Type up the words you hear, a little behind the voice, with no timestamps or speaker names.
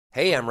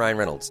Hey, I'm Ryan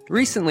Reynolds.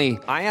 Recently,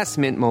 I asked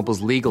Mint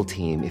Mobile's legal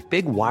team if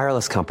big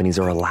wireless companies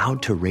are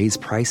allowed to raise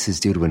prices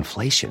due to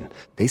inflation.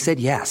 They said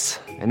yes.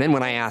 And then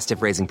when I asked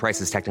if raising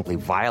prices technically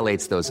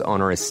violates those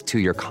onerous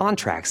two-year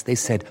contracts, they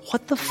said,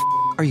 "What the f***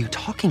 are you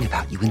talking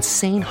about, you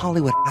insane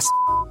Hollywood ass?"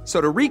 So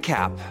to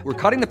recap, we're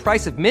cutting the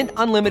price of Mint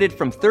Unlimited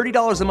from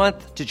 $30 a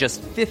month to just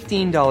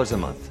 $15 a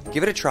month.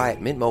 Give it a try at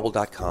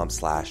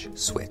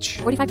mintmobile.com/switch.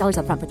 $45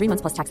 up front for 3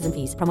 months plus taxes and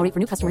fees. Promo rate for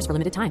new customers for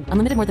limited time.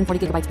 Unlimited more than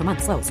 40 gigabytes per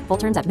month. Slows full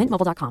terms at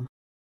mintmobile.com.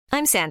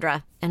 I'm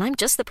Sandra, and I'm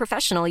just the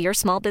professional your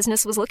small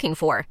business was looking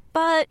for.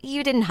 But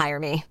you didn't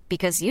hire me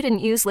because you didn't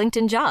use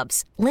LinkedIn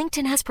Jobs.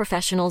 LinkedIn has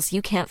professionals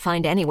you can't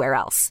find anywhere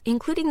else,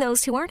 including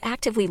those who aren't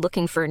actively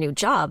looking for a new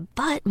job,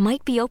 but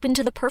might be open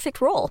to the perfect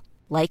role,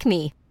 like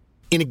me.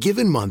 In a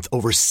given month,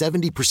 over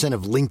 70%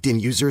 of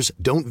LinkedIn users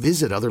don't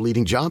visit other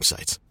leading job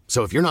sites.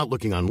 So if you're not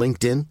looking on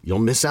LinkedIn, you'll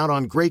miss out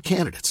on great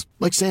candidates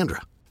like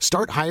Sandra.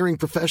 Start hiring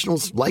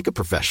professionals like a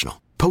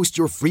professional. Post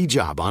your free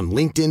job on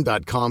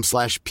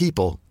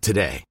linkedin.com/people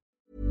today.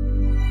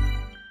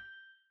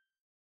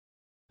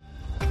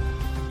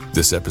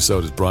 This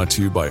episode is brought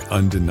to you by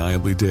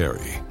Undeniably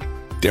Dairy.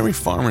 Dairy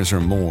farmers are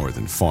more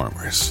than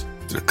farmers.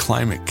 They're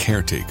climate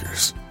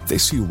caretakers. They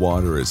see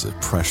water as a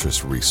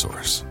precious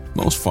resource.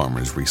 Most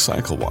farmers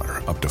recycle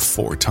water up to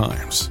 4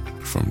 times,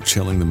 from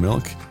chilling the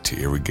milk to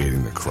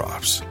irrigating the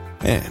crops.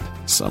 And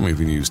some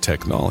even use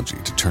technology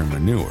to turn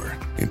manure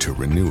into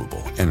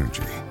renewable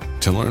energy.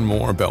 To learn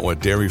more about what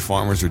dairy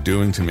farmers are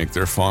doing to make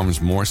their farms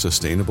more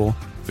sustainable,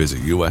 visit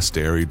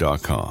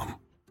usdairy.com.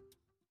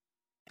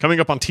 Coming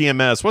up on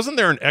TMS, wasn't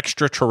there an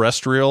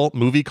extraterrestrial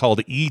movie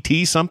called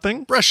E.T.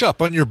 something? Brush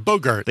up on your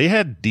Bogart. They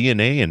had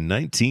DNA in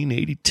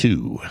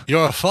 1982.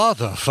 Your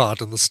father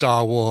fought in the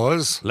Star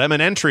Wars.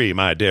 Lemon entry,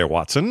 my dear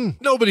Watson.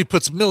 Nobody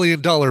puts $1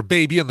 million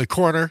baby in the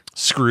corner.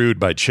 Screwed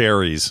by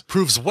cherries.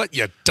 Proves what,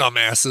 you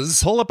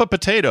dumbasses? Pull up a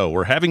potato,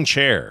 we're having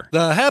chair.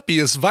 The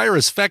happiest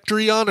virus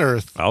factory on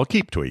Earth. I'll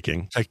keep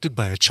tweaking. Affected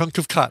by a chunk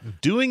of cotton.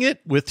 Doing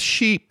it with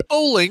sheep.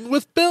 Bowling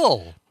with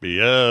Bill.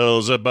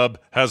 Beelzebub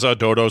has a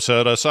dodo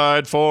set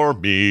aside for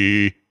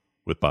me.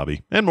 With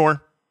Bobby and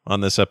more on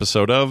this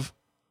episode of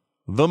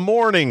The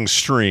Morning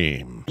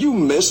Stream. You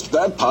missed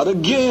that putt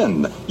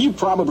again. You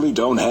probably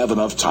don't have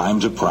enough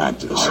time to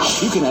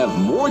practice. You can have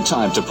more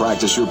time to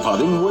practice your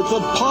putting with the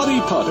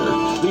Potty Putter,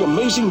 the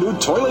amazing new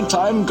toilet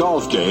time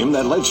golf game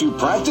that lets you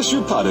practice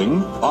your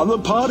putting on the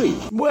potty.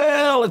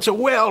 Well, it's a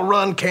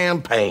well-run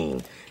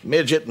campaign.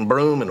 Midget and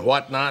broom and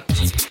whatnot.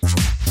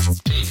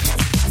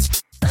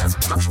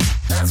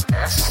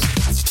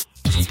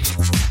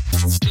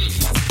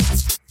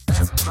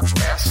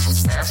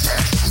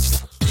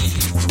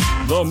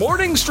 The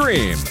Morning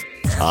Stream.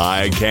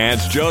 I can't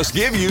just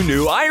give you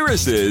new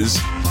irises.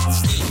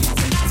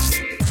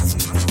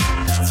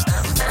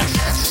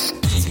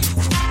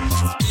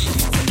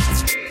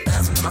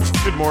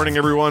 Good morning,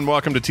 everyone.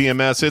 Welcome to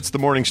TMS. It's the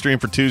Morning Stream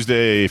for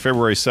Tuesday,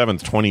 February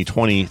 7th,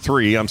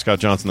 2023. I'm Scott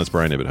Johnson. That's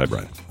Brian Ibbett. Hi,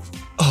 Brian.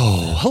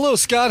 Oh, hello,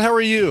 Scott. How are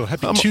you?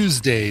 Happy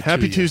Tuesday.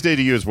 Happy Tuesday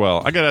to you as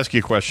well. I got to ask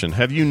you a question.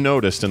 Have you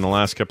noticed in the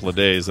last couple of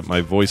days that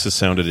my voice has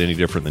sounded any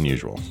different than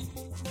usual?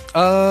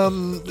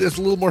 It's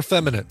a little more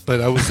feminine, but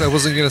I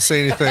wasn't going to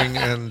say anything.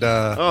 And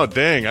oh,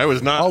 dang, I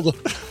was not.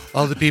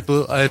 All the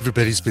people,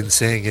 everybody's been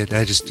saying it.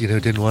 I just,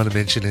 didn't want to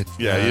mention it.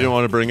 Yeah, you didn't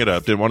want to bring it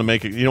up. Didn't want to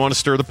make it. You don't want to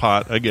stir the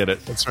pot. I get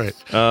it. That's right.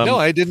 No,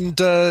 I didn't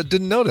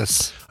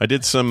notice. I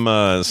did some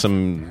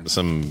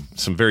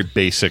very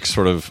basic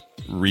sort of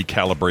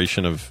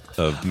recalibration of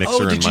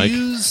mixer and mic.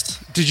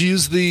 Did you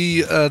use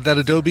the that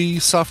Adobe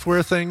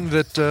software thing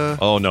that?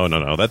 Oh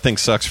no! That thing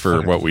sucks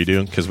for what we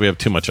do because we have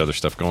too much other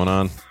stuff going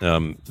on.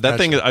 That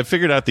thing, I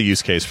figured out the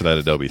use case for that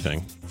Adobe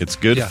thing. It's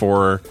good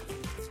for.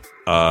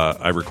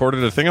 I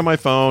recorded a thing on my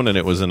phone, and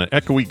it was in an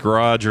echoey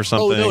garage or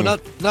something. Oh no,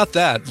 not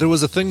that. There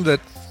was a thing that.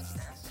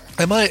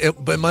 Am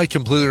I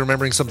completely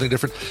remembering something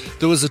different?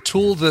 There was a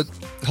tool that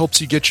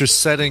helps you get your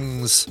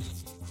settings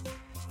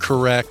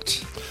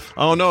correct.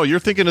 Oh no, you're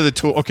thinking of the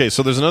tool. Okay,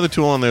 so there's another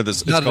tool on there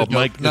that's called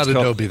Mic. Not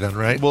Adobe, then,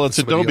 right? Well, it's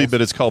Adobe,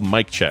 but it's called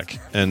Mic Check,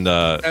 and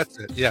that's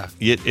it. Yeah,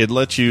 it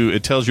lets you.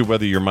 It tells you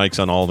whether your mic's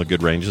on all the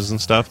good ranges and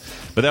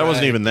stuff. But that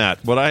wasn't even that.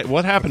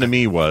 What happened to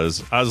me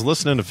was I was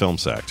listening to Film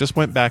Sack. Just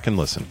went back and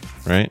listened.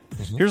 Right.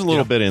 Mm-hmm. Here's a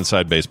little bit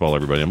inside baseball,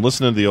 everybody. I'm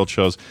listening to the old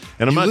shows,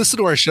 and I'm not listen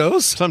to our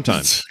shows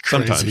sometimes,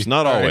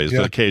 not always,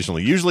 but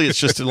occasionally. Usually, it's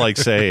just to like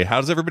say, how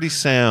does everybody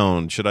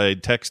sound? Should I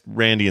text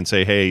Randy and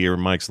say, hey, your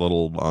mic's a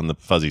little on the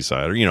fuzzy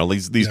side, or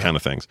these kind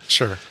of things.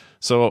 Sure.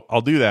 So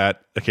I'll do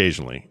that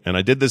occasionally. And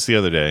I did this the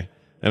other day,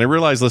 and I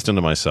realized listening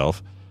to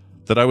myself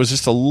that I was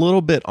just a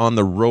little bit on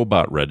the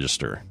robot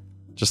register,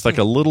 just like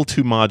a little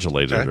too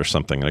modulated or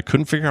something. And I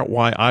couldn't figure out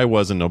why I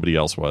was and nobody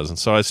else was. And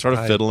so I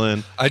started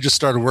fiddling. I just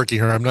started working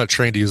here. I'm not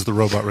trained to use the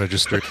robot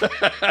register.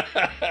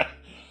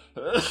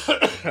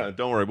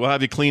 Don't worry. We'll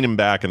have you clean him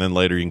back, and then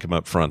later you can come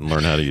up front and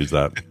learn how to use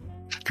that.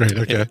 Great.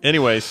 Okay.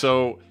 Anyway,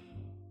 so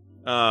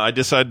I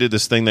decided to do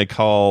this thing they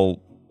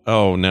call...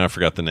 Oh, now I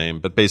forgot the name,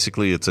 but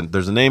basically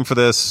there's a name for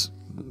this.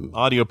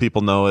 Audio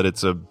people know it.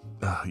 It's a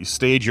you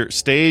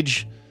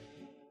stage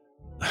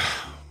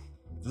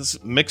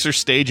this mixer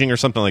staging or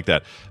something like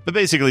that. But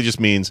basically just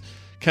means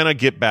kind of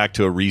get back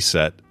to a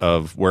reset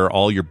of where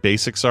all your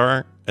basics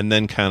are and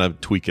then kind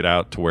of tweak it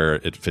out to where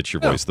it fits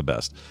your voice the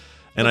best.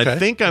 And I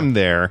think I'm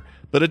there,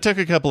 but it took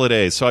a couple of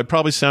days. So I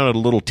probably sounded a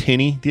little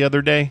tinny the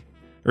other day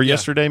or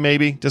yesterday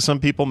maybe to some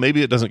people.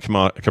 Maybe it doesn't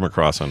come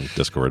across on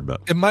Discord,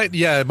 but it might.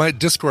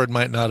 Discord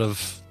might not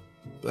have.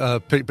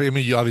 I mean,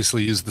 you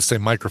obviously use the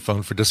same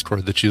microphone for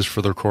Discord that you use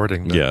for the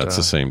recording. But, it's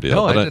the same deal.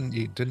 No, but I didn't.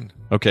 You didn't.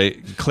 Okay,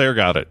 Claire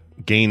got it.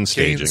 Gain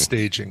staging. Gain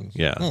staging.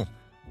 Yeah,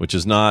 which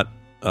is not.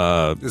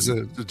 Is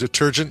it a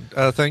detergent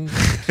thing?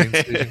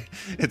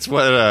 It's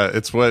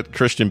what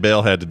Christian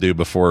Bale had to do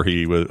before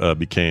he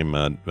became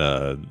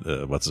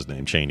what's his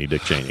name,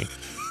 Dick Cheney.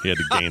 He had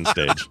to gain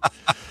stage.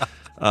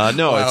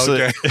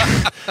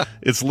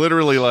 It's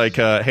literally like,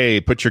 hey,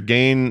 put your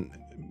gain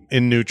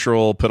in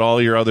neutral, put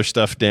all your other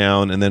stuff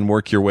down, and then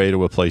work your way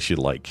to a place you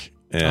like.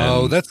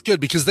 And that's good,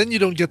 because then you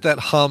don't get that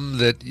hum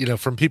that,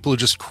 from people who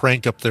just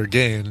crank up their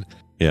gain.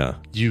 Yeah.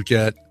 You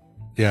get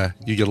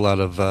a lot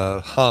of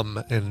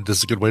hum, and this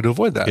is a good way to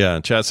avoid that. Yeah,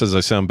 chat says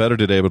I sound better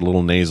today, but a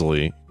little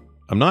nasally.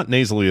 I'm not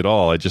nasally at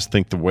all. I just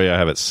think the way I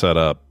have it set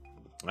up,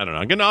 I don't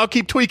know. I'll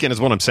keep tweaking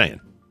is what I'm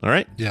saying. All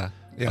right? Yeah.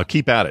 I'll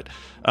keep at it.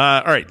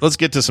 All right, let's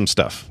get to some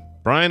stuff.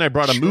 Brian, I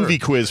brought a movie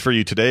quiz for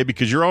you today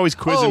because you're always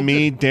quizzing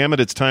me. Damn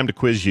it, it's time to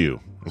quiz you.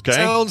 Okay?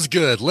 Sounds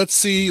good.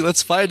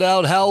 Let's find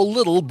out how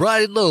little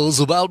Brian knows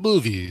about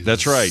movies.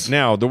 That's right.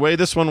 Now, the way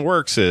this one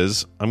works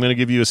is I'm going to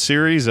give you a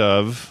series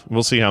of,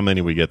 we'll see how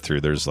many we get through.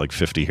 There's like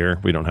 50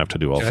 here. We don't have to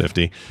do all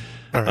 50.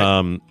 All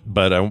right.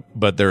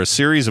 But there are a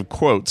series of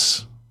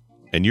quotes,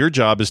 and your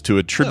job is to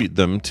attribute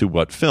them to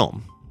what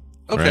film.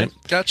 Okay, right?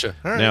 Gotcha.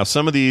 All right. Now,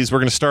 some of these, we're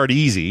going to start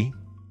easy.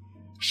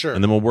 Sure.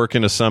 And then we'll work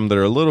into some that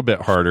are a little bit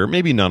harder.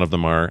 Maybe none of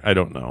them are. I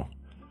don't know.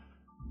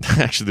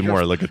 Actually, the more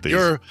I look at these.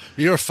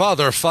 Your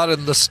father fought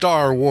in the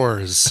Star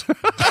Wars.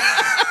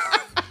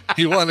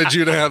 He wanted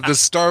you to have the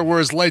Star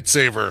Wars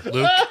lightsaber,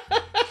 Luke.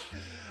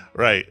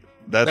 Right.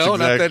 That's not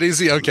that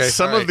easy? Okay.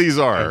 Some of these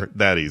are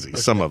that easy. Okay.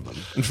 Some of them.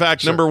 In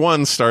fact, number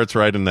one starts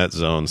right in that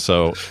zone.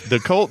 So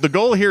the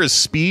goal here is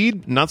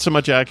speed, not so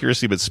much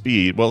accuracy, but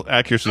speed. Well,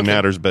 accuracy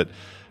matters, but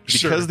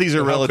because these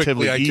are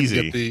relatively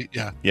easy.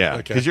 Yeah.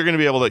 Because you're going to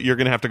be able to. You're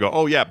going to have to go.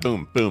 Oh yeah,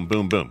 boom, boom,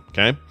 boom, boom.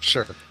 Okay.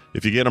 Sure.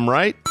 If you get them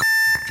right,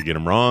 if you get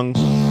them wrong,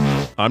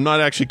 I'm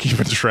not actually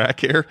keeping track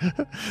here.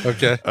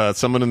 Okay.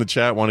 Someone in the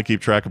chat want to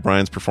keep track of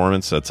Brian's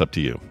performance. That's up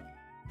to you.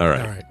 All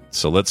right.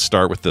 So let's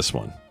start with this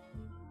one.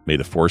 May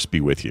the Force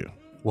be with you.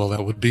 Well,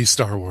 that would be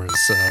Star Wars,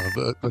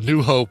 A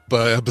New Hope,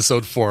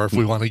 Episode 4. If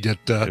we want to get,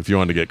 if you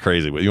want to get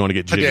crazy, you want to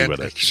get jiggy with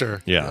it.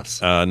 Sure. Yeah.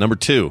 Yes. Number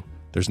 2.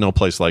 There's no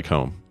place like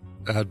home.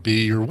 That'd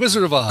be your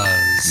Wizard of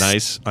Oz.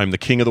 Nice. I'm the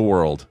king of the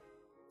world.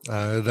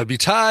 That'd be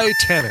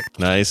Titanic.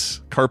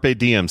 Nice. Carpe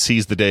diem.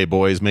 Seize the day,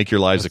 boys. Make your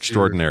lives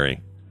extraordinary.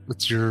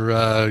 What's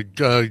your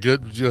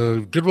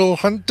Good Will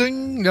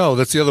Hunting? No,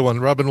 that's the other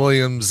one. Robin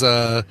Williams.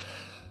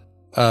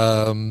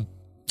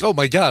 Oh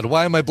my God!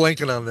 Why am I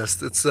blanking on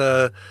this? It's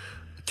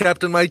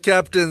Captain, my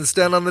captain,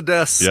 stand on the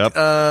desk. Yep.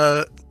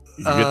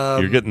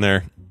 You're getting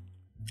there.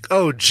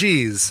 Oh,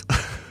 geez.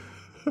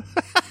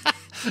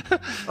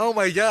 Oh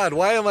my God!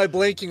 Why am I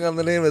blanking on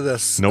the name of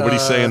this? Nobody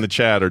say in the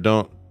chat or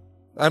don't.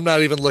 I'm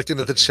not even looking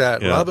at the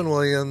chat. Yeah. Robin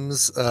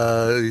Williams,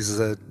 he's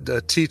a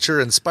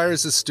teacher,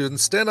 inspires his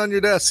students. Stand on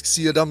your desks,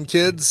 you dumb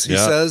kids, he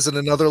says in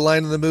another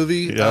line in the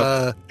movie.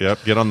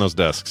 Yep. Get on those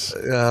desks.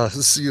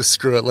 You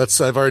screw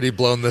it. I've already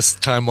blown this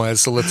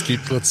time-wise, so let's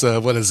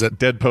what is it?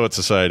 Dead Poet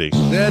Society.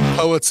 Dead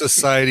Poet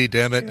Society,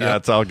 damn it. Yeah,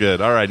 it's all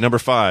good. All right, number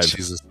 5.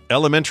 Jesus.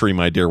 Elementary,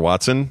 my dear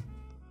Watson.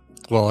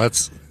 Well,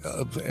 that's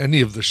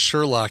any of the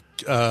Sherlock.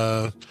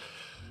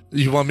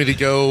 You want me to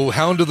go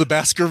Hound of the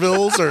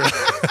Baskervilles or?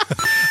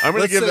 I'm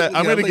going to give that.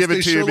 I'm going to give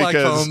it to you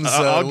because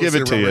I'll give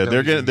it to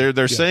you.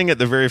 They're saying it.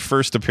 The very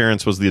first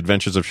appearance was The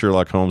Adventures of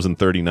Sherlock Holmes in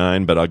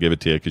 '39, but I'll give it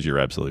to you because you're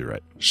absolutely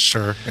right.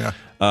 Sure. Yeah.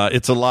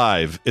 It's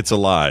alive. It's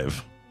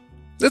alive.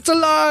 It's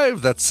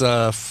alive. That's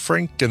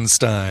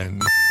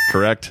Frankenstein.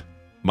 Correct.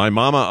 My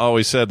mama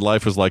always said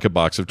life was like a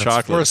box of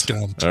chocolates. Forrest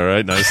Gump. All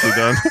right, nicely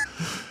done.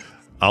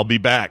 I'll be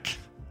back.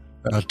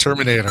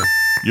 Terminator.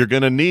 You're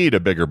going to need a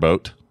bigger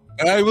boat.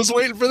 I was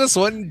waiting for this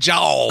one.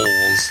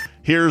 Jaws.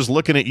 Here's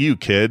looking at you,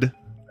 kid.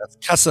 That's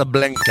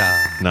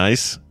Casablanca.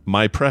 Nice.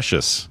 My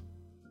precious.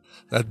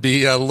 That'd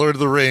be Lord of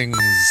the Rings.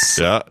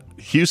 Yeah.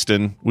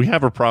 Houston, we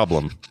have a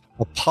problem.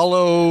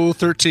 Apollo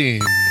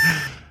 13.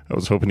 I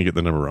was hoping to get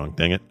the number wrong.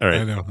 Dang it. All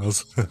right. I know.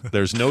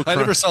 There's no I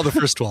never saw the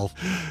first 12.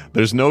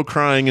 There's no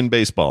crying in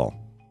baseball.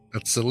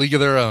 That's a league of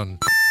their own.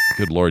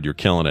 Good Lord, you're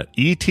killing it.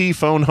 E.T.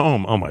 phone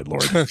home. Oh, my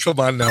Lord. Come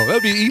on now.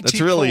 That'd be E.T.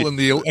 colon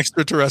the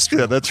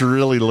extraterrestrial. Yeah, that's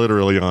really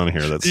literally on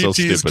here. That's so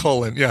stupid. E.T.'s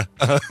colon, yeah.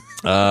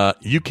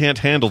 You can't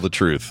handle the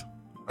truth.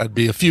 That'd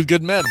be A Few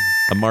Good Men.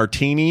 A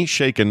martini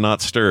shaken,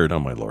 not stirred. Oh,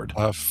 my Lord.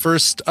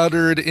 First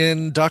uttered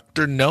in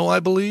Dr. No, I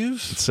believe.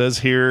 It says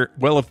here,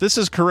 well, if this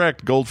is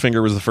correct,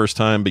 Goldfinger was the first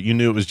time, but you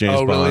knew it was James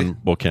Bond. Really?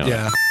 We'll count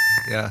it.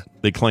 Yeah.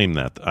 They claim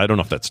that. I don't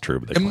know if that's true,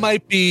 but they claim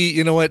might be,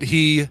 you know what,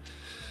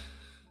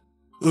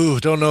 Ooh,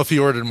 don't know if he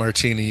ordered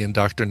martini in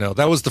Dr. No.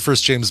 That was the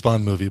first James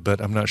Bond movie, but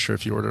I'm not sure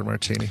if he ordered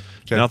martini.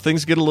 Okay. Now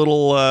things get a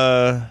little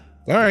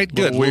all right,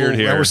 good. Weird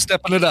here. Now we're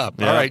stepping it up.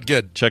 Yeah. All right,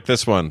 good. Check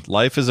this one.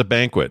 Life is a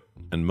banquet,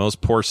 and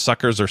most poor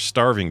suckers are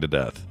starving to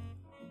death.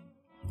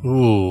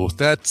 Ooh,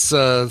 that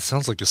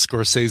sounds like a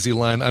Scorsese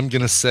line. I'm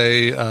going to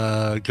say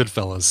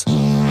Goodfellas.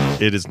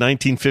 It is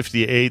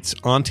 1958's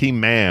Auntie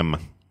Mame.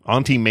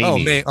 Auntie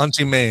Mamie. Oh,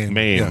 Auntie Mame.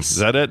 Yes. Is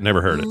that it?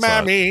 Never heard it.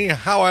 Mammy,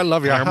 how I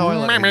love you. How I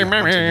love you.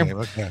 Mammy.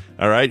 Okay.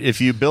 All right.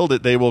 If you build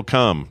it, they will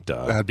come.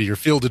 Duh. That'd be your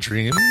Field of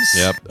Dreams.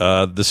 Yep.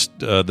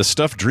 The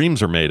stuff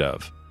dreams are made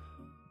of.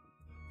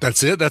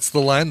 That's it. That's the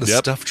line. The Yep.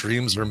 stuff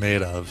dreams are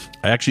made of.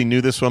 I actually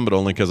knew this one, but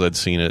only because I'd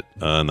seen it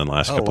in the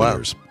last couple of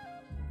years.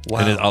 Wow.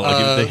 And I'll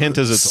give you the hint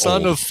is it's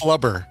Son old. of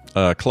Flubber.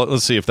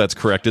 Let's see if that's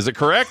correct. Is it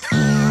correct?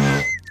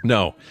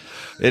 No.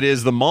 It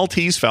is the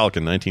Maltese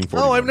Falcon,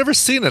 1940. Oh, I've never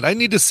seen it. I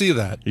need to see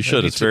that. You should.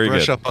 I need It's to very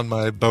brush good. up on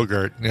my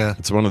Bogart. Yeah.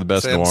 It's one of the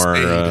best Sam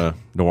Spade.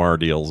 noir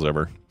deals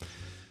ever.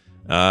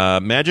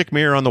 Magic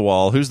mirror on the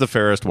wall. Who's the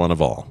fairest one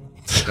of all?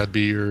 That'd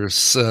be your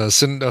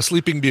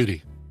Sleeping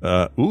Beauty.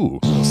 Ooh.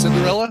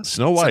 Cinderella?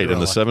 Snow White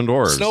and the Seven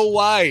Dwarfs. Snow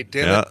White.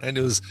 Damn Yeah. it. And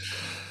it was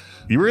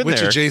You were in witch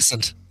there.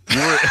 adjacent.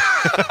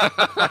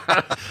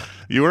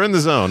 You were in the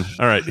zone.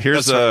 All right.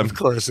 Here's That's right, of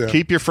course, yeah.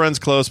 Keep your friends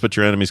close, but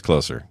your enemies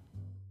closer.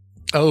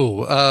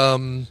 Oh,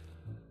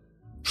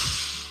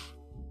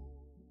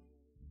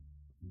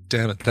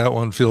 damn it. That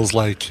one feels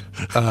like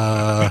It's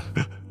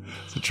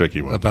a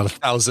tricky one. about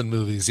 1,000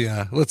 movies.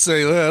 Yeah. Let's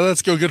say,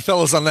 let's go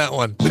Goodfellas on that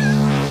one.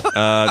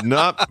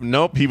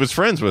 Nope. He was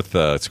friends with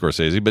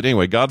Scorsese. But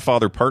anyway,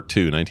 Godfather Part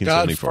 2,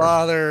 1974.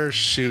 Godfather.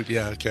 Shoot.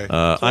 Yeah. Okay.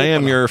 I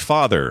am your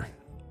father.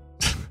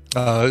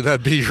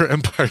 That'd be your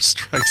Empire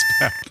Strikes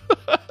Back.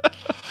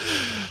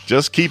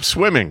 Just keep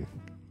swimming.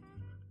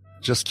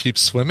 Just keep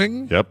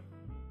swimming. Yep.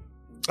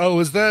 Oh,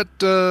 is that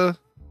The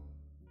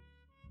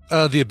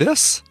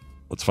Abyss?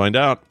 Let's find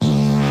out.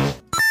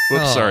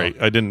 Whoops, sorry.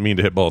 I didn't mean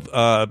to hit both.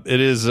 It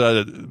is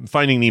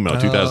Finding Nemo,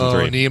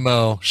 2003. Oh,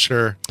 Nemo,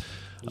 sure.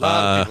 A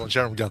lot of people in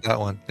general got that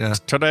one. Yeah.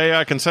 Today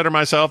I consider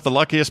myself the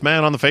luckiest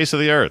man on the face of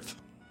the earth.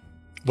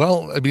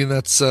 Well, I mean,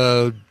 that's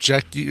not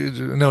Jackie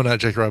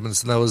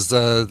Robinson. That was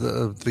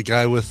the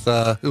guy with,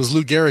 it was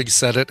Lou Gehrig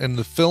said it, and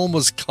the film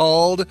was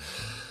called,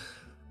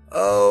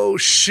 oh,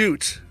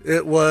 shoot.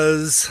 It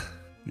was,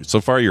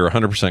 So far, you're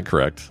 100%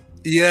 correct.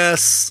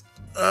 yes,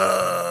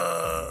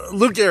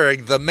 Lou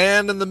Gehrig, The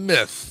Man and the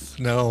Myth.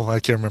 No, I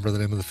can't remember the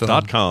name of the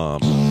film. .com.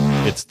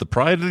 It's The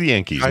Pride of the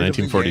Yankees, Pride of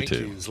the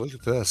 1942. Yankees. Look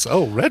at this.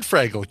 Oh, Red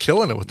Fraggle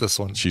killing it with this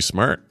one. She's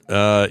smart.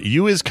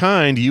 You is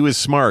kind, you is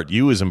smart,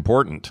 you is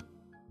important.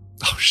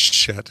 Oh,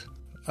 shit.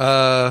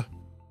 And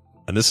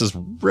this is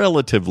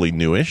relatively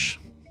newish.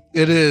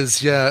 It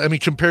is, yeah. I mean,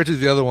 compared to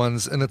the other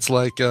ones, and it's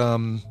like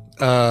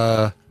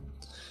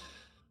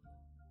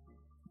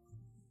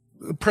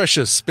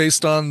Precious,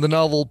 based on the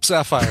novel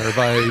Sapphire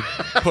by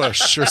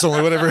Push or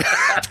something, whatever.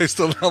 Based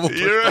on the novel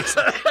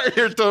Push.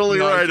 You're totally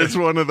No, right. It's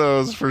one of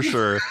those for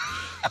sure.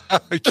 I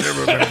can't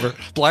remember.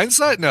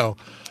 Blindside? No.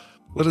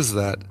 What is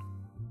that?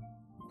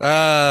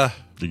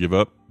 You give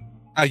up?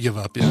 I give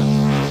up,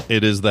 yeah.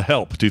 It is The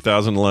Help,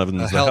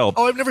 2011's The Help.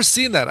 Oh, I've never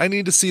seen that. I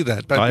need to see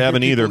that. I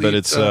haven't either, but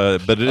it's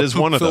but it is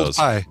one of those.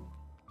 Pie.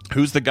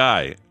 Who's the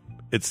guy?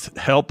 It's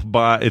Help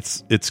by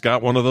it's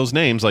got one of those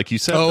names like you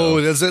said. Oh,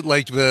 though. is it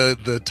like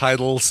the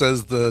title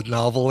says the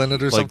novel in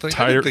it or Like something?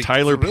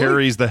 Tyler Really?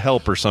 Perry's The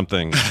Help or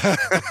something.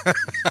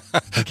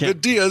 Good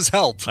Diaz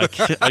help.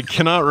 I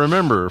cannot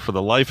remember for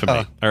the life of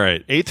me. All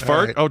right, eighth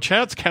fart. right. Oh,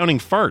 Chad's counting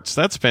farts.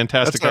 That's a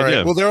fantastic That's all right.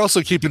 idea. Well, they're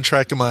also keeping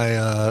track of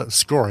my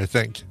score, I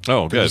think.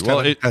 Oh, They good. just Well,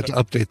 kinda it- had to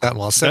update that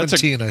one. That's a-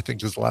 17, I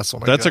think, is the last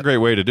one. That's I a got. great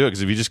way to do it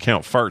because if you just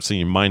count farts, then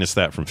you minus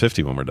that from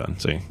 50 when we're done.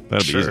 See,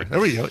 that'd be Sure. easy. There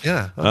we go.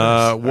 Yeah. Oh,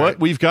 nice. All What right.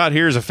 we've got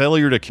here is a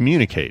failure to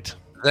communicate.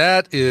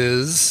 That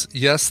is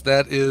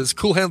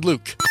Cool Hand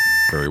Luke.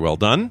 Very well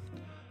done.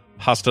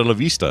 Hasta la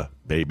vista,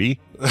 baby.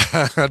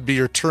 That'd be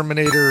your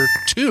Terminator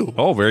 2.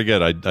 Oh, very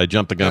good. I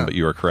jumped the gun, Yeah. but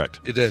you were correct.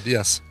 You did,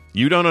 yes.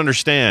 You don't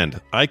understand.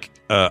 I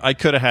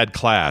could have had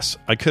class.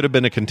 I could have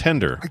been a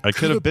contender. I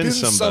could have been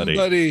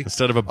somebody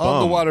instead of a bum.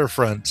 on the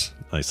waterfront.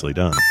 Nicely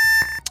done.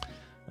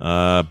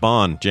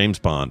 Bond, James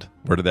Bond.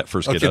 Where did that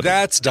first get Okay, up?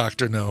 that's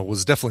Dr. No.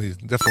 Was definitely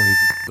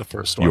the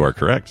first one. You are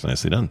correct.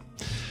 Nicely done.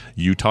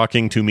 You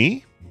talking to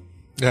me?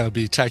 That would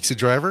be Taxi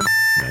Driver.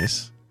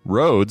 Nice.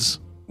 Roads.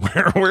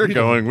 Where we're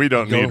going, we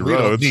don't need We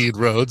roads. don't need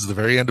roads. The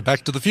very end of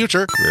Back to the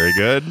Future. Very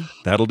good.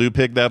 That'll do,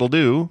 pig. That'll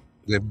do.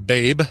 The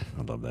Babe.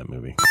 I love that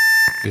movie.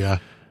 Yeah.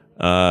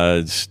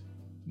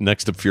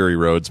 Next to Fury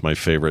Road's my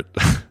favorite.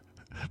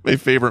 My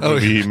favorite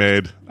movie he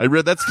made. I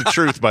read that's the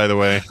truth, by the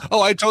way.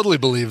 Oh, I totally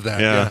believe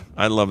that. Yeah,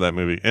 I love that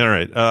movie. All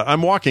right,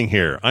 I'm walking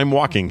here.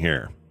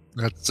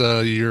 That's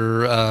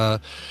your.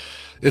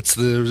 It's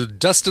the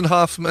Dustin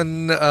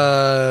Hoffman.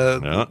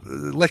 Not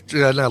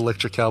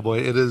Electric Cowboy.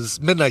 It is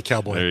Midnight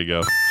Cowboy. There you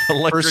go.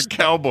 Electric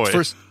Cowboy.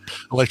 First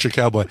Electric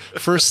Cowboy.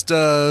 First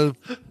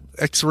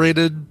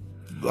X-rated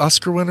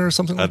Oscar winner or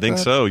something like I that. think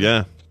so.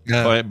 Yeah.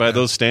 By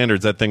those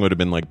standards, that thing would have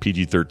been like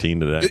PG-13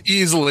 today.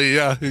 Easily,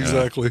 yeah,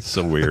 exactly.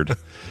 So weird.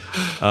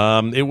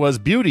 It was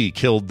Beauty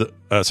killed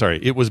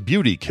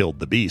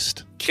the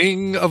Beast.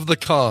 King of the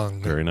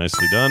Kong. Very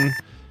nicely done.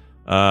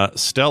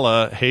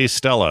 Stella, hey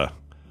Stella.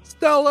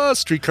 Stella,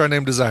 Streetcar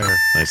Named Desire.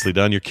 Nicely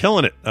done. You're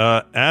killing it.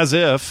 As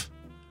if.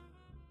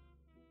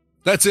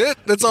 That's it?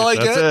 That's all I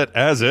get? That's it.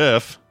 As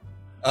if.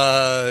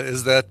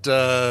 Is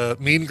that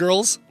Mean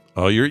Girls?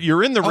 Oh,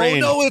 you're in the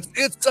range. Oh, no,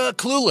 it's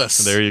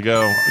Clueless. There you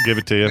go. I'll give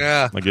it to you.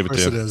 Yeah, I'll give it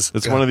to you. it is.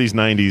 It's one of these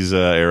 90s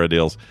era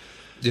deals.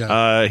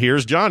 Yeah.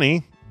 Here's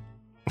Johnny.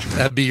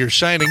 That'd be your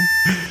Shining.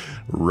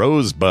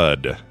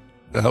 Rosebud.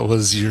 That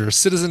was your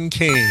Citizen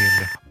Kane.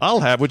 I'll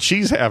have what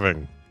she's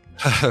having.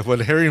 When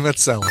Harry Met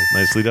Sally.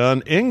 Nicely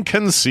done.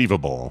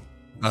 Inconceivable.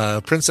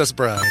 Princess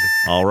Bride.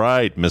 All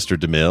right, Mr.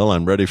 DeMille,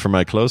 I'm ready for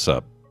my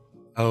close-up.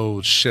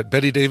 Oh, shit.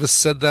 Betty Davis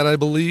said that, I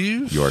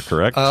believe. You are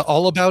correct.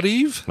 All About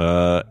Eve?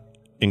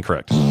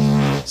 Incorrect.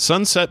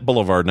 Sunset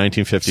Boulevard,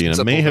 1950. And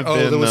it may have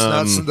been...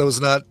 that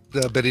was not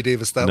Betty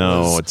Davis. That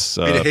was... it's...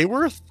 Rita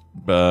Hayworth?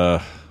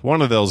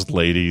 One of those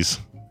ladies.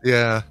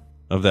 Yeah.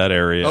 Of that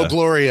area. Oh,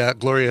 Gloria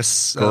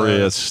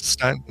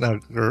Steinem. No,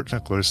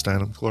 not Gloria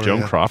Steinem. Gloria.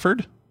 Joan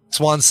Crawford?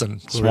 Swanson.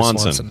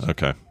 Swanson.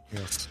 Okay.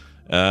 Yes.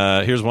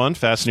 Here's one.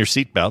 Fasten your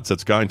seatbelts.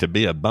 It's going to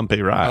be a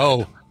bumpy ride.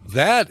 Oh,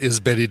 that is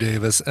Betty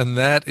Davis, and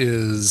that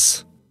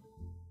is...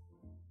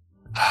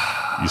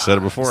 You said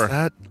it before. Is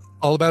that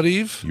All About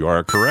Eve? You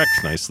are correct.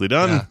 Nicely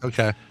done. Yeah,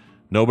 okay.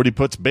 Nobody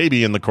puts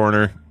baby in the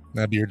corner.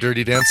 That'd be your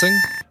Dirty Dancing?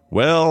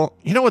 Well,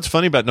 you know what's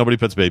funny about Nobody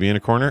Puts Baby in a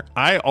Corner?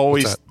 I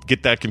always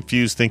get that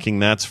confused thinking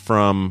that's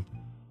from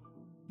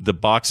the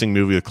boxing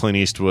movie with Clint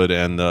Eastwood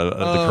and the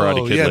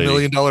Karate Kid lady.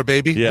 $1 Million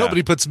Baby? Yeah.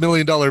 Nobody puts $1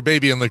 Million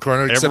Baby in the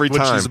corner except Every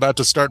when time. she's about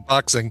to start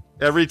boxing.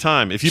 Every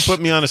time. If you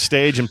put me on a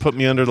stage and put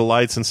me under the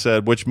lights and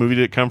said, which movie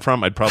did it come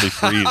from? I'd probably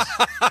freeze.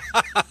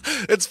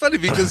 It's funny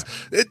because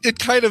it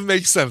kind of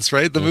makes sense,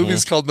 right? The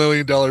movie's called $1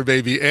 Million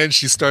Baby, and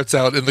she starts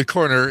out in the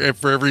corner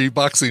for every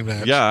boxing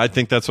match. Yeah, I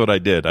think that's what I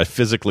did. I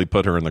physically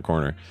put her in the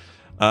corner.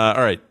 All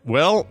right.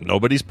 Well,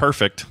 nobody's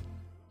perfect.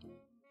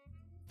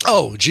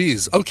 Oh,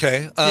 geez.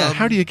 Okay.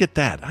 How do you get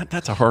that?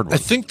 That's a hard one. I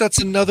think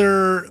that's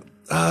another...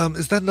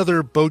 is that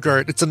another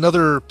Bogart? It's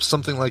another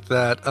something like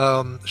that.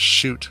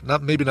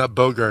 Maybe not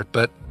Bogart,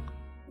 but...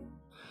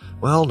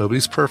 Well,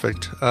 nobody's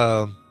perfect.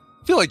 I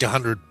feel like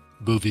 100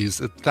 movies,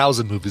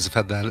 1,000 movies have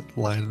had that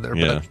line in there.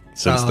 Yeah, but,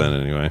 since then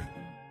anyway.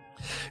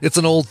 It's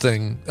an old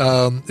thing.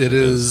 It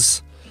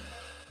is...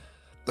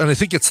 And I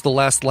think it's the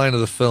last line of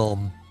the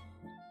film.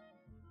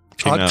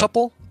 Odd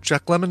Couple?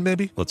 Jack Lemmon,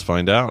 maybe? Let's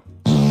find out.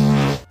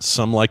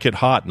 Some Like It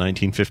Hot,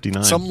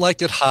 1959. Some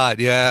Like It Hot,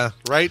 yeah.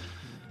 Right?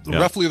 Yeah.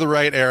 Roughly the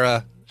right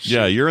era.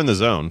 Yeah, you're in the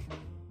zone.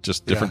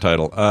 Just different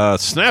title.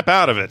 Snap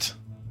Out of It.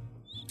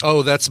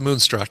 Oh, that's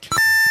Moonstruck.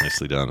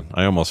 Nicely done.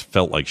 I almost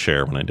felt like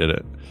Cher when I did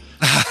it.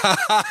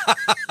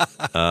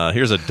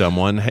 Here's a dumb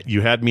one.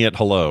 You Had Me at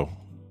Hello.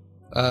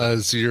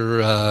 It's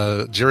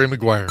your Jerry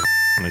Maguire.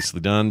 Nicely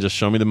done. Just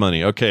show me the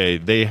money. Okay,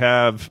 they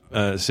have...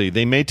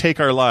 they may take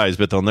our lives,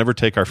 but they'll never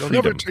take our freedom.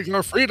 They'll never take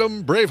our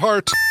freedom.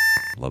 Braveheart.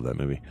 Love that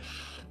movie.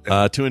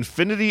 To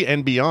Infinity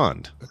and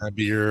Beyond. That'd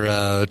be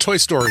your Toy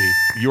Story.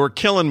 You're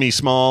Killing Me,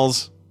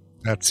 Smalls.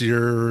 That's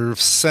your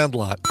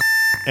Sandlot.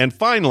 And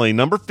finally,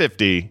 number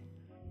 50,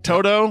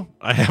 Toto.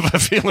 I have a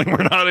feeling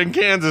we're not in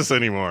Kansas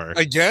anymore.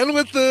 Again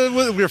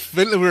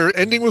we're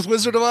ending with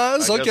Wizard of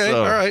Oz? Okay,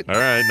 so. All right. All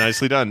right,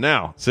 nicely done.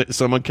 Now,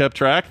 someone kept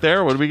track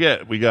there. What do we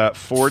get? We got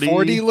 40.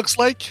 40 looks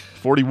like?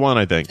 41,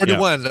 I think.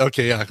 41, yeah.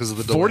 Okay, yeah, because of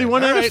the delay.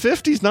 41 out of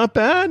 50 is not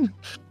bad.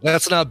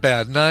 That's not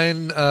bad.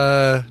 Nine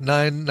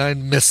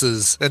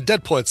misses. And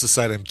Dead Poets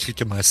Society I'm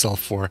kicking myself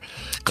for.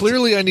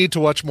 Clearly I need to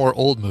watch more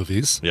old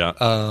movies. Yeah.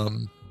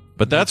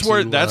 But that's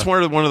where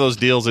one of those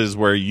deals is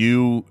where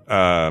you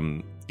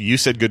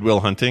said Good Will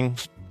Hunting.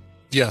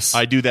 Yes.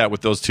 I do that with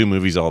those two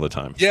movies all the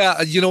time.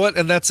 Yeah, you know what?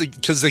 And that's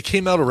because they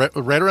came out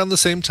right around the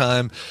same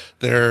time.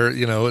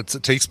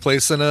 It takes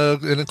place in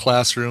a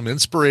classroom,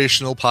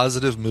 inspirational,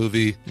 positive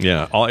movie.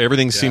 Yeah,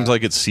 everything seems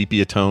like it's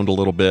sepia toned a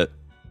little bit.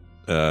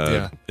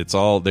 It's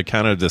all they're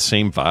kind of the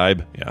same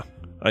vibe. Yeah,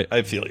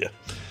 I feel you.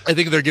 I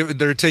think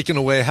they're taking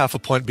away half a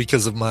point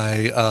because of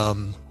my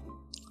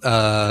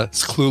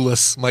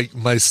Clueless,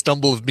 my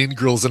stumble of Mean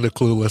Girls into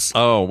Clueless.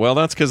 Oh well,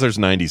 that's because there's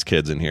 90s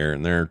kids in here,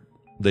 and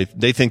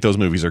they think those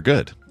movies are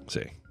good.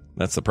 See,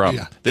 that's the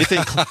problem. Yeah.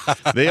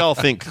 They all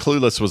think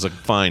Clueless was a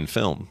fine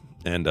film,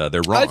 and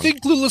they're wrong. I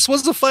think Clueless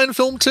was a fine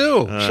film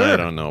too. Sure. I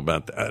don't know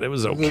about that. It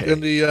was okay.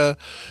 And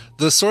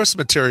the source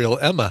material,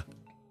 Emma.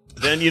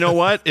 Then you know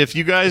what? If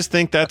you guys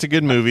think that's a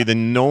good movie,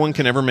 then no one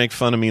can ever make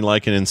fun of me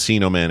liking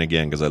Encino Man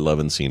again because I love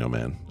Encino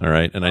Man. All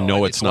right, and I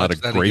know it's not a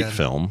great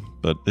film,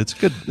 but it's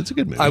good. It's a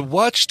good movie. I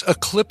watched a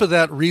clip of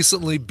that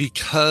recently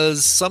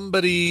because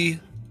somebody.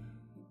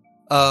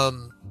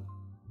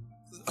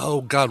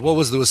 Oh God, what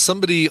was there? Was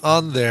somebody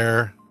on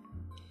there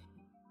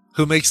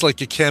who makes like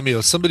a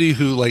cameo? Somebody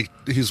who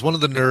he's one of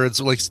the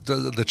nerds, like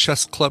the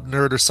chess club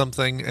nerd or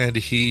something, and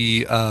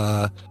he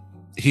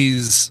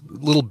He's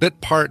a little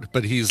bit part,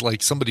 but he's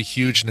like somebody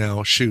huge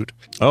now. Shoot.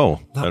 Oh,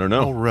 Not I don't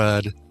know. Paul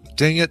Rudd.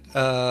 Dang it.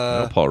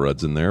 I know Paul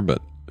Rudd's in there,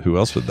 but who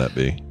else would that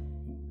be?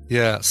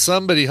 Yeah,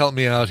 somebody help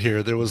me out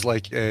here. There was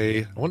like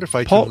I wonder if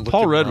I Paul can look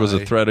Paul at Rudd was a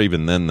my- threat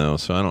even then, though.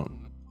 So I don't.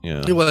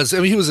 Yeah, He was.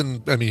 He was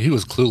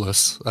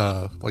clueless.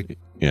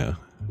 yeah.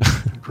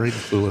 Great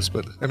and clueless,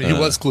 but he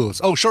was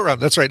clueless. Oh, short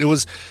round. That's right. It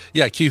was.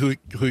 Yeah, Ki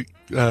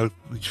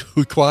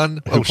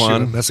Kwan. Oh shoot,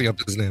 I'm messing up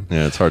his name.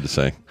 Yeah, it's hard to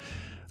say.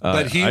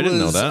 But he I didn't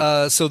know was.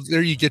 that. So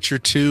there you get your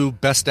two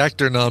Best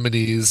Actor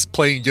nominees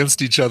playing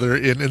against each other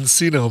in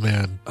Encino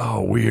Man.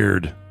 Oh,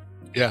 weird.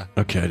 Yeah.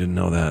 Okay, I didn't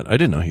know that. I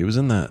didn't know he was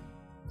in that.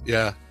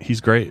 Yeah.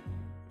 He's great.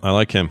 I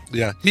like him.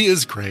 Yeah, he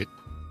is great.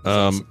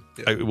 Awesome.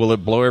 Yeah. Will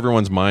it blow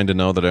everyone's mind to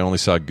know that I only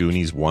saw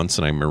Goonies once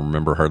and I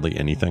remember hardly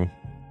anything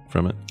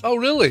from it? Oh,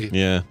 really?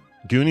 Yeah.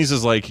 Goonies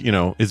is like,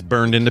 it's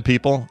burned into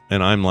people,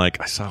 and I'm like,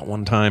 I saw it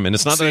one time, and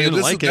it's not that I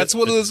didn't like it. That's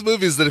one of those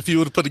movies that if you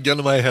would have put a gun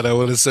to my head, I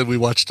would have said we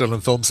watched it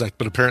on Film Sec,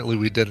 but apparently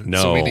we didn't.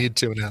 No. So we need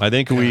to now. I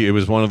think it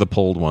was one of the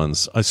pulled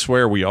ones. I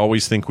swear we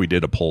always think we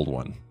did a pulled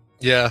one.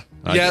 Yeah.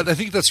 I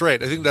think that's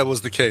right. I think that was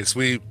the case.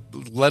 We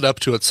led up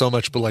to it so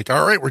much, but like,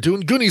 all right, we're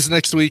doing Goonies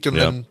next week, and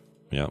then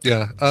yeah.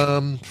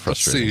 Let's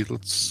see.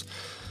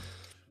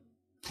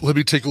 Let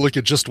me take a look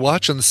at Just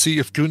Watch and see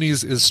if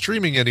Goonies is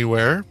streaming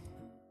anywhere.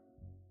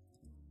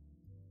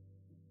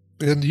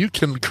 And you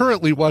can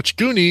currently watch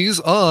Goonies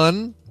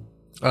on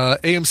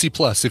AMC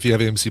Plus if you have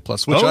AMC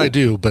Plus, which I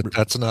do, but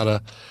that's not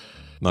a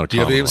do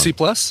you have AMC one.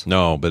 Plus?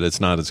 No, but it's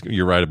not as.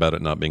 You're right about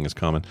it not being as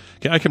common.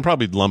 I can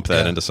probably lump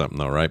that into something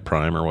though, right?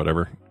 Prime or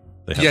whatever.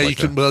 They have you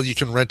can. Well, you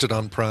can rent it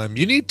on Prime.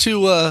 You need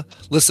to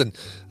listen.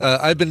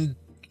 I've been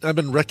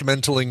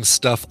recommending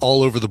stuff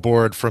all over the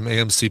board from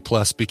AMC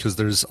Plus because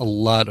there's a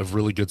lot of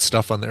really good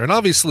stuff on there, and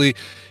obviously,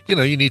 you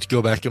need to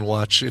go back and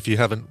watch if you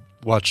haven't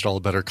watched all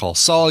Better Call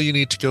Saul. You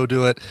need to go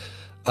do it.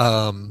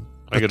 I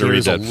got to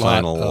read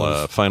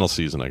that final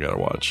season. I got to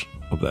watch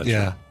of that.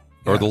 Yeah, show.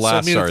 Or the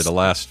last. The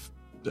last.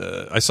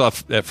 I saw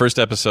that first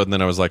episode, and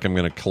then I was like, I'm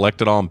going to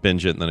collect it all and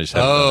binge it, and then I just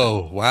haven't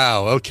done it.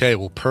 Wow, okay,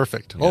 well,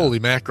 perfect. Yeah. Holy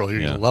mackerel, you're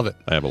going to love it.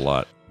 I have a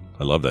lot.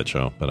 I love that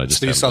show, but I just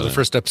so you saw the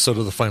first episode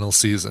of the final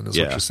season, is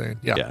what you're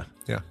saying? Yeah.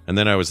 And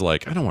then I was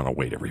like, I don't want to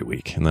wait every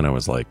week, and then I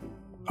was like,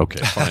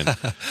 okay, fine.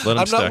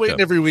 I'm not waiting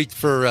every week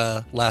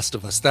for Last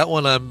of Us. That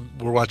one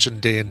we're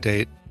watching day and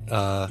date.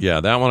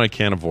 That one I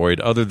can't avoid.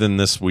 Other than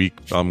this week,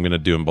 I'm going to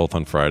do them both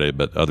on Friday.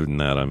 But other than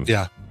that, I'm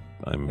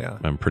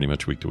pretty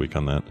much week to week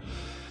on that.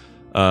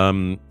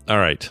 All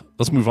right,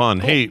 let's move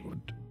on. Cool. Hey,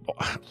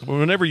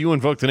 whenever you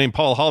invoke the name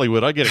Paul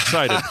Hollywood, I get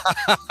excited.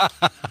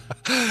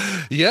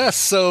 Yes.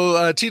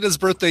 So Tina's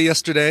birthday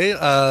yesterday.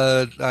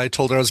 I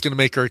told her I was going to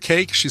make her a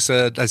cake.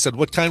 I said,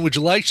 what kind would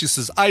you like? She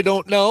says, I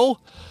don't know.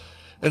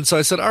 And so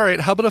I said, all right,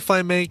 how about if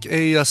I make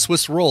a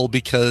Swiss roll,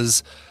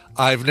 because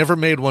I've never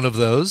made one of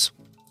those.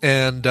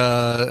 And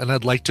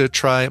I'd like to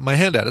try my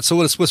hand at it. So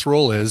what a Swiss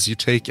roll is, you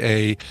take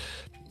you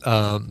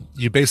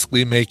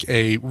basically make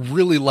a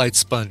really light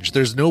sponge.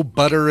 There's no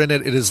butter in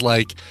it. It is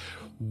like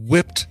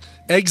whipped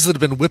eggs that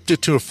have been whipped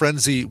into a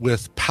frenzy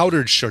with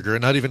powdered sugar,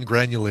 not even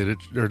granulated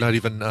or not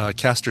even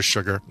caster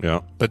sugar.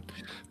 Yeah. But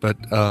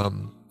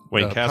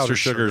wait, caster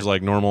sugar is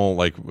like normal,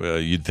 like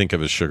you'd think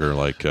of as sugar,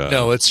 like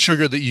no, it's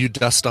sugar that you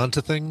dust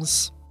onto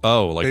things.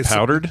 Oh, like basically.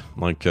 Powdered,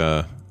 like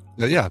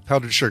yeah,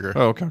 powdered sugar.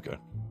 Oh, okay.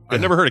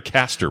 I've never heard of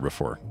caster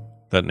before.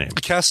 That name.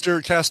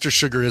 Caster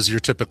sugar is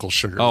your typical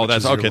sugar. Oh,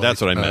 that's okay. That's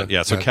what I meant.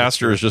 Yeah. So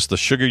caster is just the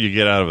sugar you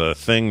get out of a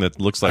thing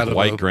that looks like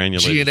white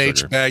granulated G&H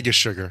sugar. bag of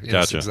sugar. Yes,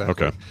 gotcha.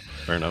 Exactly. Okay.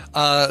 Fair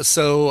enough.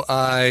 So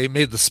I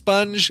made the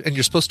sponge, and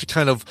you're supposed to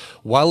kind of,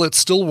 while it's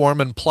still warm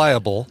and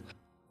pliable,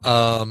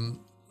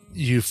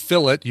 you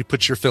fill it. You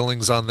put your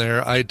fillings on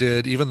there. I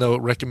did, even though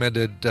it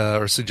recommended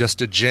or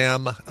suggested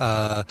jam.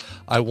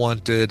 I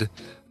wanted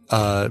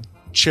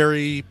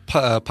cherry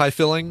pie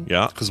filling,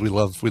 because we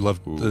love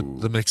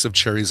the mix of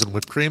cherries and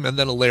whipped cream, and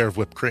then a layer of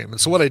whipped cream.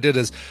 And so what I did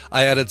is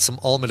I added some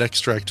almond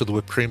extract to the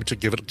whipped cream to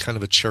give it kind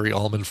of a cherry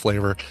almond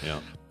flavor,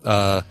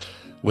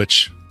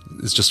 which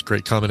is just a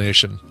great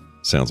combination.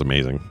 Sounds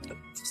amazing.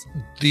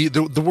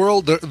 The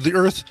world, the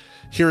earth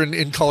here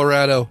in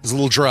Colorado is a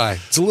little dry.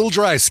 It's a little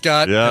dry,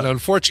 Scott. Yeah. And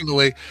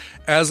unfortunately,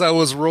 as I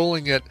was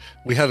rolling it,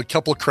 we had a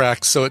couple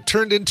cracks, so it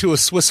turned into a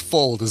Swiss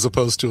fold as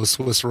opposed to a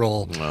Swiss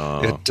roll.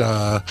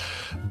 Oh.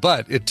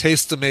 But it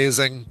tastes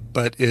amazing,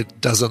 but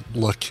it doesn't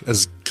look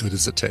as good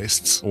as it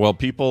tastes. Well,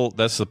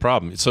 that's the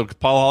problem. So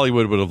Paul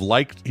Hollywood would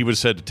have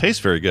said it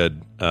tastes very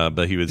good,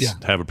 but he would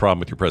have a problem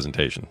with your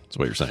presentation. That's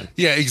what you're saying.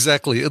 Yeah,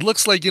 exactly. It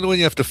looks like, when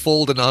you have to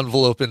fold an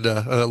envelope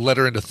into a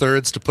letter into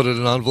thirds to put it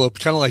in an envelope,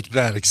 kind of like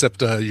that,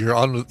 except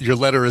your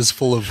letter is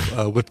full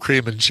of whipped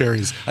cream and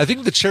cherries. I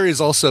think the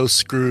cherries also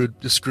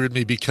screwed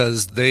me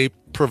because they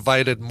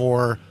provided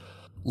more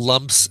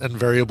lumps and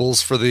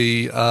variables for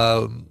the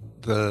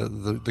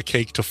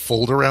cake to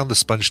fold around, the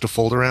sponge to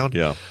fold around.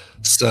 Yeah.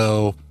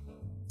 So,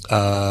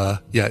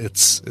 it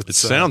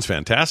sounds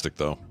fantastic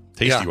though.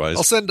 tasty wise.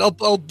 I'll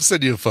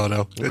send you a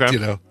photo. Okay. You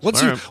know,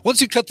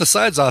 once you cut the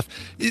sides off,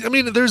 I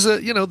mean, there's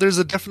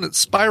a definite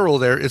spiral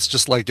there. It's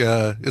just like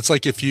it's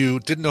like if you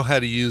didn't know how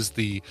to use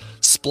the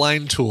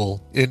spline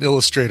tool in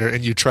Illustrator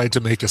and you tried to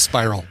make a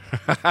spiral.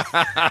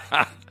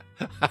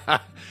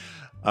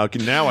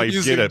 Okay, now I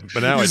get it,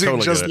 but now I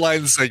totally get it. Just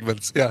line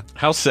segments, yeah.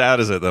 How sad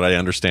is it that I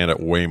understand it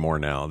way more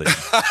now that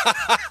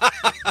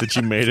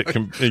you made it?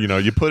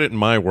 You put it in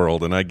my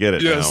world, and I get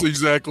it. Yes, now.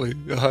 exactly.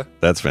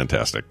 That's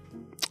fantastic.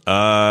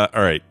 All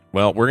right.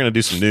 Well, we're gonna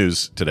do some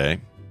news today,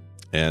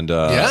 and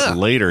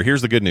later.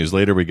 Here's the good news.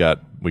 Later, we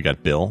got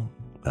Bill.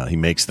 He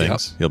makes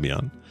things. Yep. He'll be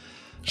on.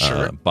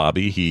 Sure.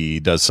 Bobby, he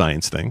does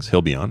science things.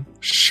 He'll be on.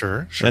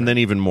 Sure. And then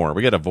even more.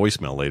 We got a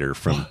voicemail later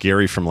from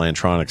Gary from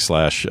Lantronics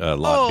 /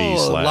 Lot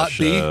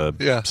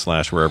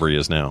B / wherever he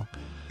is now.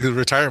 He's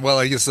retired. Well,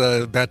 I guess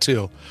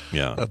Batu.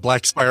 Yeah.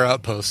 Black Spire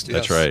Outpost. Yes.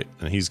 That's right.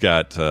 And he's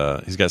got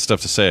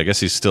stuff to say. I guess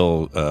he's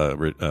still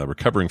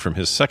recovering from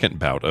his second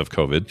bout of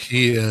COVID.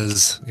 He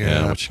is.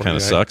 Yeah, which kind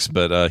of sucks.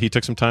 But he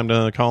took some time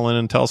to call in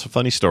and tell us a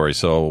funny story.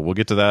 So we'll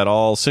get to that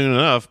all soon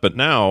enough. But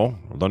now,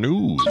 the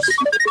news.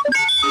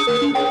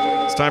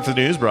 It's time for the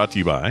news, brought to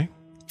you by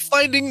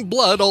finding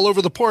blood all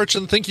over the porch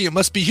and thinking it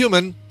must be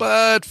human,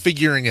 but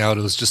figuring out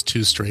it was just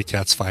two stray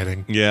cats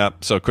fighting. Yeah,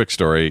 so quick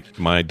story.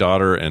 My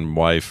daughter and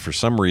wife, for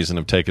some reason,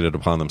 have taken it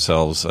upon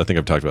themselves. I think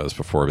I've talked about this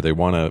before, but they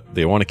want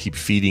to keep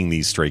feeding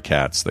these stray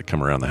cats that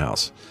come around the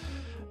house.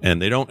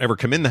 And they don't ever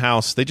come in the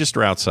house. They just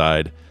are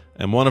outside.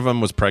 And one of them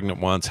was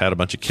pregnant once, had a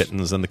bunch of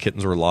kittens, and the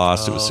kittens were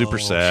lost. It was super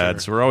sad. Sure.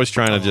 So we're always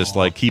trying to just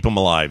keep them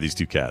alive, these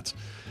two cats.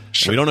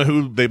 Sure. We don't know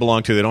who they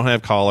belong to. They don't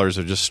have collars.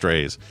 They're just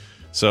strays.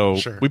 So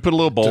we put a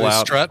little bowl out. Do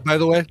they strut, by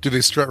the way? Do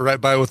they strut right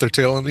by with their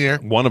tail in the air?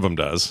 One of them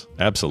does.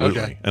 Absolutely.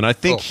 Okay. And I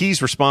think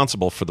he's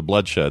responsible for the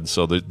bloodshed.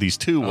 So these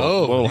two,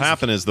 what will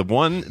happen is the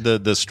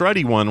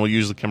strutty one will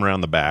usually come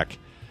around the back.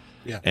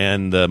 Yeah.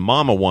 And the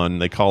mama one,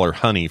 they call her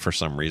Honey for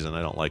some reason.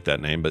 I don't like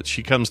that name, but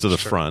she comes to the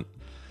front.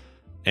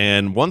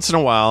 And once in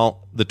a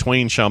while, the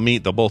twain shall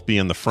meet. They'll both be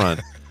in the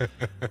front.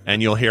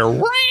 And you'll hear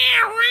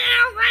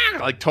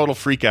like total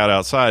freak out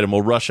outside, and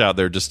we'll rush out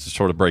there just to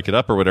sort of break it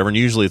up or whatever, and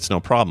usually it's no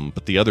problem.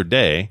 But the other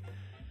day,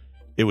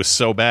 it was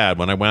so bad.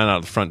 When I went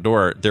out the front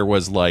door, there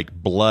was like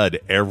blood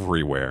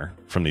everywhere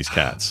from these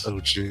cats.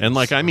 Oh, geez. And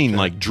like, I mean,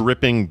 like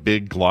dripping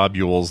big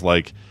globules,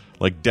 like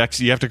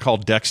Dex. You have to call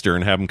Dexter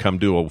and have him come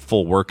do a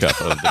full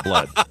workup of the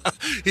blood.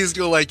 He's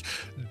going to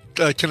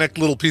connect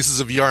little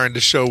pieces of yarn to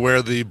show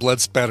where the blood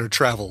spatter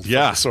traveled.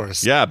 Yeah, from the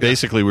source. Yeah.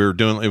 Basically, we were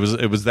doing it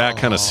was that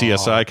kind of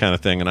CSI kind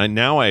of thing, and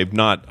I've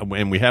not,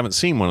 and we haven't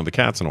seen one of the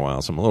cats in a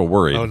while, so I'm a little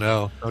worried. Oh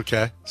no.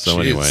 Okay. So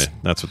anyway,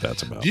 that's what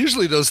that's about.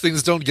 Usually, those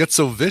things don't get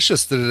so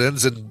vicious that it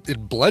ends in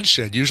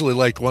bloodshed. Usually,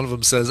 like one of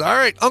them says, "All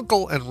right,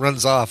 Uncle," and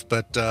runs off.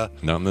 But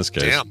not in this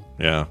case. Damn.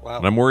 Yeah. Wow.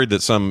 And I'm worried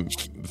that some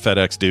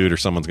FedEx dude or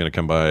someone's going to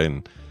come by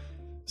and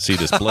see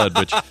this blood,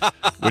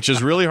 which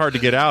is really hard to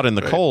get out in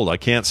the cold. I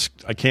can't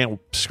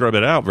scrub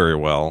it out very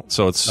well,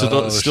 so it's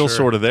still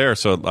sort of there.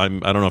 So I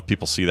don't know if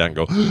people see that and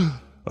go,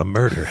 a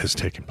murder has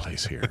taken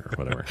place here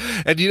or whatever.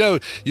 And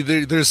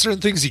there's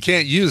certain things you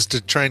can't use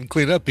to try and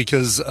clean up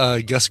because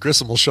Gus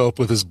Grissom will show up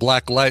with his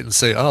black light and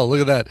say, "Oh,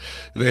 look at that!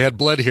 They had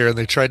blood here, and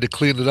they tried to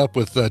clean it up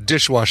with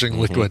dishwashing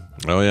liquid."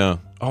 Oh yeah.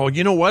 Oh,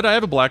 you know what? I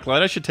have a black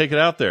light. I should take it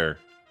out there.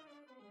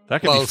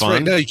 That could be fun.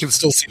 Right now you can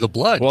still see the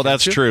blood. Well,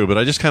 that's true, but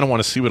I just kind of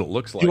want to see what it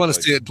looks like. You want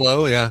to see it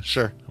glow? Yeah,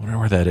 sure. I wonder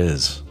where that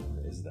is.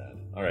 Where is that?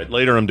 All right,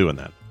 later I'm doing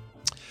that.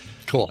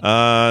 Cool.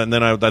 And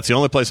then that's the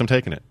only place I'm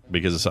taking it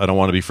because I don't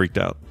want to be freaked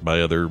out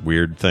by other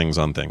weird things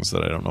on things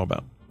that I don't know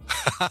about.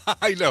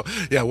 I know.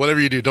 Yeah,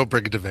 whatever you do, don't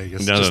bring it to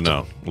Vegas.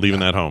 No.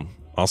 Leaving that home.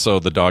 Also,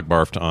 the dog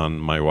barfed on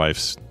my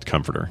wife's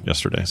comforter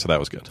yesterday, so that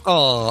was good.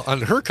 Oh, on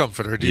her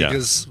comforter? Do you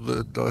guys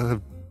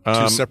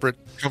two separate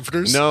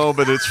comforters? No,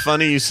 but it's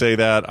funny you say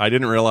that. I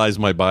didn't realize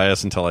my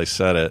bias until I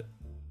said it.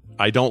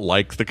 I don't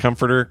like the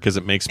comforter because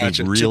it makes me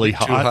really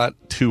hot.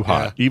 Too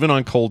hot. Yeah. Even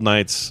on cold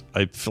nights,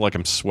 I feel like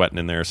I'm sweating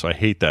in there, so I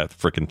hate that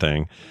freaking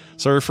thing.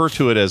 So I refer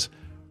to it as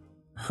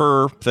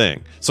her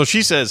thing. So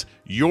she says,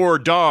 "Your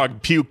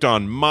dog puked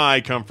on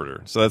my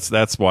comforter." So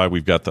that's why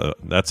we've got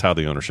that's how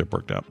the ownership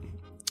worked out.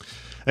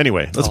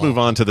 Anyway, let's move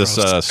on to this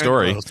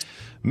story.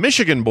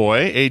 Michigan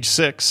boy, age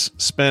 6,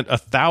 spent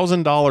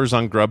 $1,000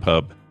 on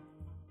Grubhub.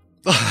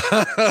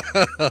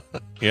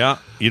 Yeah,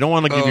 you don't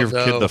want to give your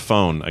kid the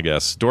phone, I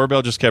guess.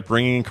 Doorbell just kept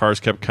ringing and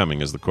cars kept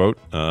coming is the quote.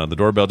 The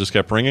doorbell just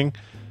kept ringing.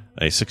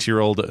 A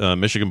 6-year-old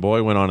Michigan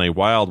boy went on a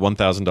wild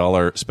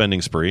 $1,000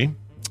 spending spree.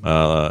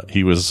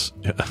 He was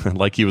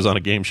like he was on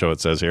a game show,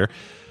 it says here,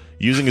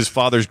 using his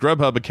father's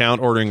Grubhub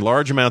account, ordering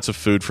large amounts of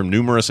food from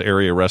numerous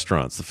area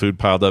restaurants. The food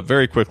piled up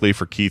very quickly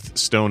for Keith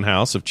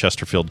Stonehouse of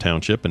Chesterfield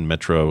Township in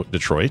Metro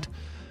Detroit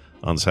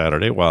on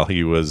Saturday while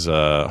he was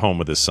home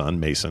with his son,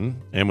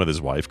 Mason, and with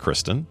his wife,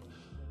 Kristen.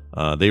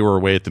 They were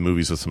away at the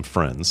movies with some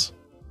friends.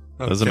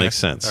 Doesn't make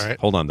sense. All right.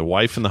 Hold on. The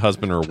wife and the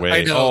husband are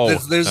away. I know.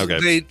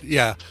 Okay.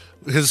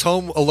 His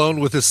home alone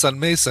with his son,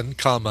 Mason,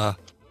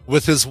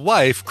 with his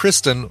wife,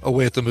 Kristen,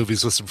 away at the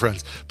movies with some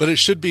friends. But it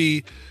should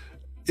be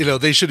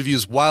they should have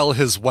used while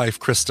his wife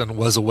Kristen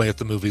was away at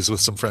the movies with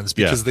some friends,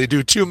 because they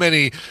do too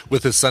many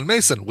with his son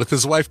Mason, with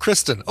his wife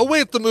Kristen,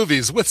 away at the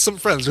movies with some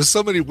friends. There's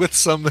so many with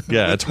some.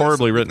 Yeah, it's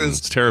horribly written.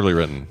 It's terribly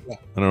written. Yeah.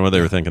 I don't know what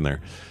they were thinking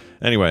there.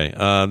 Anyway,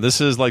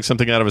 this is like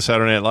something out of a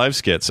Saturday Night Live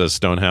skit, says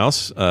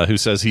Stonehouse, who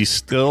says he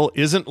still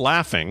isn't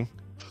laughing.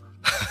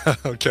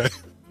 Okay.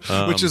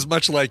 Which is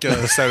much like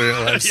a Saturday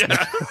Night Live skit.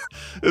 Yeah.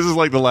 This is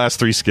like the last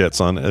 3 skits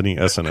on any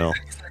SNL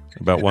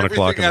about 1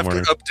 o'clock in the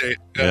morning. Update.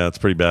 Yeah, it's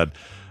pretty bad.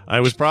 I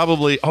was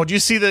probably. Oh, do you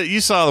see that? You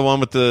saw the one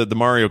with the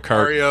Mario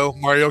Kart.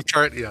 Mario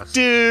Kart, yeah.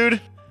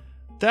 Dude,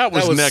 that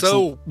was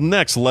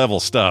next level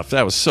stuff.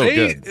 That was so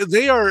good.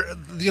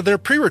 Their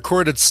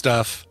pre-recorded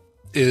stuff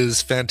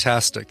is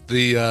fantastic.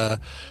 The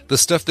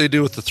stuff they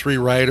do with the 3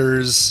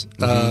 writers,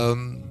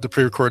 the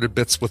pre-recorded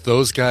bits with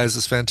those guys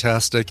is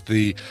fantastic.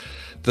 The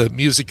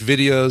music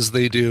videos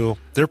they do,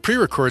 their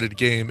pre-recorded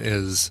game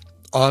is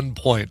on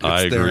point.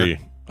 I agree.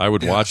 I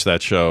would watch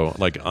that show.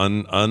 Like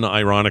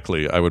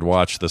unironically, I would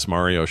watch this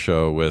Mario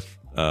show with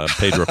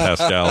Pedro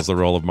Pascal's the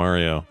role of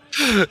Mario.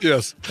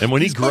 Yes. And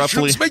when These he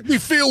gruffly make me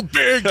feel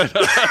big.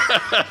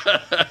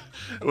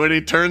 When he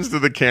turns to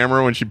the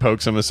camera when she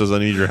pokes him and says, "I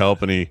need your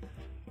help," and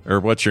or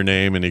 "What's your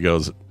name?" and he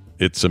goes,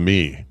 "It's a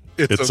me.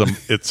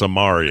 It's a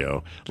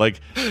Mario." Like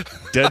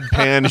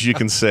deadpan as you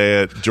can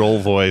say it. Joel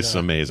voice,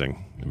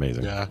 amazing.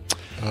 Yeah.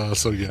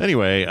 So good.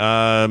 Anyway,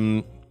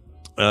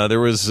 there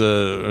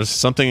was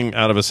something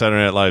out of a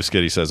Saturday Night Live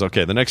skit. He says,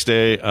 "Okay, the next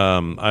day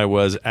I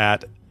was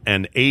at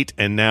an 8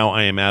 and now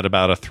I am at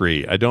about a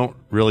 3. I don't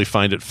really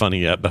find it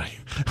funny yet, but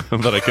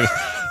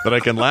I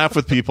can laugh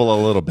with people a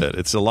little bit.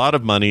 It's a lot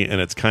of money and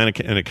it kind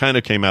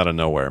of came out of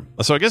nowhere.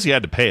 So I guess you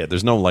had to pay it.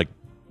 There's no like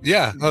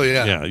yeah. Oh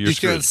yeah. Yeah, you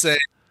can't say,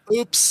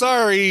 "Oops,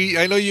 sorry.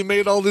 I know you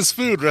made all this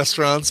food,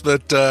 restaurants,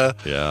 but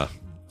yeah."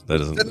 That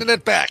doesn't sending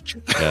it back.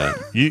 Yeah,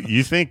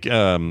 you think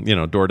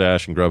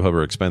DoorDash and Grubhub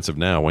are expensive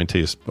now? Wait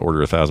until you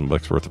order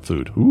 $1,000 worth of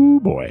food.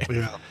 Ooh boy.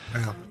 Yeah.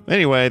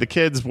 Anyway, the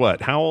kid's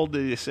what? How old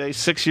did you say?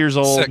 6 years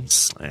old.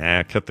 6.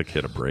 Cut the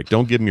kid a break.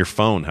 Don't give him your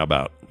phone. How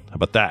about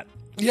that?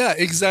 Yeah,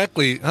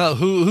 exactly.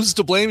 Who's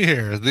to blame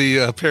here?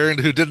 The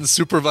parent who didn't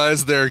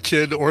supervise their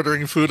kid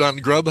ordering food on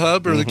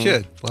Grubhub, or the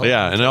kid? Well,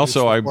 yeah, and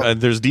also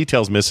there's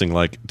details missing.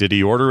 Like, did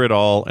he order it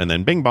all and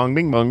then bing bong,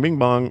 bing bong, bing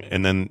bong,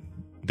 and then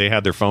they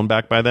had their phone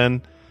back by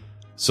then?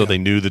 So they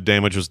knew the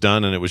damage was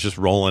done and it was just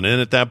rolling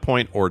in at that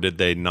point? Or did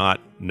they not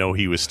know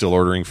he was still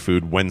ordering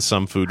food when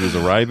some food was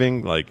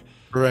arriving?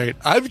 Right.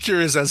 I'm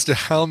curious as to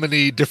how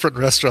many different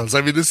restaurants.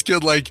 I mean, this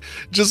kid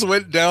just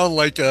went down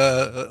like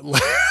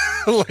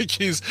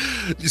he's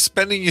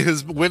spending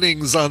his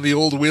winnings on the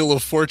old Wheel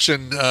of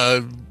Fortune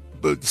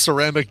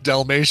ceramic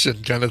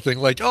Dalmatian kind of thing.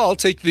 Like, oh, I'll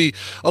take the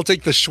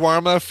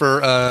shawarma for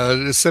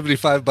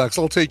 $75.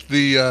 I'll take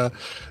the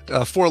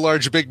 4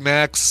 large Big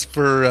Macs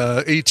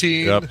for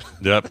 18.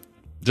 Yep.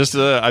 Just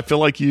I feel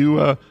like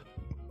you're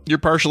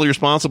partially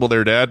responsible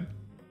there, Dad.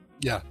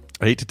 Yeah.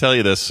 I hate to tell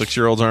you this.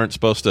 6-year-olds aren't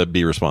supposed to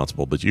be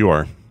responsible, but you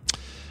are.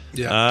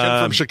 Yeah.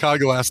 Ken from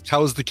Chicago asked,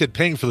 how is the kid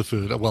paying for the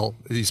food? Well,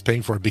 he's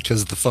paying for it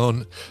because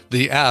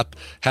the app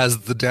has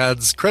the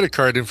dad's credit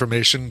card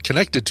information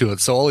connected to it.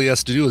 So all he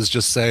has to do is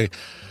just say,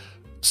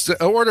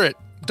 order it.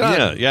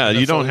 Done. Yeah.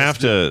 You don't have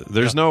to.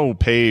 There's no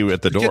pay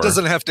at the door. He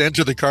doesn't have to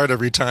enter the card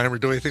every time or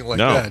do anything like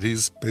that.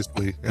 He's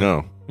basically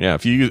no. Yeah.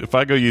 If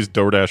I go use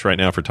DoorDash right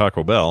now for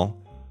Taco Bell,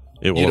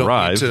 it will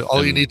arrive.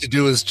 All you need to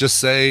do is just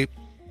say,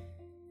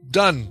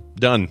 done.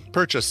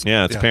 Purchase.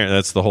 Yeah, it's parent.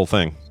 That's the whole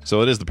thing.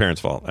 So it is the parent's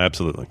fault.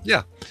 Absolutely.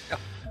 Yeah.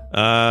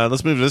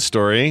 Let's move to this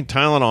story.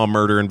 Tylenol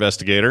murder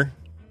investigators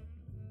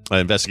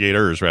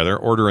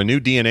order a new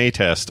DNA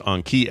test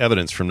on key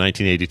evidence from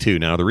 1982.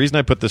 Now, the reason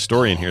I put this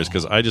story in here is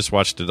because I just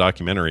watched a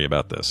documentary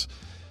about this.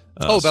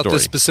 About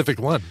this specific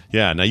one.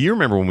 Yeah. Now, you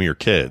remember when we were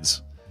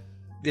kids.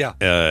 Yeah.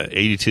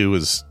 82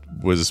 was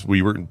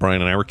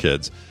Brian and I were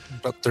kids.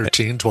 About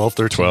 13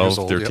 years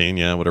old. 13,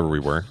 yeah, whatever we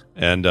were.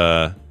 And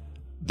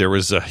there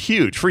was a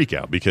huge freak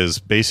out because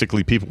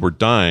basically people were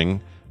dying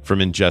from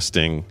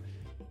ingesting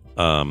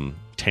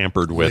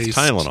tampered with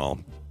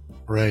Tylenol.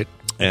 Right.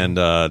 And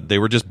they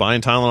were just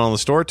buying Tylenol in the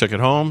store, took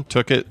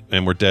it,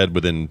 and were dead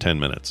within 10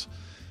 minutes.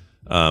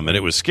 And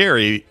it was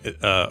scary,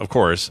 of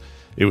course.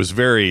 It was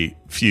very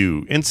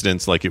few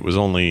incidents. Like it was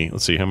only,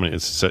 let's see how many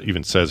it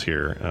even says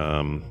here.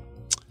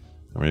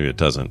 Or maybe it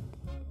doesn't.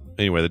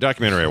 Anyway, the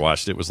documentary I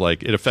watched, it was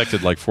like it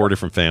affected like 4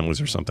 different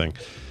families or something.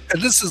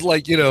 And this is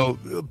like,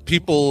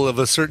 people of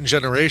a certain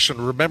generation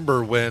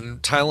remember when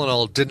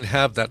Tylenol didn't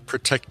have that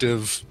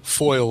protective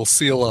foil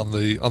seal on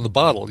the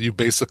bottle. You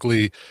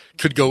basically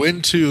could go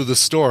into the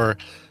store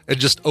and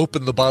just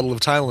open the bottle of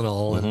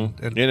Tylenol,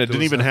 and it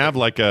didn't even have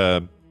like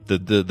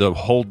the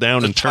hold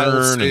down and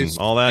turn and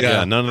all that.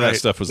 Yeah, none of that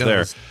stuff was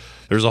there.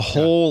 There's a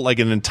whole like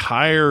an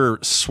entire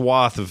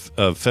swath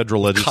of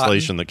federal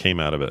legislation that came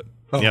out of it.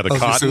 Oh, yeah, the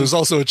cotton. There was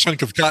also a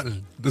chunk of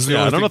cotton. I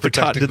don't know if the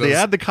cotton. Did they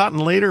add the cotton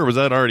later, or was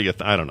that already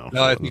I don't know.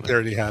 No, I think they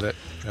already had it.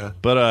 Yeah.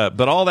 But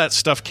all that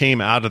stuff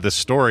came out of the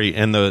story,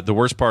 and the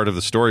worst part of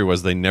the story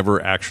was they never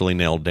actually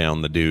nailed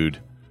down the dude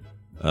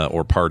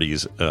or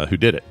parties who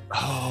did it.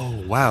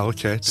 Oh, wow.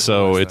 Okay.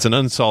 So it's an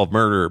unsolved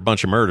murder,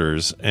 bunch of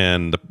murders,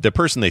 and the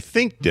person they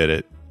think did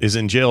it is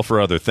in jail for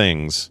other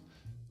things.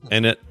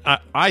 And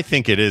I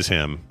think it is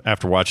him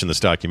after watching this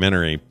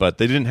documentary, but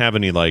they didn't have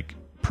any like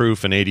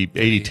proof in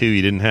 82.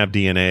 You didn't have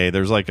DNA.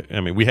 There's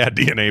we had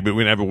DNA, but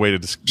we didn't have a way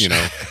to,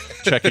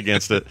 check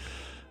against it.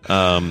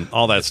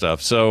 All that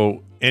stuff.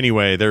 So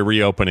anyway, they're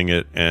reopening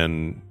it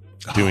and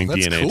doing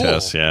DNA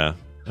tests. Yeah.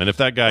 And if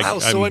that guy, wow.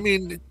 So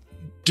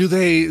do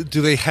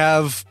they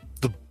have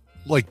the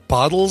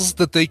bottles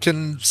that they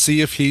can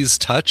see if he's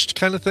touched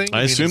kind of thing?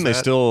 I assume they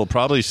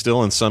probably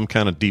still in some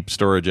kind of deep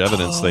storage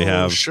evidence. They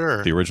have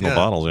the original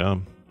bottles. Yeah.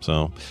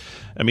 So,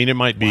 it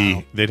might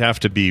be, they'd have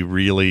to be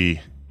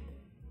really,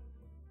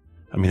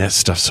 that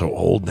stuff's so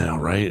old now,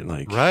 right?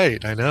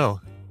 Right. I know.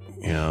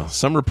 Yeah.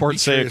 Some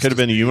reports say it could have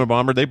been a Yuma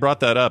bomber. They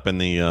brought that up in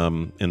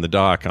the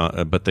doc,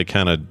 but they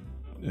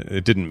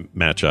it didn't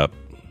match up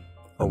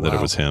that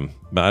it was him.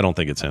 But I don't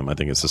think it's him. I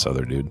think it's this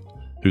other dude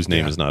whose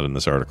name is not in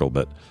this article.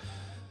 But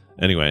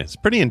anyway, it's a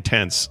pretty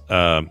intense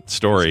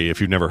story if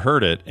you've never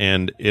heard it.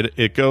 And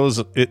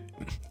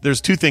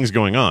there's two things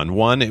going on.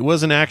 One, it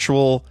was an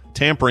actual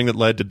tampering that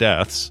led to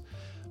deaths,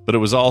 but it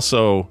was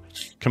also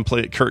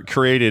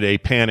created a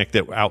panic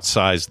that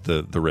outsized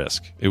the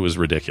risk. It was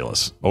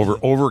ridiculous.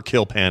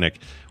 Overkill panic,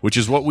 which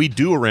is what we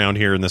do around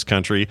here in this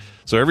country.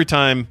 So every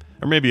time,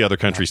 or maybe other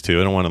countries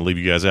too, I don't want to leave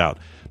you guys out,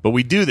 but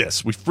we do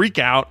this. We freak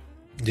out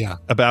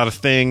about a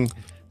thing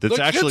that's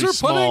actually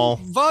small.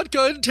 Putting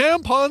vodka in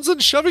tampons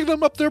and shoving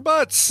them up their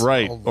butts.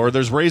 Right. Or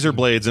there's razor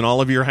blades in all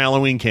of your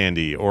Halloween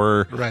candy,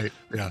 or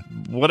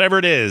whatever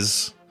it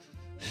is.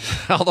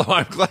 Although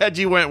I'm glad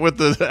you went with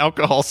the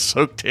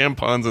alcohol-soaked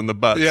tampons in the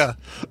butts. Yeah.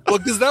 Well,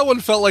 because that one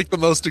felt like the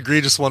most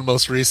egregious one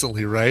most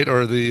recently, right?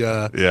 Or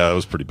the... it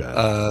was pretty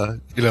bad.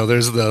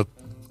 There's the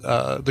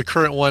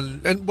current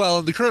one, and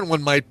the current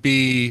one might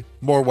be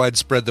more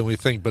widespread than we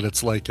think, but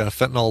it's like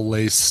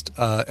fentanyl-laced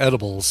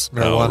edibles,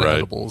 marijuana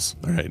edibles.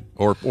 Right.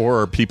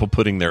 Or people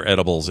putting their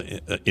edibles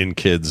in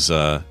kids.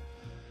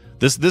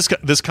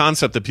 This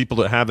concept that people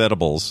that have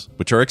edibles,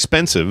 which are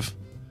expensive...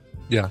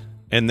 Yeah.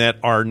 And that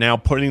are now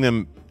putting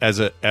them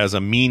as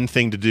a mean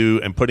thing to do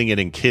and putting it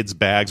in kids'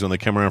 bags when they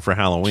come around for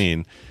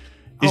Halloween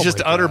is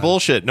just utter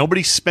bullshit.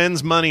 Nobody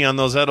spends money on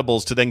those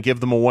edibles to then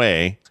give them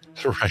away.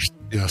 Right.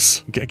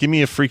 Yes. Give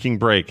me a freaking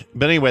break.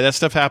 But anyway, that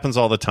stuff happens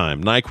all the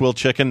time. NyQuil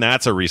chicken,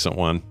 that's a recent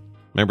one.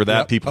 Remember that?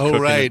 Yep. People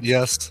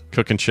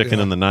cooking chicken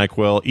in the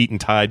NyQuil, eating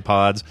Tide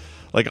Pods.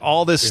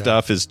 All this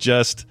stuff is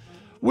just...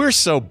 We're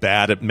so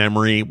bad at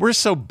memory. We're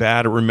so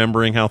bad at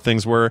remembering how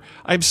things were.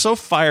 I'm so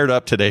fired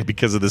up today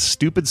because of this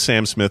stupid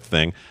Sam Smith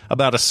thing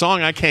about a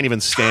song I can't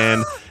even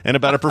stand and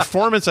about a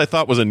performance I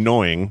thought was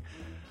annoying.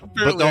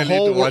 Apparently but I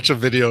need to watch a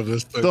video of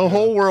this thing. The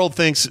whole world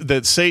thinks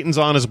that Satan's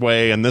on his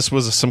way and this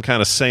was some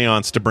kind of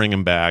seance to bring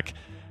him back.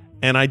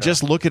 And I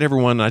just look at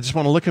everyone. I just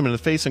want to look him in the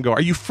face and go,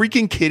 "Are you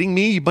freaking kidding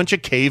me, you bunch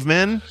of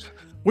cavemen?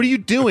 What are you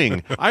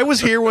doing?" I was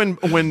here when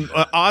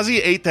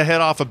Ozzy ate the head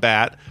off a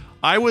bat.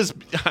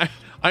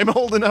 I'm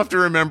old enough to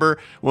remember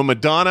when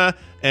Madonna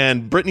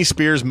and Britney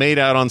Spears made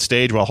out on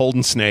stage while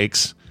holding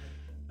snakes.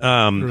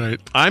 Right.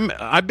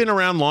 I've been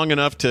around long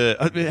enough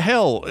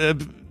to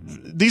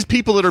these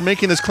people that are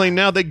making this claim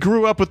now, they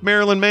grew up with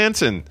Marilyn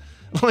Manson.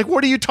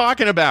 What are you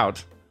talking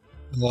about?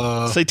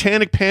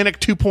 Satanic Panic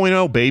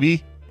 2.0,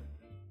 baby.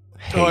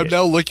 I'm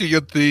now looking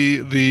at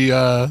the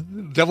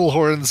devil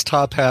horns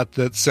top hat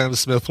that Sam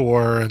Smith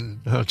wore,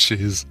 and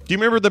jeez. Do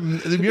you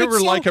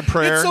remember Like a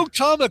Prayer? It's so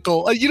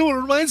comical. You know what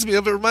it reminds me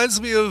of? It reminds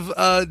me of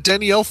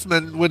Danny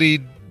Elfman when he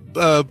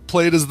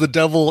played as the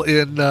devil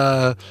in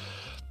I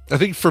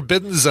think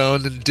Forbidden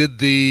Zone and did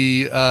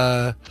the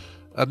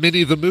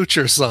Minnie the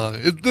Moocher song.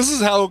 This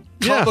is how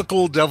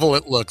comical devil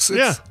it looks.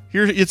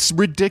 It's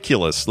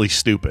ridiculously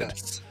stupid.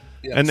 Yes.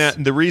 Yes. And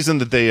that the reason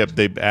that they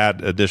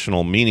add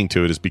additional meaning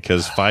to it is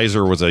because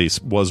Pfizer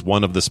was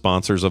one of the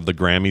sponsors of the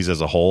Grammys as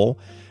a whole,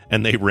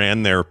 and they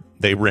ran their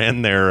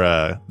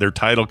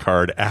title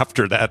card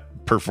after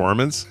that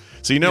performance.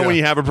 So when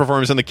you have a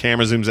performance and the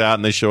camera zooms out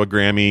and they show a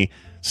Grammy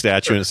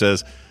statue and it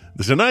says,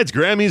 "Tonight's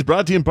Grammy is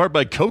brought to you in part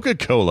by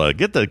Coca-Cola.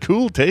 Get the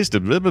cool taste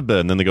of blah, blah, blah,"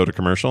 and then they go to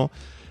commercial.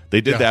 They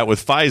did that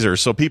with Pfizer,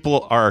 so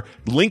people are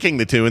linking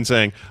the two and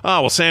saying,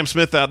 "Oh, well, Sam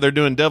Smith out there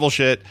doing devil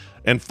shit,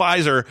 and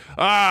Pfizer,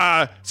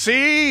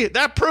 see,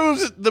 that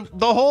proves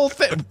the whole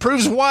thing.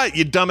 Proves what,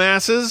 you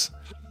dumbasses?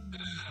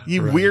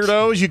 You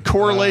weirdos, you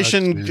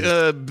correlation,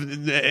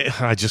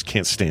 I just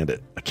can't stand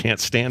it. I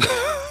can't stand it.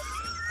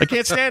 I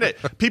can't stand it.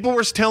 People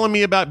were telling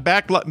me about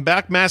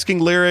backmasking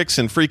lyrics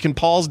and freaking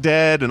Paul's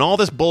dead and all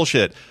this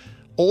bullshit.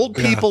 Old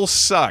people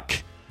suck.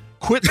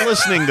 Quit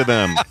listening to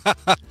them.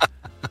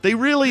 They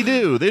really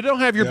do. They don't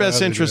have your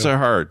best interests at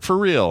heart. For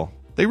real.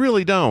 They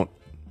really don't.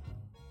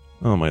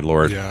 Oh, my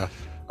Lord. Yeah.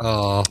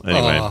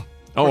 Anyway.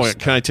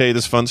 Can I tell you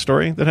this fun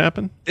story that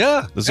happened?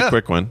 Yeah. This is a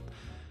quick one.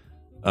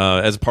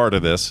 As part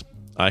of this,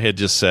 I had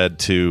just said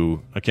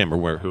to, I can't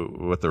remember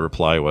what the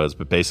reply was,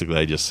 but basically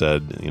I just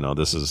said,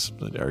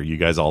 are you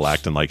guys all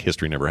acting like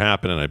history never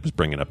happened? And I was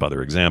bringing up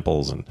other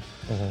examples and,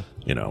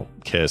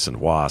 Kiss and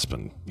Wasp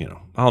and,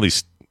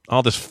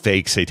 all this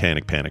fake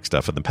satanic panic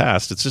stuff in the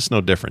past. It's just no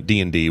different.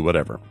 D&D,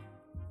 whatever.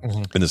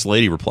 And this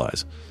lady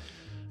replies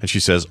and she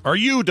says, are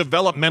you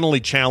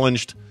developmentally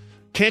challenged?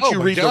 Can't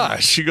you read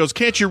she goes,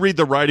 can't you read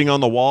the writing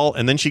on the wall?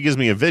 And then she gives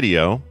me a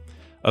video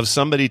of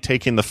somebody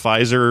taking the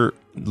Pfizer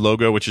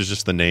logo, which is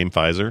just the name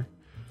Pfizer.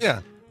 Yeah.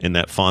 In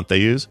that font they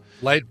use.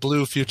 Light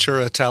blue future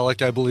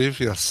italic, I believe.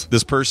 Yes.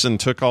 This person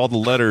took all the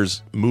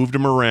letters, moved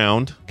them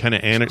around,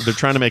 they're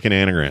trying to make an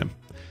anagram.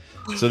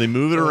 So they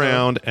move it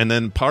around, and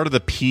then part of the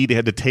P, they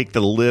had to take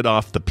the lid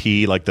off the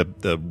P, like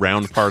the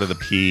round part of the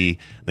P.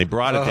 They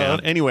brought it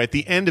down. Anyway, at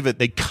the end of it,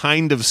 they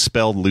kind of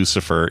spelled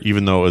Lucifer,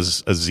 even though it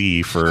was a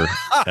Z for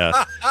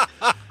S.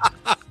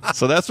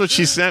 So that's what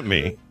she sent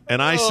me.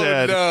 And I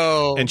said,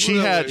 no, and she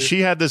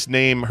had this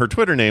name, her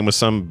Twitter name was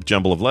some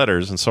jumble of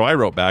letters. And so I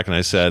wrote back and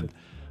I said,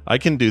 I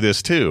can do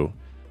this too.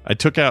 I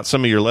took out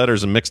some of your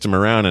letters and mixed them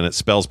around, and it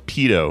spells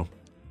pedo.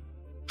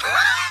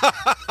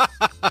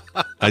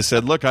 I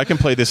said, look, I can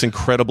play this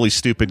incredibly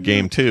stupid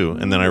game too.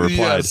 And then I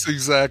replied, yes,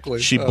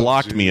 exactly. She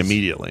blocked me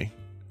immediately.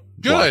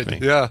 Good. Me.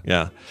 Yeah.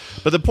 Yeah.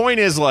 But the point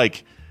is,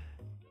 like,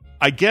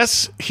 I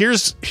guess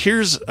here's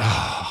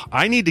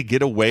I need to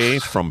get away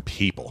from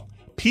people.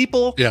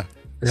 People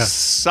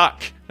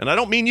suck. And I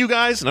don't mean you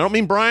guys, and I don't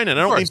mean Brian, and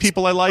I don't mean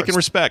people I like and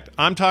respect.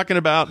 I'm talking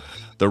about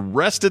the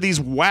rest of these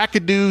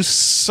wackadoo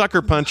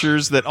sucker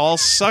punchers that all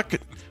suck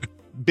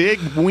big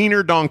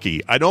wiener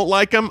donkey. I don't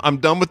like them. I'm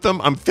done with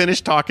them. I'm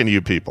finished talking to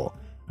you people.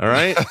 All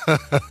right?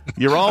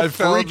 You're all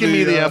freaking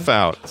me the F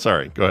out.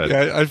 Sorry, go ahead.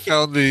 Yeah, I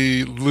found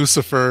the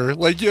Lucifer.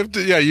 Like, you have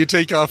to, you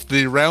take off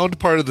the round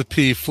part of the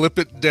P, flip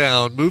it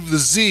down, move the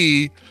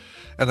Z,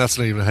 and that's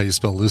not even how you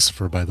spell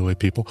Lucifer, by the way,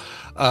 people.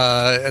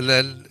 And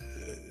then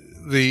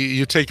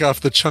you take off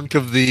the chunk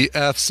of the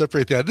F,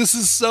 separate that. This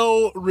is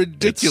so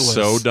ridiculous.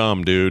 It's so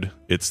dumb, dude.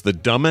 It's the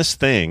dumbest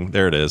thing.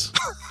 There it is.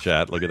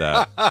 Chat, look at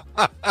that.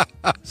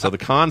 So the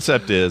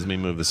concept is, let me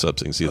move this up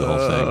so you can see the whole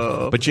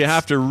thing. But you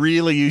have to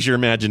really use your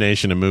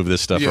imagination and move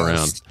this stuff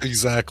around.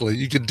 Exactly.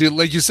 You can do,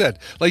 like you said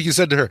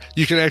to her,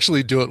 you can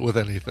actually do it with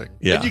anything.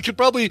 Yeah. And you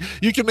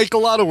can make a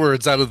lot of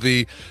words out of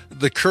the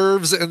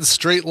curves and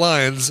straight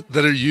lines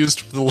that are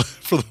used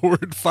for the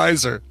word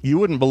Pfizer. You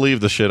wouldn't believe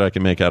the shit I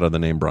can make out of the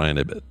name Brian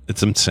Ibbett.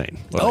 It's insane.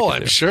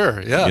 I'm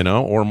sure. Yeah.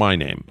 Or my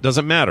name.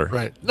 Doesn't matter.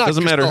 Right.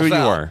 Doesn't matter who you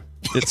are.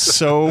 It's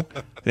so,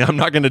 I'm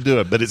not going to do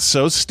it, but it's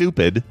so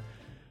stupid.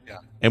 Yeah.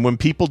 And when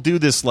people do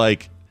this,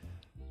 like,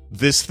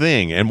 this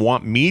thing and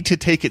want me to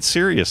take it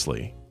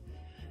seriously,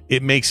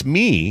 it makes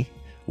me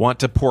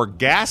want to pour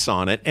gas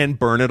on it and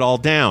burn it all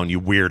down,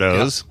 you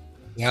weirdos.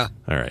 Yeah.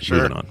 All right, sure.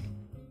 moving on.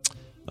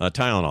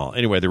 Tylenol.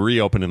 Anyway, they're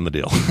reopening the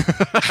deal.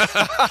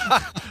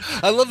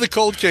 I love the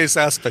cold case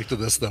aspect of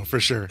this, though, for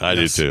sure. I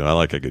do, too. I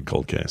like a good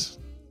cold case.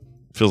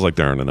 Feels like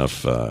there aren't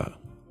enough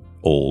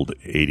old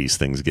 80s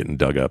things getting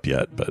dug up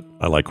yet, but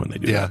I like when they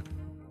do that.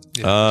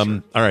 Yeah,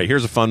 sure. All right,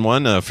 here's a fun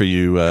one for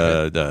you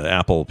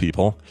Apple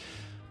people.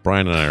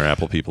 Brian and I are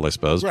Apple people, I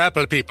suppose. We're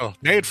Apple people,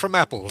 made from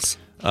apples.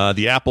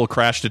 The Apple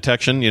crash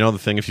detection, the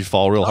thing if you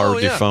fall real hard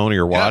with your phone or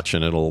your watch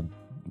and it'll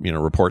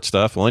report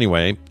stuff. Well,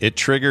 anyway, it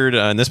triggered,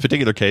 in this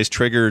particular case,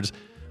 triggered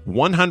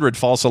 100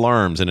 false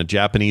alarms in a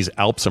Japanese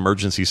Alps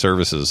emergency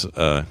services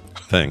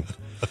thing.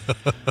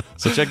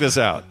 So check this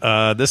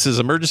out. This is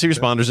emergency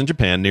responders in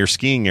Japan near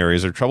skiing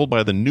areas are troubled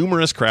by the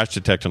numerous crash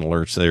detection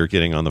alerts they are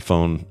getting on the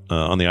phone,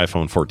 on the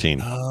iPhone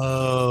 14.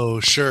 Oh,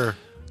 sure.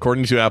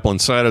 According to Apple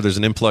Insider, there's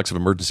an influx of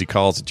emergency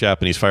calls at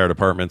Japanese fire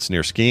departments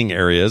near skiing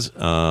areas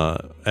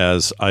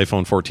as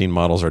iPhone 14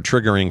 models are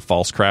triggering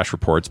false crash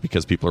reports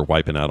because people are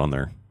wiping out on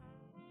their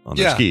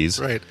skis.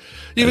 Right.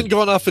 Even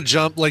going off a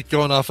jump, like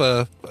going off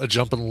a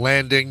jump and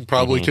landing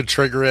probably could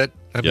trigger it.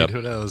 I mean,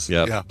 who knows?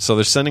 Yep. Yeah. So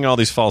they're sending all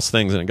these false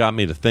things, and it got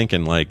me to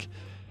thinking, like,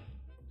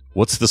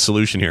 what's the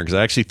solution here? Because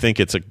I actually think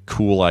it's a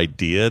cool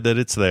idea that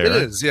it's there. It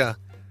is, yeah.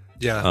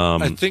 Yeah.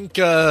 I think,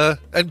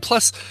 and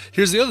plus,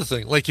 here's the other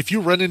thing. Like, if you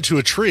run into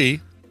a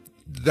tree,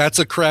 that's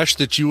a crash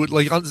that you would,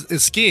 like, on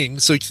skiing.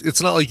 So it's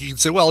not like you can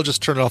say, well, I'll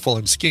just turn it off while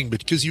I'm skiing,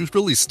 but because you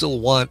really still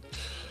want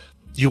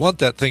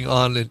that thing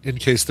on in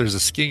case there's a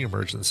skiing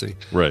emergency.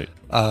 Right.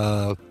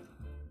 I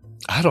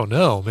don't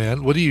know,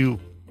 man. What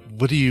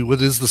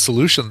is the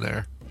solution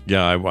there?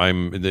 Yeah,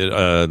 I'm.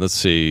 Let's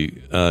see.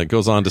 It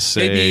goes on to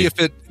say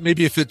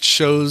maybe if it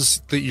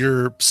shows that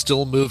you're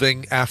still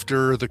moving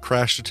after the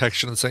crash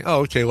detection and saying,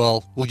 "Oh, okay,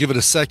 well, we'll give it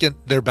a second."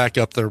 They're back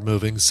up. They're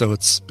moving, so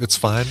it's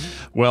fine.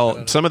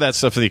 Well, some of that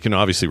stuff that you can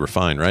obviously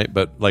refine, right?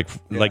 But like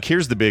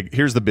here's the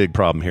big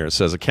problem here. It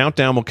says a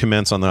countdown will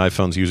commence on the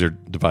iPhone's user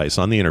device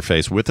on the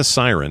interface with a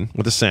siren,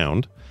 with a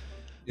sound.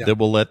 That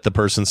will let the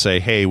person say,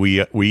 hey,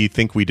 we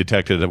think we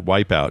detected a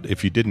wipeout.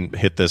 If you didn't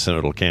hit this, and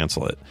it'll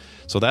cancel it.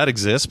 So that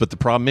exists, but the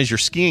problem is you're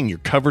skiing. You're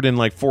covered in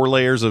like 4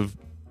 layers of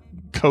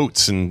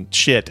coats and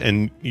shit,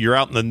 and you're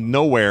out in the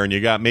nowhere, and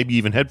you got maybe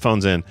even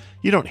headphones in.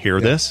 You don't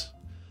hear this.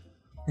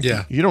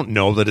 Yeah. You don't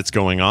know that it's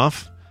going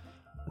off.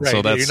 Right.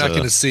 So that's, you're not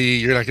going to see,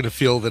 you're not going to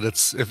feel that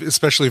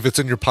especially if it's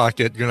in your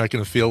pocket, you're not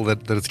going to feel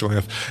that it's going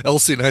off.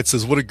 Elsie Knight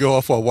says, would it go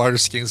off while water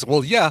skiing?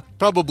 Well, yeah,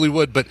 probably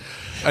would, but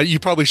you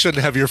probably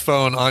shouldn't have your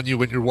phone on you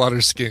when you're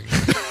water skiing.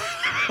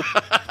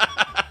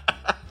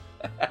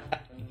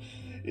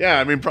 Yeah,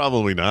 I mean,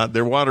 probably not.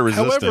 They're water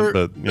resistant,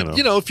 However, but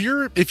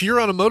if you're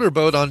on a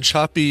motorboat on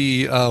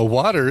choppy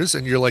waters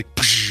and you're like,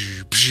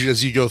 psh, psh,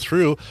 as you go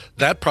through,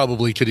 that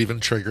probably could even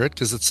trigger it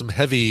because it's some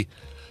heavy,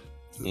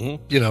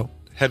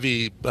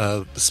 heavy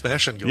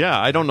smashing going on. Yeah,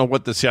 I don't know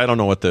what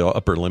the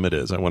upper limit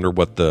is. I wonder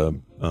what the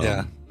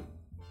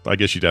I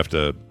guess you'd have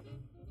to.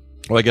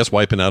 Well, I guess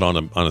wiping out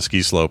on a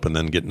ski slope and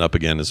then getting up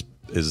again is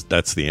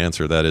that's the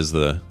answer. That is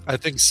the. I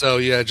think so.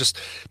 Yeah, just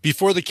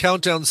before the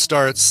countdown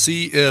starts,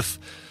 see if.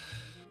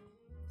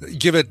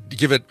 Give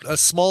it a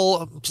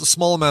small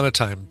amount of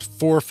time,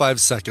 4 or 5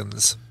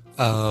 seconds,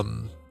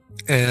 and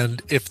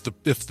if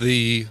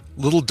the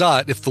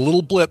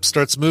little blip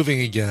starts moving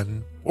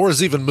again, or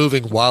is even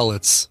moving while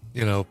it's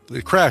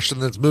it crashed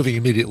and then it's moving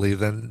immediately,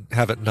 then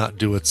have it not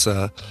do its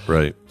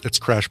its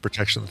crash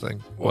protection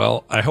thing.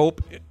 Well, I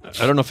hope.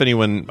 I don't know if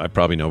anyone. I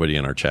probably nobody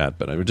in our chat,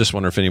 but I would just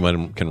wonder if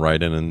anyone can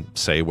write in and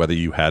say whether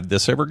you had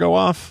this ever go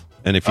off.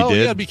 And if you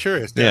did, I'd be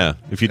curious. Yeah,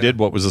 if you did,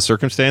 what was the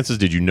circumstances?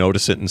 Did you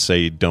notice it and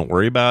say, "Don't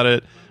worry about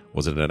it"?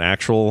 Was it an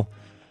actual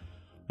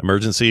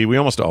emergency? We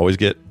almost always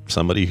get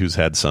somebody who's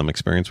had some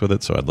experience with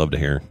it, so I'd love to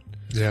hear.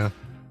 Yeah,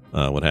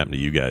 what happened to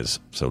you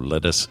guys? So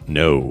let us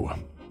know.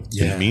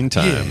 Yeah. In the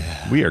meantime,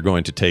 we are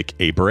going to take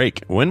a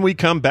break. When we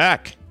come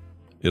back,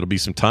 it'll be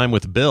some time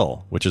with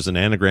Bill, which is an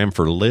anagram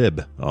for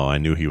lib. Oh, I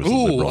knew he was a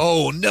liberal.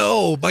 Oh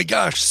no, my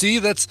gosh! See,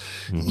 that's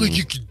like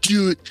you could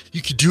do it.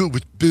 You could do it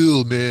with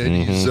Bill,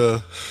 man. He's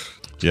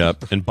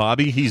Yep. And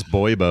Bobby, he's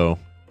Boybo.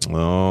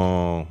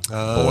 Oh,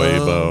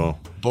 Boybo.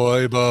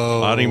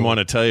 Boybo. I don't even want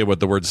to tell you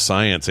what the word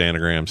science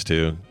anagrams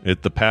to.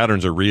 The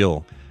patterns are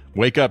real.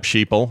 Wake up,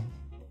 sheeple.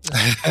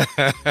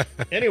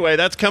 Anyway,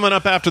 that's coming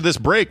up after this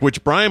break,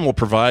 which Brian will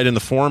provide in the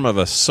form of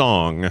a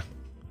song.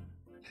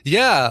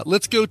 Yeah,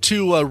 let's go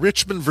to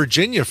Richmond,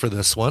 Virginia for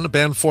this one. A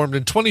band formed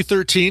in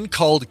 2013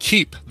 called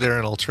Keep. They're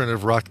an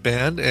alternative rock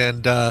band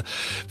and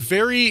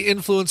very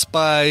influenced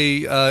by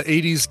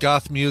 80s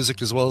goth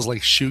music as well as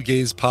like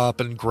shoegaze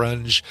pop and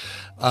grunge.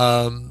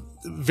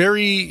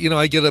 Very,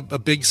 I get a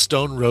big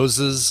Stone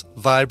Roses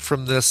vibe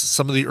from this.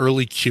 Some of the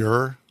early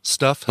Cure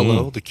stuff.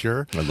 Hello, The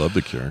Cure. I love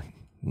The Cure.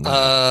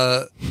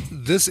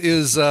 This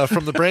is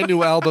from the brand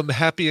new album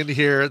Happy in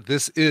Here.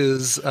 This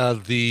is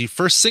the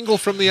first single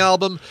from the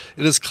album.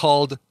 It is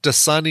called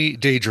Dasani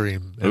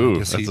Daydream. And I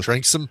guess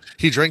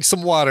he drank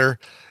some water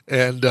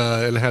and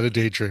had a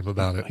daydream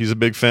about it. He's a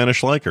big fan of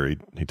Schleicher.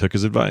 He took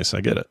his advice.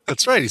 I get it.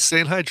 That's right. He's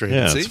staying hydrated.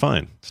 Yeah, see? It's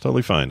fine. It's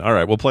totally fine. All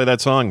right, we'll play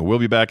that song. We'll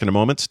be back in a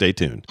moment. Stay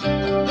tuned.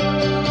 What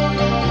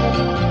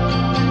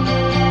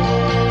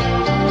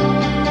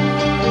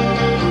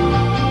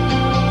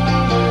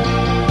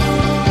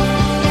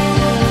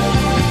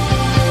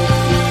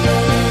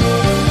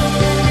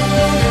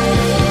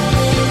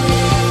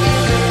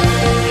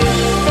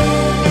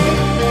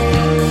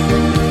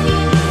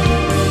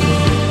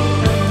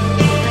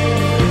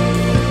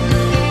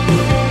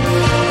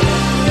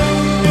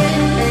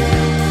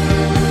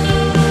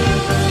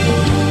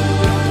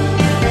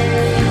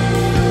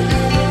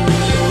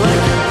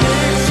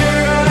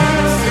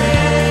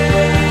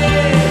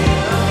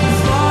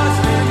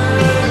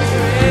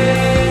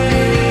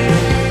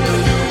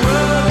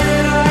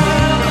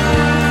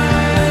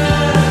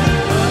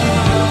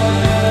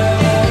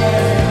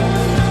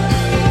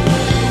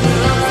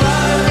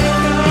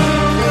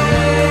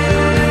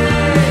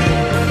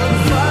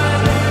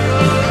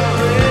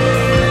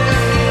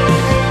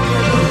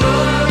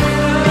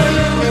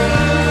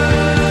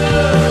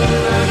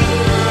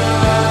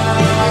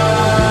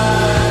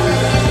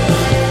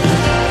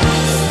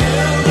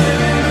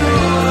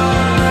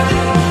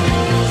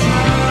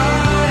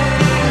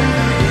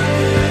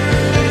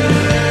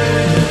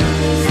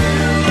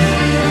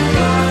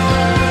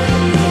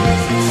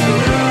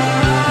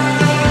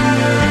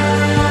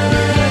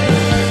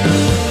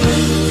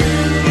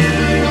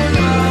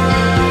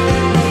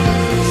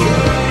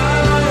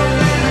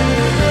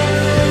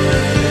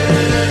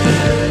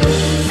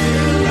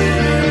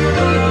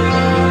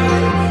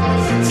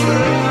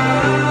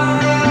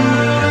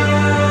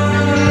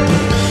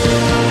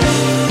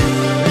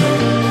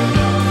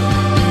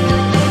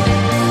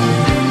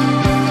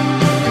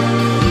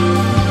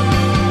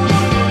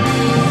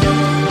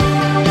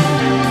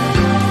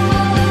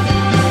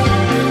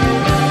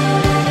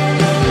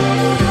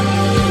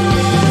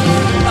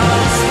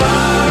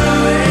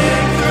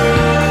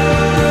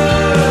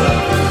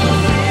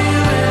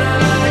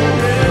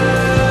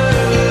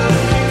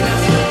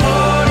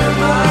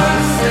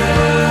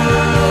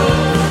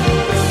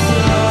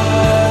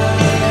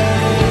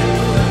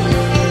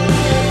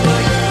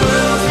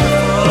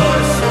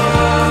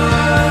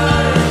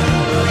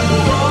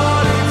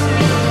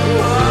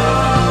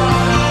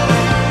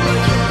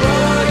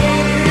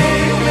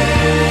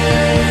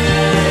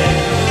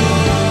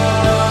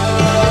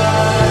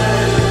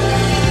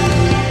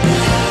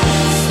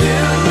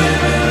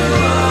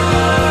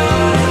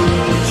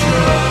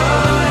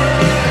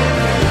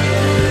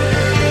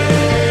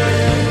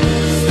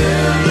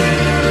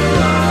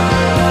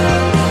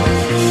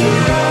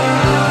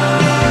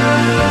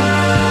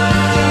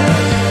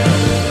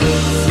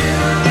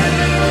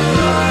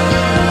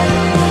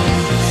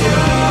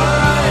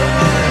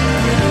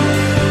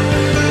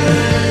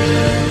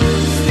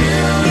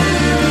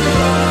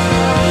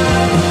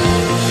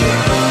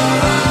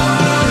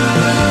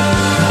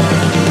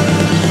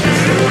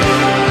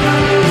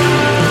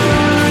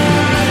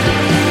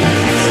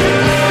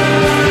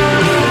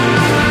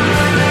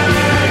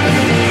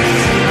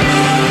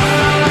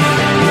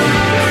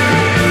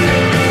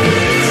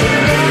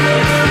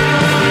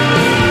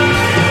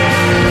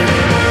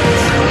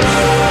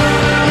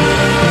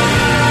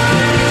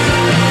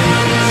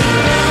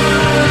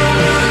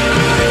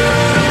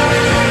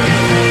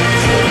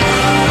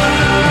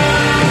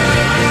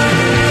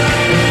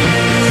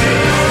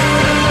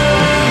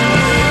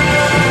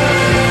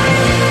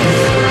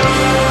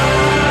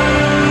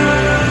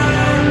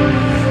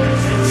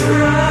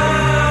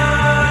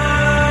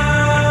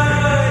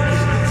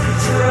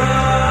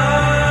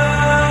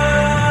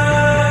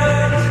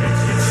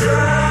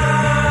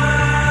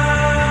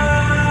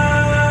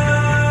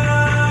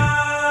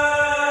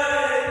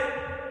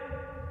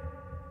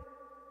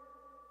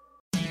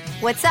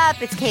what's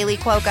up? It's Kaylee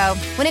Cuoco.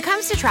 When it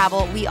comes to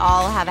travel, we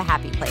all have a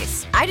happy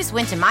place. I just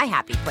went to my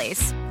happy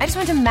place. I just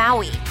went to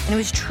Maui, and it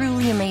was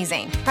truly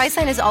amazing.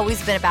 Priceline has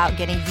always been about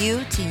getting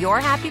you to your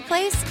happy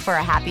place for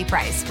a happy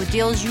price with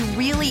deals you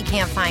really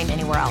can't find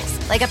anywhere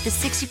else. Like up to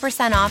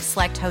 60% off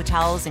select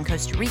hotels in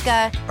Costa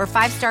Rica or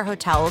 5-star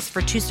hotels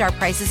for 2-star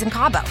prices in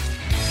Cabo.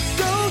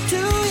 Go to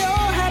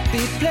your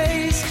happy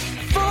place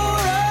for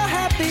a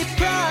happy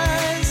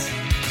price.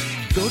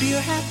 Go to your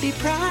happy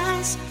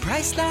price,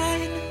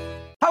 Priceline.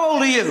 How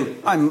old are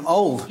you? I'm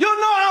old. You're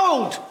not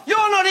old!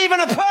 You're not even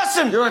a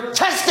person! You're a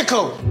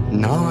testicle!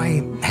 No,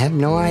 I have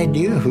no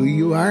idea who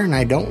you are, and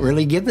I don't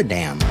really give a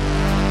damn.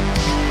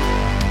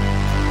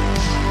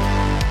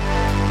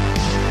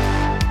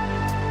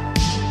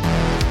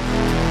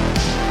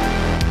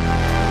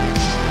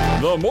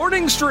 The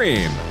Morning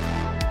Stream.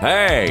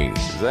 Hey,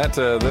 that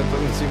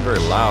doesn't seem very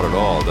loud at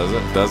all, does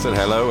it? Does it?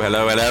 Hello,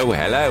 hello, hello,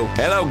 hello.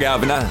 Hello,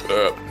 Governor.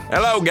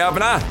 Hello,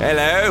 Governor.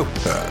 Hello.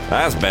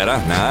 That's better.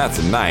 Now that's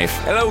a knife.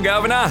 Hello,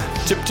 Governor.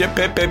 Chip, chip,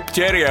 pip, pip,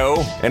 cheerio.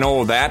 And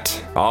all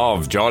that.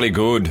 Oh, jolly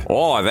good.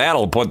 Oh,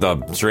 that'll put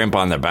the shrimp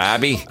on the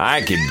barbie.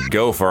 I could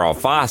go for a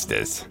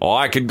Foster's. Or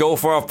I could go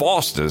for a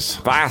Foster's.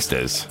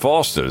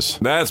 Foster's.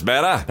 That's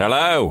better.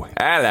 Hello.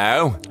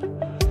 Hello.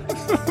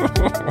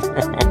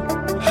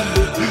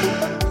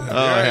 You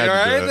all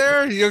right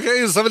there? You okay?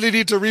 Does somebody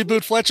need to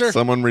reboot Fletcher?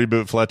 Someone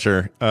reboot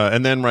Fletcher,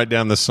 and then write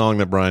down the song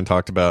that Brian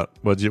talked about.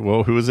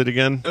 Who was it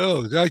again?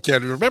 Oh, I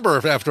can't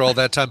remember after all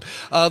that time.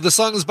 The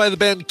song is by the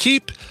band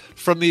Keep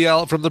from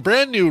the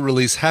brand new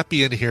release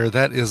Happy in Here.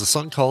 That is a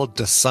song called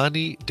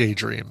Dasani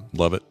Daydream.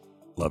 Love it.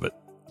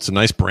 It's a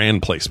nice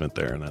brand placement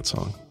there in that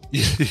song.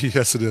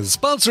 Yes, it is.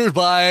 Sponsored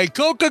by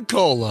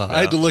Coca-Cola. Yeah. I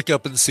had to look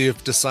up and see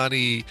if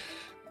Dasani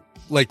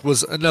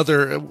was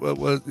another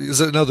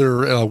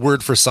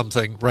word for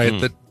something, right?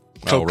 That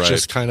Coke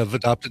just kind of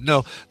adopted.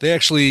 No, they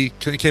actually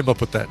came up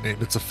with that name.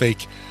 It's a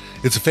fake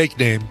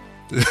name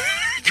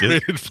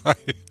created by.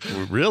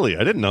 Really,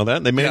 I didn't know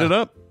that they made it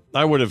up.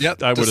 I would have.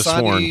 I would have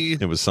sworn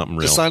it was something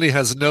real. Dasani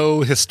has no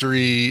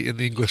history in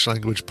the English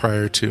language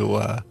prior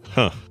to.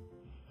 Yeah.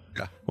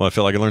 Well, I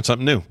feel like I learned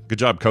something new. Good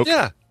job, Coke.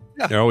 Yeah.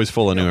 They're always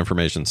full of new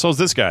information. So's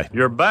this guy.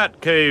 Your bat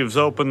cave's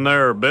open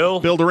there, Bill.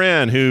 Bill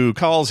Duran, who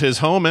calls his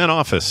home and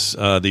office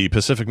the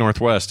Pacific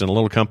Northwest in a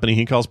little company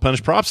he calls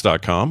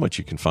punishprops.com, which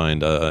you can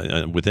find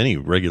with any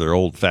regular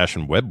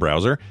old-fashioned web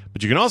browser.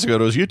 But you can also go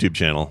to his YouTube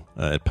channel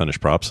at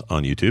Punish Props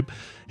on YouTube.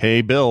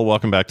 Hey, Bill,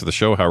 welcome back to the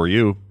show. How are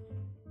you?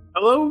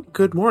 Hello.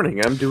 Good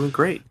morning. I'm doing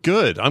great.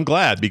 Good. I'm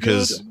glad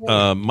because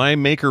my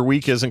maker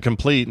week isn't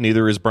complete.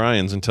 Neither is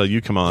Brian's until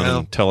you come on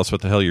and tell us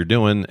what the hell you're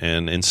doing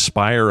and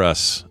inspire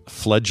us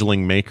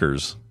fledgling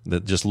makers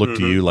that just look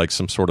to you like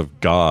some sort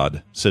of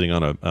god sitting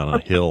on a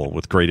hill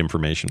with great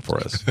information for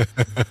us.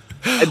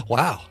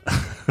 Wow.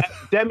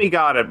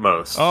 Demigod at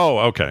most. Oh,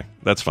 okay.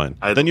 That's fine.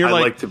 Then you're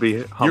like to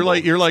be humble.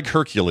 You're like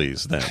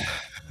Hercules then.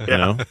 You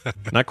know,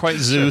 not quite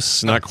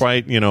Zeus, not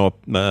quite,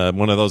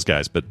 one of those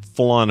guys, but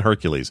full on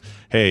Hercules.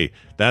 Hey,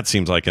 that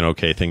seems like an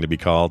okay thing to be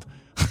called.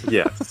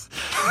 Yes.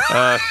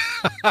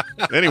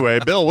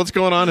 Anyway, Bill, what's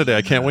going on today?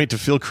 I can't wait to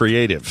feel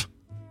creative.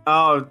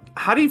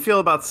 How do you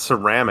feel about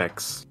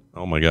ceramics?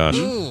 Oh my gosh,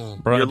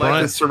 Your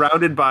life is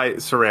surrounded by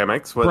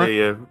ceramics. Whether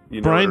you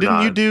know Brian,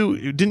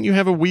 didn't didn't you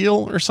have a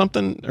wheel or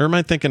something? Or am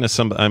I thinking of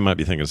somebody? I might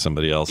be thinking of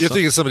somebody else. You're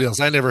thinking of somebody else.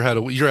 I never had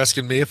a wheel. You're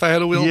asking me if I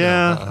had a wheel?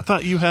 Yeah, no. I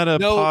thought you had a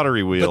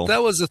pottery wheel. But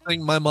that was the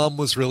thing. My mom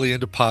was really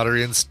into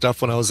pottery and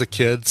stuff when I was a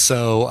kid,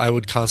 so I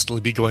would constantly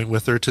be going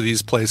with her to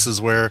these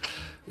places where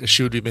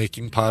she would be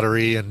making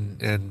pottery,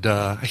 and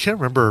I can't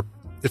remember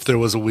if there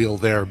was a wheel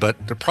there, but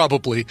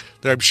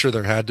I'm sure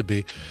there had to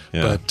be.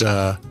 Yeah.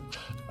 But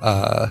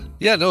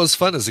it was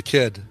fun as a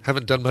kid.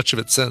 Haven't done much of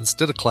it since.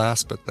 Did a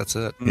class, but that's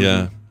it.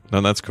 Yeah.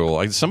 No, that's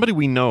cool. Somebody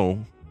we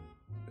know,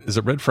 is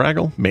it Red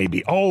Fraggle?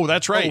 Maybe. Oh,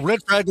 that's right. Oh, Red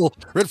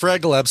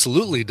Fraggle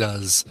absolutely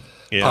does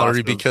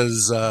pottery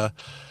because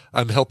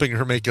I'm helping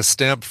her make a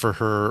stamp for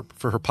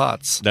her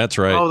pots. That's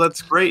right. Oh,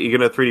 that's great. You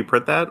gonna 3D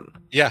print that?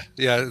 Yeah.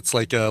 It's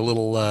like a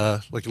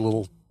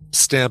little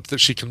stamp that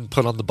she can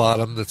put on the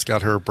bottom that's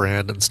got her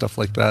brand and stuff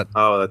like that.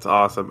 Oh, that's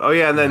awesome. Oh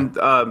yeah, and then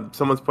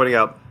someone's pointing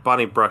out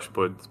Bonnie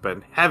Brushwood's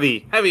been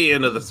heavy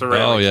into the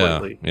ceramics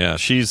lately. Yeah,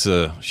 she is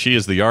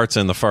the arts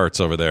and the farts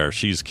over there.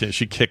 She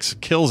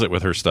kills it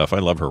with her stuff. I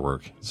love her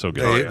work. So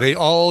good. They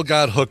all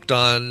got hooked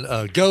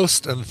on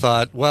Ghost and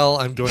thought, well,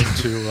 I'm going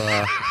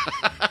to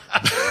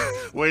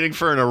waiting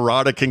for an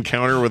erotic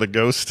encounter with a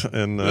ghost,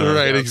 and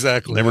right,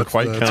 exactly. They were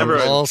quite counter.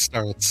 It all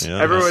starts.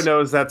 Yeah, everyone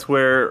knows that's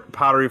where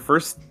pottery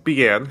first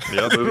began.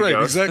 Yep. Right,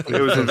 exactly.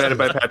 It was invented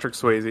by Patrick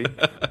Swayze.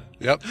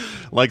 Yep.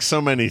 Like so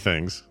many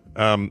things.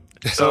 Are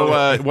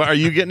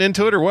you getting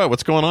into it or what?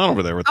 What's going on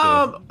over there with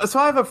So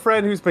I have a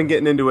friend who's been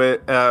getting into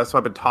it. So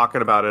I've been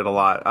talking about it a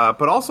lot.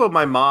 But also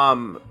my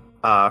mom,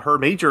 her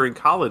major in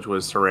college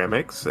was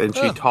ceramics, and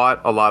she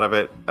taught a lot of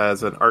it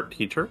as an art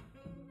teacher.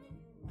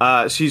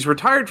 She's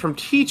retired from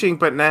teaching,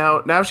 but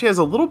now she has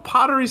a little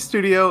pottery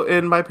studio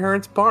in my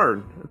parents'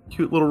 barn. A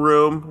cute little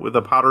room with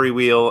a pottery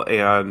wheel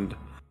and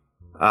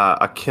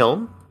a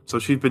kiln. So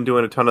she's been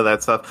doing a ton of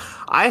that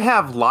stuff. I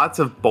have lots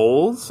of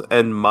bowls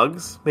and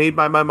mugs made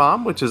by my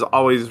mom, which is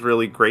always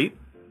really great.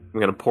 I'm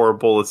going to pour a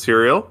bowl of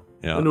cereal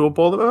into a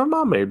bowl that my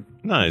mom made.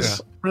 Nice.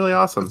 Yeah. Really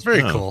awesome. It's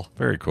very cool.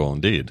 Very cool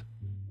indeed.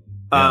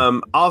 Yeah.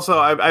 Also,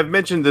 I've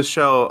mentioned this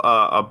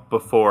show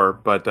before,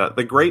 but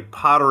The Great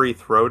Pottery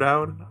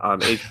Throwdown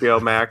on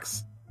HBO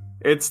Max.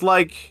 It's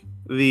like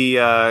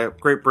the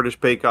Great British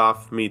Bake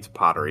Off meets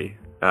pottery.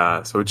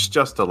 So it's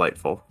just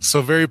delightful.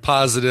 So very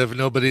positive.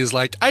 Nobody's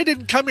like, I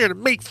didn't come here to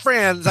make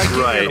friends. I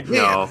came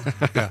here to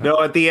win.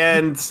 No, at the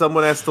end,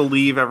 someone has to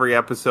leave every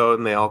episode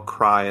and they all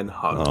cry and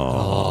hug.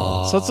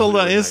 Oh.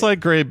 So it's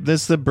like great.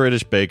 This is the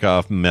British Bake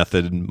Off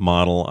method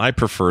model. I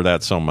prefer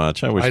that so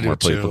much. I wish more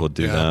people would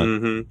do that.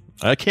 Mm-hmm.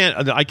 I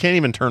can't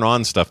even turn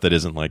on stuff that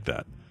isn't like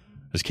that.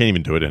 I just can't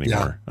even do it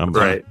anymore.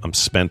 I'm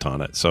spent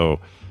on it.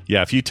 So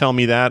yeah, if you tell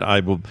me that,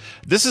 I will.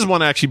 This is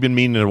one I've actually been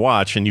meaning to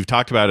watch, and you've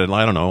talked about it,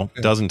 I don't know,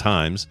 a dozen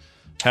times.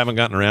 Haven't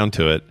gotten around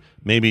to it.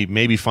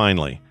 Maybe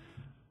finally,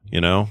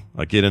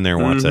 like get in there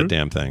and watch that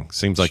damn thing.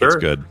 Seems like it's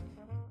good.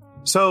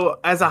 So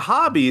as a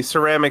hobby,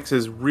 ceramics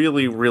is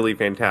really, really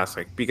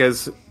fantastic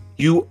because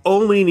you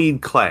only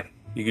need clay.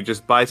 You could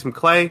just buy some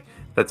clay.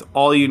 That's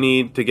all you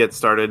need to get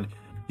started.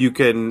 You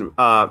can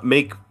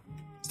make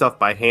stuff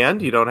by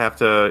hand. You don't have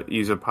to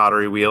use a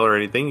pottery wheel or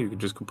anything. You can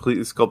just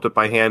completely sculpt it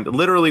by hand,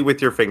 literally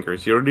with your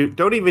fingers. You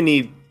don't even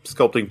need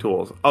sculpting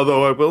tools.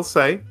 Although I will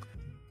say,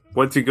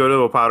 once you go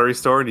to a pottery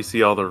store and you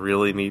see all the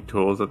really neat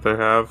tools that they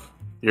have,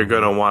 you're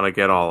going to want to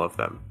get all of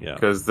them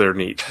because they're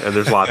neat and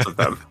there's lots of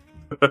them.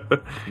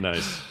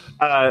 Nice.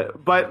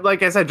 But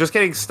like I said, just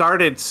getting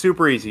started,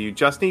 super easy. You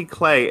just need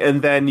clay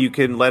and then you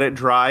can let it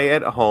dry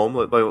at home.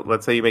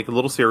 Let's say you make a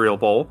little cereal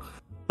bowl.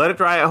 Let it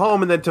dry at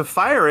home, and then to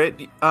fire it,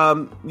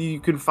 you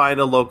can find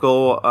a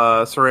local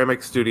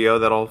ceramic studio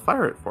that'll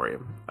fire it for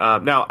you.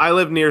 Now, I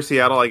live near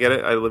Seattle. I get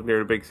it. I live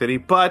near a big city.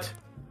 But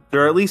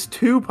there are at least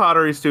 2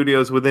 pottery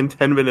studios within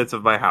 10 minutes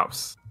of my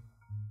house.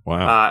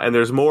 Wow. And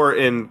there's more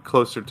in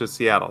closer to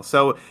Seattle.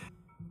 So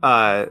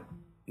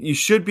you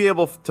should be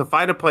able to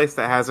find a place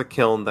that has a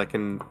kiln that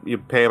you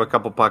pay them a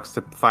couple bucks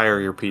to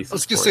fire your pieces. I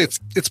was going to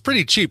say it's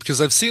pretty cheap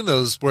because I've seen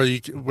those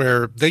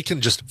where they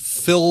can just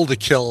fill the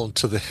kiln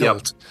to the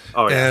hilt,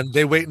 and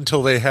they wait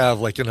until they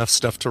have like enough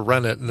stuff to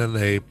run it, and then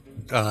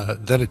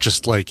then it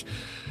just like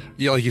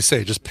you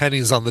say, just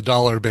pennies on the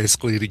dollar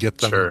basically to get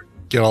them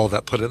get all of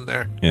that put in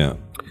there. Yeah.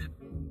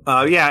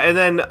 And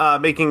then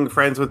making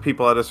friends with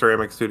people at a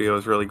ceramic studio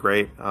is really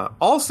great.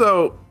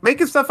 Also,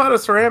 making stuff out of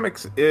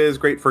ceramics is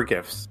great for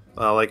gifts.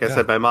 Like I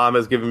said, my mom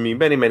has given me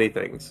many, many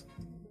things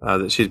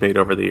that she's made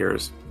over the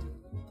years.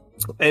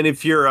 And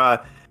if you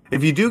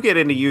do get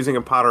into using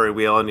a pottery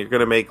wheel and you're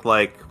going to make,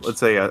 like, let's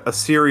say a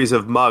series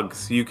of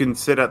mugs, you can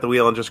sit at the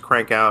wheel and just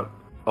crank out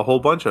a whole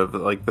bunch of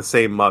like the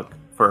same mug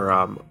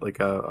for like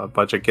a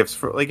bunch of gifts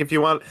for, like, if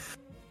you want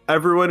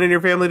everyone in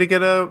your family to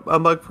get a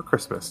mug for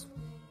Christmas.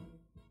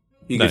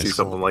 You can do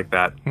something like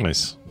that.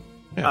 Nice.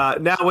 Yeah.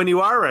 Now, when you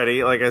are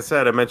ready, like I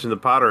said, I mentioned the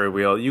pottery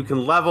wheel. You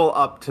can level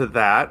up to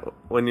that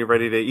when you're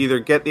ready to either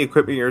get the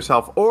equipment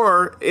yourself,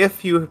 or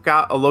if you've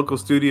got a local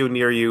studio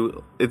near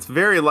you, it's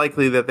very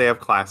likely that they have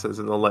classes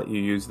and they'll let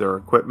you use their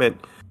equipment.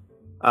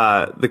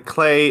 The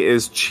clay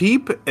is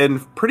cheap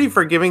and pretty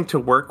forgiving to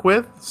work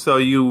with, so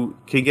you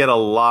can get a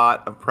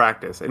lot of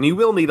practice. And you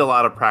will need a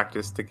lot of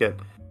practice to get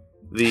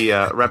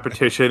the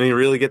repetition and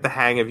really get the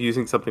hang of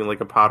using something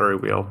like a pottery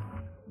wheel.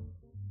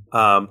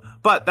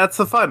 But that's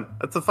the fun.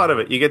 That's the fun of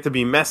it. You get to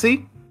be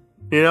messy,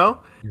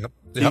 Yep.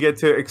 You get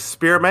to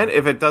experiment.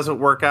 If it doesn't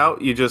work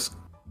out, you just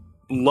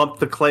lump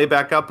the clay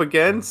back up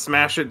again,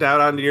 smash it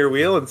down onto your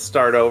wheel, and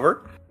start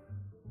over.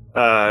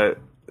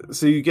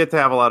 So you get to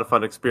have a lot of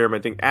fun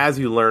experimenting as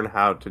you learn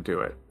how to do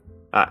it.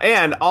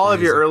 And all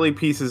of your early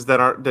pieces that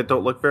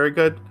don't look very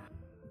good,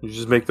 you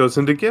just make those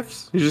into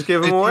gifts. You just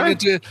give them away.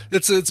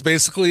 It's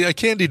basically a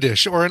candy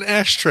dish or an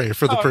ashtray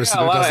for the person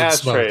who doesn't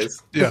smoke.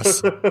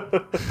 Yes.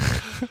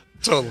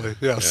 Totally.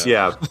 Yes.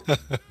 Yeah.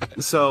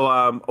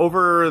 So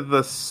over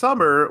the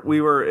summer,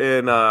 we were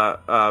in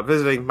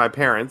visiting my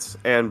parents,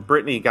 and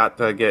Brittany got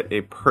to get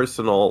a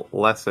personal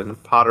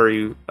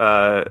pottery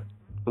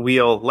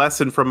wheel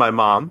lesson from my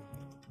mom.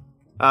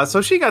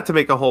 So she got to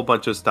make a whole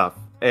bunch of stuff,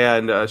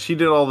 and she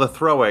did all the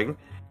throwing,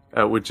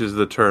 which is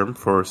the term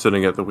for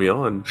sitting at the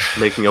wheel and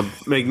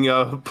making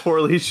a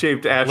poorly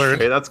shaped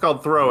ashtray. That's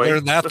called throwing.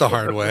 Learned that the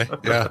hard way.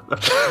 Yeah.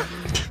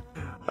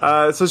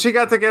 So she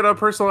got to get a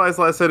personalized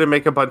lesson and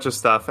make a bunch of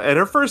stuff. And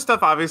her first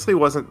stuff obviously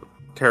wasn't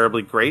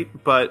terribly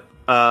great, but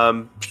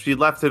she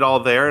left it all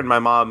there, and my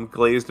mom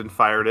glazed and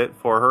fired it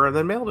for her and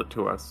then mailed it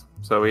to us.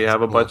 So we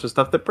have a bunch of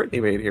stuff that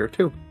Brittany made here,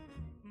 too.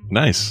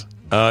 Nice.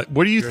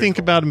 What do you think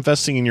about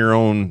investing in your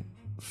own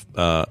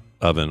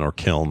oven or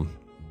kiln?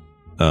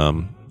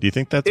 Do you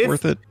think that's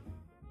worth it?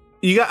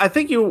 I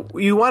think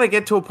you want to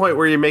get to a point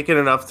where you're making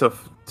enough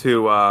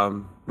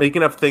to make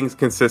enough things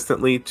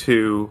consistently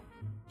to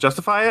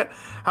justify it.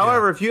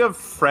 However, if you have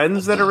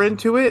friends that are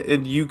into it,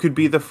 and you could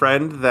be the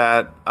friend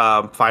that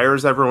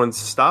fires everyone's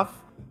stuff,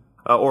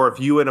 or if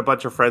you and a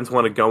bunch of friends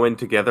want to go in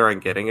together on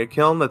getting a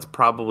kiln, that's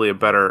probably a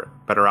better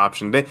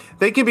option.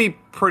 They can be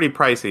pretty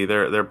pricey.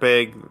 They're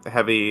big,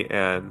 heavy,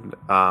 and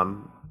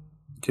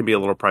can be a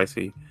little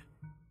pricey.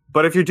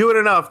 But if you're doing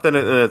enough, then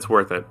it's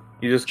worth it.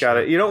 You just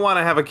gotta. You don't want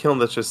to have a kiln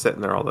that's just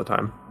sitting there all the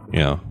time.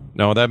 Yeah.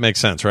 No, that makes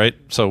sense, right?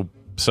 So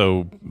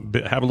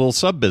have a little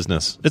sub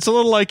business. It's a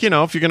little like,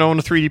 if you're going to own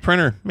a 3D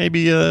printer,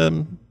 maybe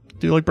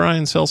do like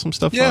Brian, sell some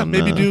stuff. Yeah, on,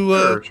 maybe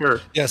do.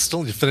 Sure. Yeah,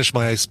 still need to finish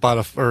my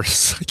Spotify. Or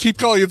I keep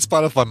calling it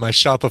Spotify, my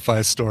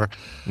Shopify store.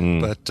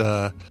 But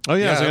I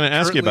was going to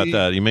ask you about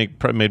that. You made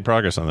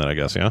progress on that, I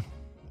guess. Yeah.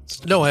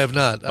 No, I have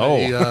not.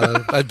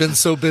 Oh. I've been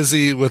so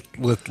busy with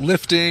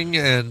lifting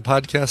and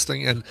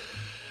podcasting and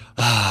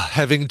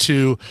having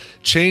to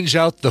change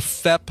out the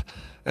FEP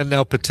and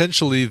now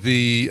potentially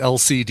the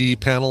LCD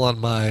panel on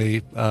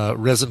my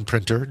resin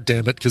printer.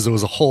 Damn it, because there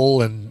was a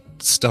hole and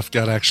stuff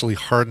got actually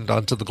hardened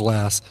onto the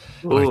glass.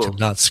 I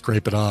cannot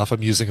scrape it off.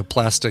 I'm using a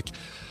plastic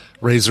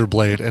razor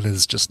blade and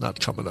it's just not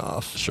coming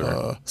off.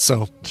 Sure.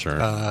 So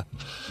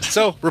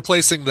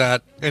replacing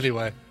that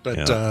anyway.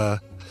 But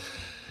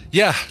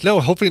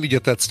hoping to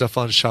get that stuff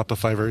on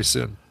Shopify very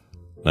soon.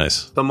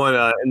 Nice. Someone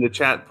in the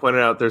chat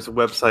pointed out there's a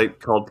website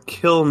called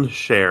Kiln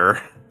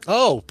Share.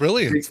 Oh,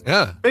 brilliant.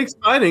 Makes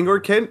finding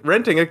or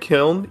renting a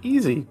kiln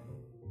easy.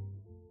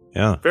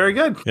 Yeah. Very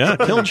good. Yeah,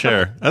 kiln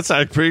share. That's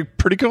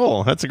pretty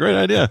cool. That's a great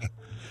idea.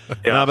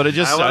 Yeah. No, but I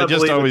just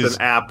always it's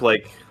an app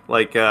like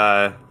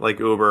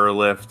Uber or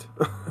Lyft.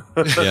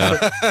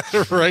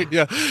 Yeah. Right.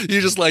 Yeah.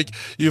 You just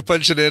you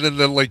punch it in and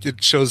then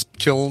it shows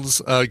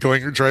kilns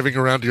driving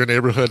around your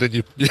neighborhood and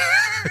you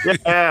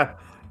yeah.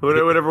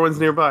 Whatever one's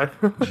nearby.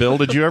 Bill,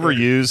 did you ever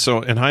use,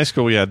 so in high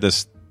school we had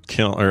this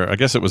kiln, or I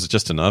guess it was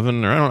just an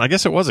oven, or I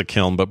guess it was a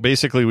kiln, but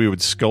basically we would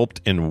sculpt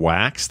in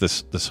wax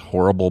this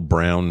horrible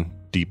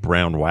deep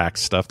brown wax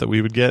stuff that we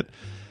would get.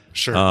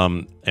 Sure.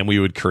 And we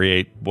would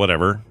create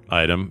whatever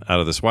item out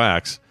of this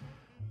wax,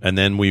 and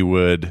then we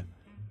would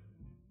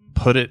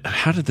put it,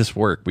 how did this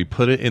work? We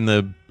put it in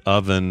the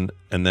oven,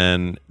 and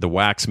then the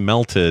wax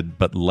melted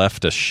but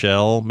left a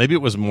shell. Maybe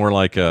it was more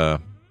like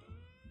a...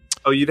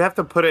 Oh, you'd have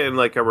to put it in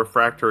a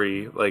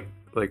refractory, like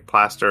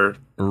plaster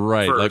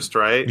first,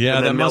 right? Yeah,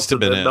 and that must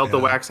have been it. Melt the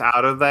wax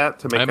out of that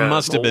to make it. It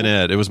must have been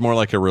it. It was more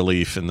like a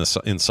relief in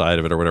the inside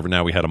of it or whatever.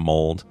 Now we had a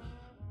mold.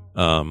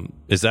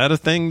 Is that a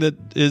thing that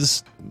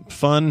is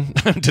fun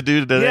to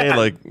do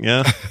today?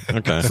 Yeah.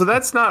 Okay. So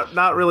that's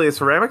not really a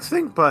ceramics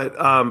thing, but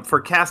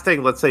for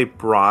casting, let's say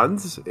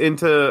bronze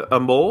into a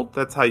mold,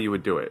 that's how you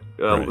would do it.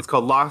 Right. It's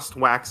called lost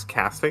wax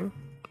casting.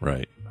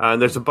 Right. And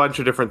there's a bunch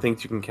of different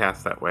things you can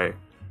cast that way.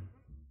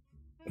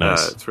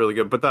 Nice. It's really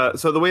good. But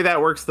so the way that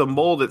works, the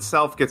mold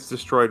itself gets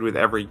destroyed with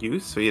every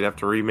use, so you'd have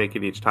to remake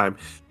it each time.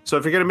 So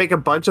if you're going to make a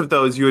bunch of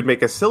those, you would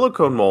make a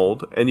silicone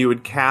mold, and you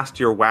would cast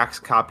your wax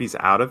copies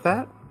out of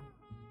that.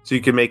 So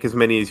you can make as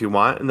many as you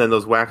want, and then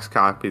those wax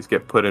copies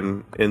get put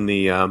in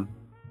the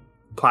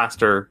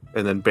plaster,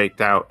 and then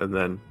baked out, and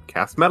then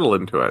cast metal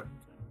into it.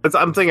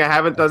 I'm saying I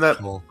haven't done that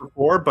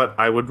before, but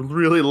I would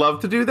really love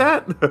to do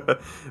that.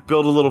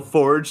 Build a little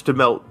forge to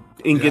melt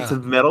ingots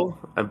of metal.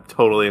 I'm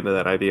totally into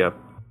that idea.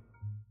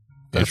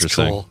 That's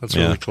cool. That's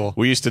really cool.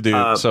 We used to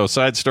do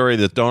side story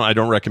that I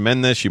don't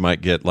recommend this. You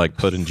might get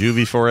put in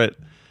juvie for it.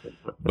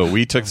 But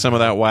we took some of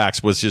that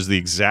wax, which is the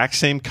exact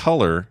same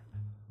color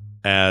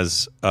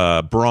as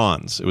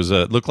bronze.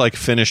 It looked like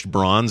finished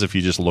bronze. If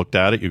you just looked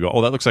at it, you go,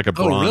 "Oh, that looks like a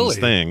bronze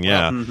thing."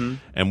 Yeah. Mm-hmm.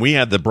 And we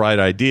had the bright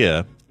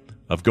idea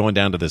of going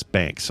down to this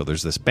bank. So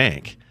there's this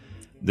bank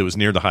that was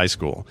near the high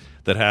school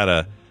that had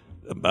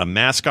a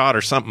mascot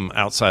or something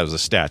outside. It was a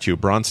statue, a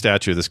bronze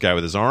statue of this guy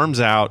with his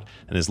arms out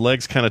and his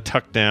legs kind of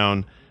tucked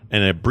down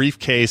and a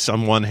briefcase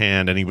on one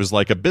hand, and he was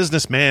like a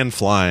businessman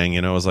flying.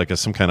 It was like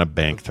some kind of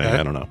bank thing.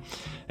 I don't know.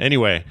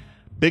 Anyway,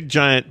 big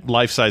giant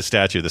life-size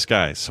statue of this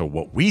guy. So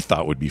what we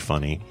thought would be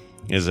funny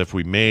is if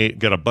we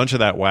got a bunch of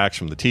that wax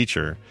from the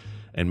teacher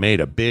and made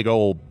a big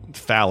old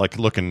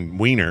phallic-looking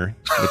wiener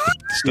with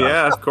the stuff.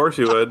 Yeah, of course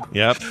you would.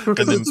 Yep.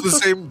 Because it's the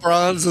same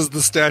bronze as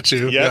the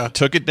statue. Yep. Yeah.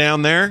 Took it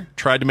down there,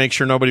 tried to make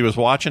sure nobody was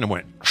watching, and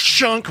went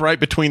shunk right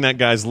between that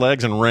guy's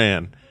legs and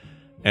ran.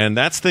 And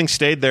that thing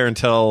stayed there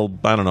until,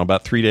 I don't know,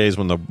 about 3 days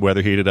when the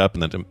weather heated up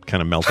and then it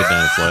kind of melted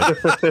down its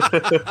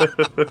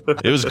leg.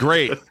 It was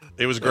great.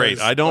 It was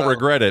great. I don't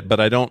regret it, but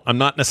I'm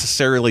not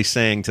necessarily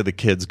saying to the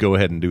kids, go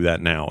ahead and do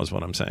that now, is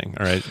what I'm saying.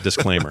 All right?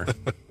 Disclaimer.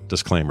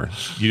 Disclaimer.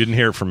 You didn't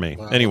hear it from me.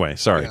 Anyway,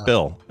 sorry. Yeah.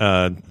 Bill,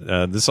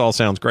 this all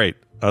sounds great.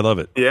 I love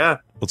it. Yeah.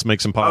 Let's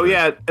make some potters. Oh,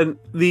 yeah. And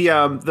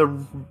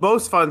the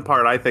most fun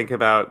part, I think,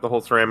 about the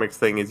whole ceramics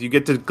thing is you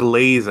get to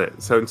glaze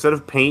it. So instead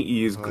of paint, you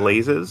use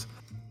glazes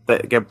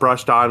that get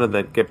brushed on and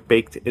then get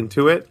baked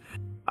into it.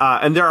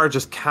 And there are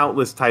just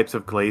countless types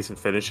of glaze and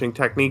finishing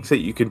techniques that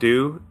you can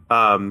do.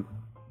 And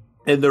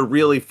they're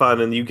really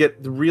fun, and you get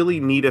really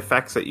neat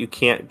effects that you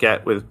can't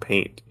get with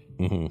paint.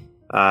 Mm-hmm.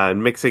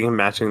 And mixing and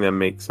matching them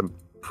makes some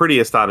pretty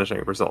astonishing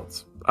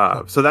results.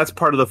 So that's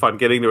part of the fun.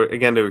 Getting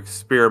to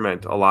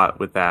experiment a lot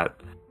with that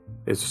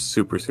is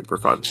super, super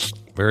fun.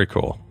 Very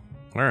cool.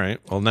 All right.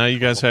 Well, now you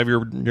guys have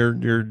your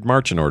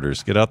marching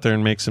orders. Get out there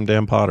and make some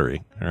damn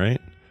pottery. All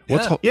right.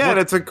 And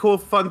it's a cool,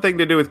 fun thing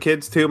to do with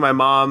kids too. My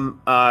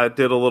mom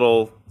did a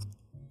little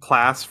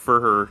class for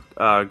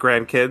her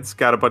grandkids.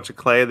 Got a bunch of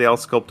clay. They all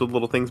sculpted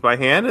little things by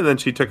hand, and then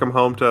she took them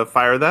home to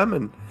fire them,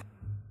 and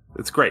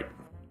it's great.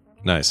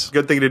 Nice.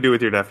 Good thing to do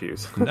with your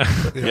nephews.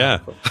 Yeah.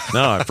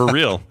 No, for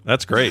real.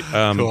 That's great.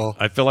 Cool.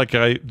 I feel like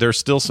there's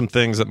still some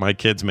things that my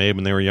kids made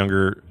when they were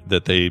younger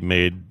that they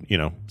made,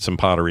 some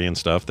pottery and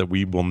stuff that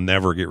we will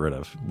never get rid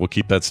of. We'll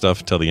keep that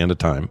stuff till the end of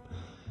time.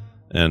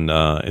 And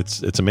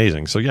it's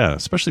amazing. So, yeah,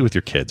 especially with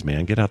your kids,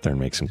 man, get out there and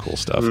make some cool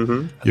stuff.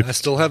 Mm-hmm. I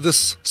still have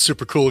this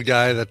super cool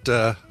guy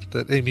that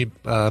Amy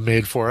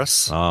made for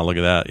us. Oh, look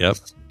at that. Yep.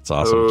 It's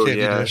awesome. Oh,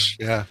 Candy yeah. dish.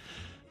 Yeah.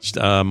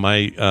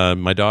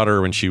 My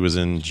daughter, when she was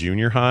in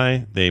junior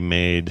high, they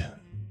made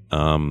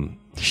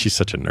she's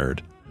such a nerd.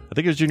 I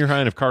think it was junior high,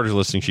 and if Carter's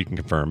listening, she can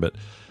confirm, but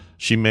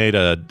she made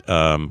a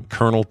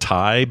Colonel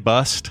Ty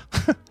bust.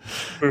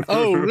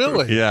 Oh,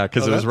 really? Yeah,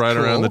 because it was right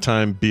cool. around the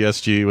time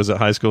BSG was at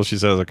high school. She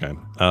says, okay.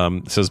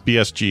 It says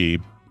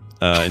BSG,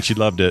 and she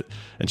loved it.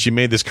 And she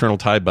made this Colonel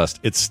Ty bust.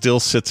 It still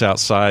sits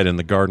outside in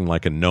the garden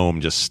like a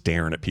gnome, just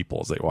staring at people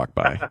as they walk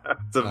by.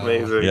 It's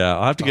amazing. Yeah,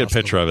 I'll have to get a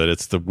picture of it.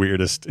 It's the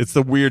weirdest. It's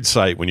the weird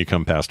sight when you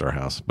come past our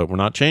house, but we're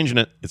not changing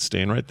it. It's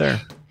staying right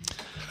there.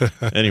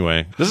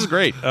 Anyway, this is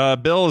great.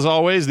 Bill, as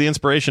always, the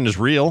inspiration is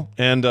real,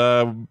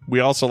 and we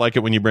also like it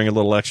when you bring a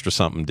little extra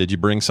something. Did you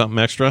bring something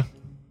extra?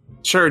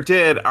 Sure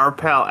did. Our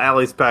pal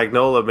Allie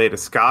Spagnola made a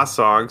ska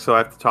song, so I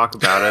have to talk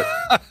about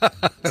it.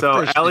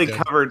 So Allie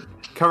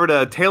covered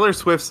a Taylor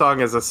Swift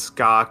song as a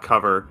ska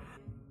cover,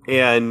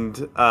 and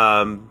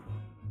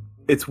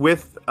it's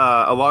with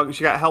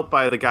she got help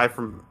by the guy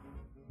from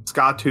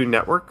Ska Tune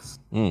Networks.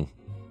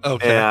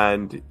 Okay.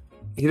 And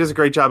he does a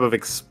great job of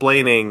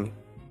explaining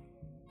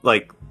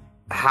like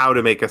how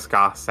to make a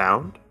ska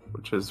sound,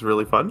 which is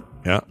really fun.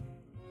 Yeah.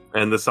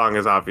 And the song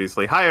is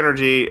obviously high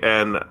energy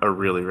and a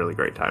really, really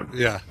great time.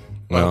 Yeah.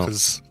 Well,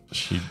 because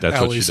that's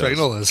Allie what she does.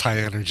 Spagnola is high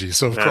energy,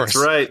 so of That's course.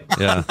 right.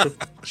 Yeah.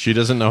 She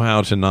doesn't know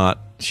how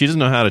to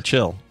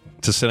chill,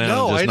 to sit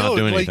down and just not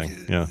do anything.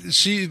 Yeah.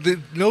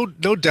 No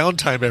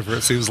downtime ever,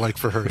 it seems like,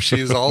 for her.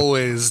 She's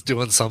always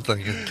doing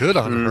something, and good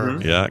on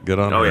her. Yeah, good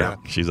on her. Yeah.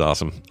 She's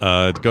awesome.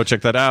 Go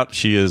check that out.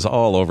 She is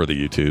all over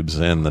the YouTubes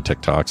and the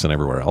TikToks and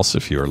everywhere else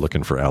if you are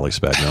looking for Allie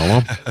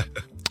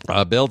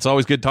Spagnola. Bill, it's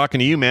always good talking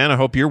to you, man. I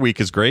hope your week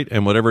is great,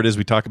 and whatever it is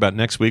we talk about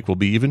next week will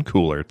be even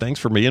cooler. Thanks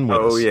for being with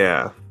us. Oh,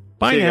 yeah.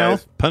 Bye See you now.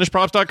 guys.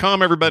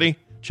 Punishprops.com, everybody.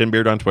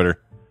 Chinbeard on Twitter.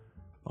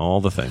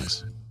 All the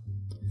things.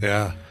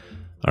 Yeah.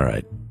 All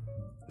right.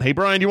 Hey,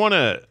 Brian, do you want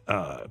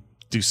to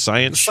do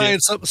science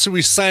shit? Should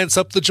we science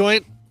up the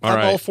joint? All I'm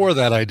right. all for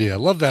that idea.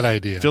 Love that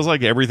idea. Feels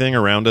like everything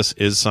around us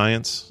is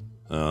science.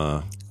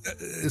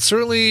 It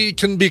certainly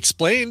can be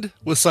explained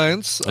with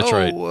science. That's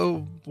right.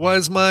 Why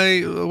does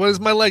my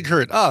leg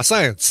hurt?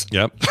 Science.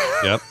 Yep.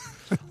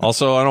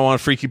 Also, I don't want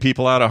to freak you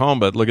people out at home,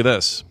 but look at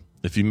this.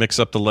 If you mix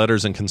up the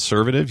letters in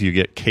conservative, you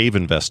get cave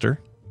investor.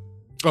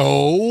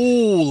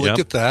 Oh, look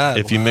at that.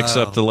 If you mix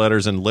up the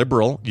letters in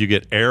liberal, you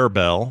get air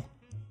bell.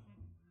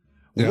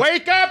 Yeah.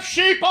 Wake up,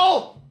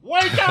 sheeple!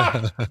 Wake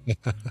up!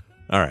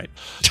 All right.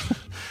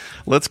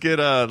 Let's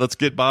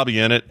get Bobby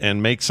in it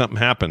and make something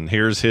happen.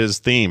 Here's his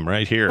theme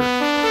right here.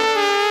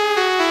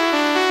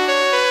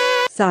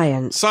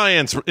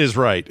 Science is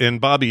right, and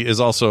Bobby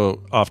is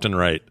also often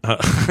right.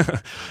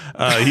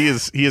 He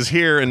is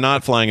here and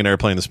not flying an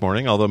airplane this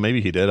morning, although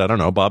maybe he did. I don't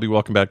know. Bobby,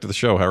 welcome back to the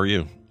show. How are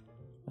you?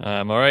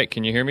 I'm all right.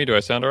 Can you hear me? Do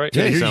I sound all right?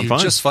 Yeah, you sound fine.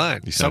 Just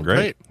fine. You sound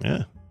great.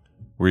 Yeah.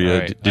 Were you?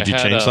 Right. Did you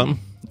change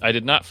something? I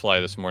did not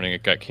fly this morning.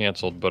 It got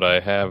canceled, but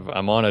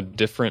I'm on a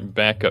different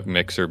backup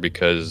mixer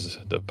because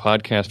the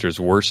podcaster's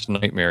worst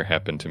nightmare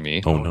happened to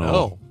me. Oh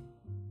no!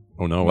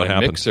 Oh no! What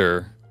happened? My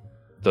mixer,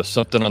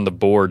 something on the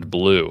board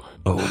blew.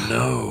 Oh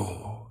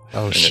no!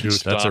 Oh and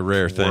shoot! That's a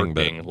rare thing.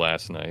 But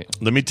last night,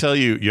 let me tell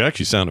you, you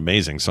actually sound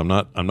amazing. So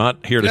I'm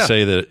not here to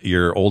say that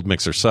your old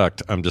mixer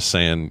sucked. I'm just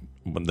saying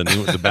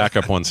the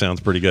backup one sounds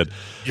pretty good.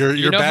 Your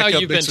you know how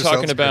backup you've been mixer talking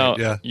sounds about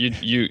great, yeah.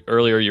 you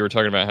earlier. You were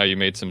talking about how you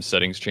made some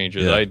settings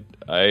changes. Yeah.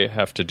 I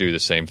have to do the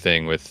same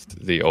thing with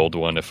the old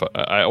one. If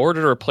I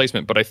ordered a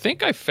replacement, but I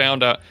think I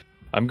found out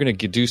I'm going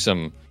to do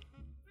some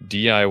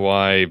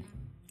DIY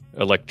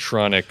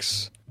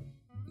electronics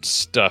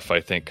stuff. I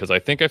think because I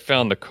think I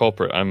found the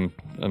culprit. I'm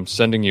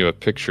sending you a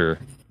picture.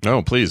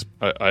 Oh, please!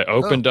 I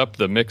opened up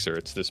the mixer.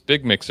 It's this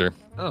big mixer.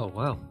 Oh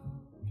wow!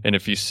 And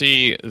if you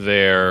see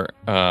there,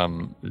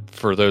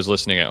 for those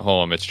listening at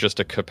home, it's just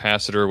a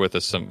capacitor with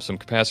some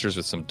capacitors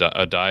with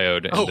a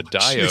diode, and the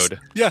diode. Geez.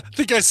 Yeah, I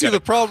think I see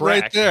the problem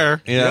right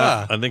there.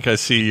 Yeah, I think I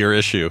see your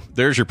issue.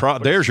 There's your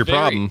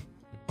problem.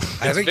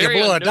 I think you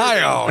blew a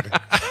diode.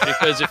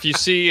 Because if you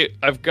see,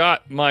 I've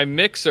got my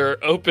mixer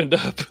opened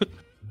up.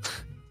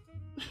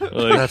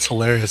 That's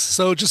hilarious.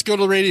 So just go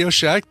to Radio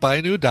Shack, buy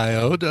a new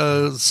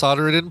diode,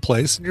 solder it in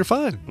place, and you're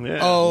fine. Yeah.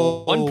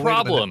 Oh, one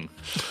problem.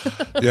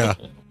 Yeah.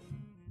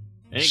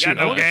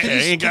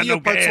 Ain't got no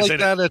parts gas like in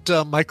that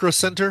at Micro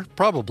Center,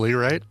 probably,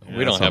 right?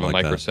 We don't have a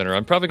Micro Center.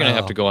 I'm probably gonna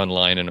have to go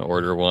online and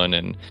order one.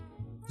 And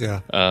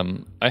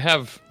I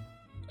have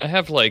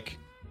like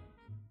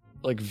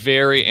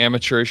very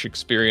amateurish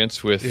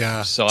experience with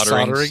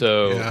soldering.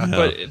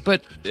 So,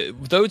 but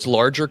those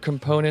larger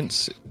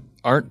components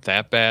aren't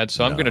that bad.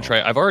 So I'm gonna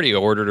try. I've already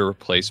ordered a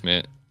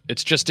replacement.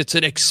 It's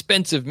an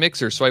expensive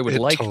mixer, so I would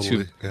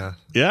to.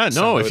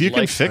 If you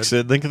can fix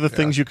it, think of the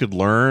things you could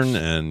learn,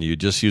 and you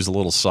just use a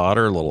little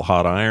solder, a little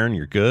hot iron,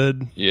 you're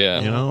good.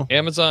 Yeah,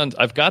 Amazon.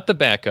 I've got the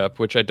backup,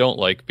 which I don't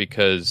like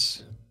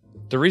because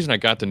the reason I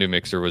got the new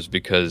mixer was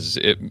because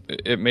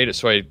it made it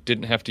so I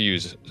didn't have to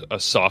use a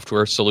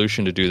software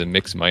solution to do the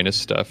mix minus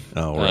stuff.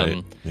 Oh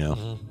right,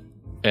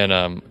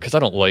 and because I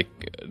don't like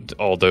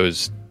all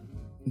those,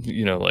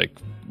 like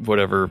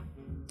whatever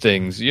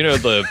things,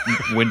 the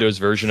Windows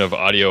version of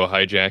Audio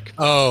Hijack.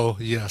 Oh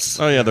yes.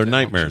 Oh yeah, they're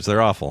nightmares.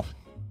 They're awful.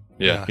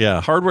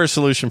 Yeah. Hardware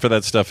solution for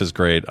that stuff is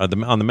great. On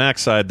the Mac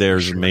side,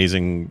 there's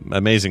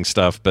amazing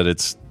stuff, but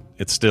it's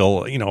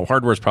still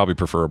hardware is probably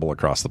preferable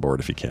across the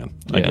board if you can.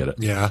 I get it.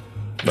 Yeah.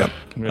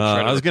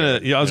 I was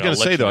gonna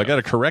say though, I got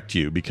to correct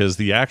you because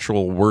the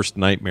actual worst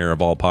nightmare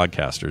of all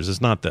podcasters is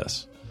not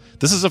this.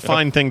 This is a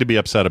fine thing to be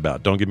upset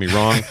about. Don't get me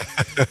wrong.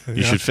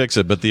 You should fix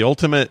it. But the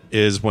ultimate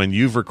is when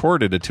you've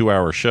recorded a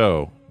 2-hour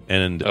show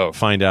and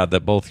find out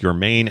that both your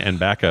main and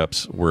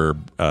backups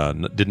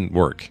didn't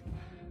work.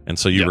 And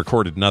so you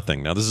recorded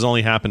nothing. Now, this has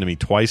only happened to me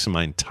twice in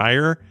my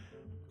entire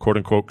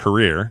quote-unquote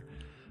career.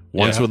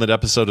 Once with an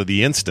episode of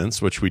The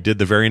Instance, which we did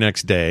the very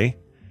next day.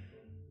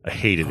 I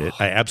hated it.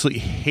 I absolutely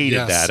hated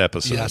that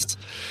episode. Yes,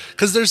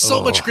 because there's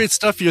so much great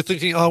stuff. You're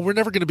thinking, we're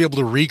never going to be able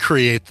to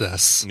recreate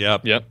this.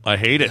 Yep. I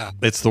hate it.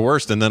 It's the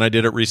worst. And then I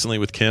did it recently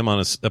with Kim on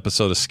an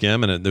episode of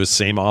Skim, and there was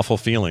same awful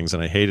feelings,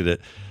 and I hated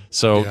it.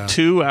 So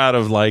 2 out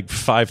of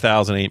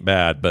 5,000 ain't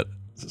bad, but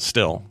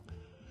still,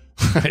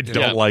 I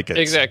don't like it.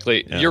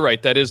 Exactly. Yeah. You're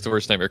right. That is the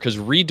worst nightmare because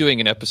redoing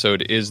an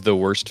episode is the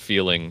worst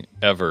feeling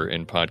ever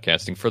in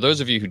podcasting. For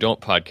those of you who don't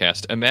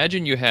podcast,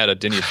 imagine you had a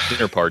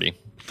dinner party.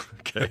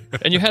 Okay.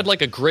 And you had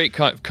a great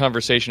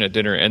conversation at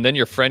dinner, and then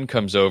your friend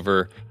comes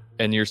over,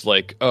 and you're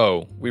like,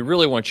 "Oh, we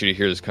really want you to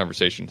hear this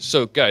conversation.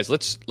 So, guys,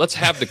 let's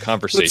have the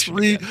conversation.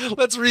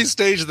 let's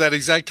restage that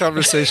exact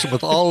conversation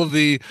with all of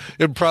the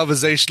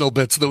improvisational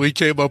bits that we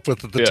came up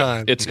with at the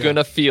time. It's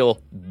gonna feel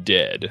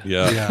dead.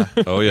 Yeah.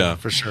 Oh yeah,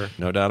 for sure.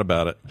 No doubt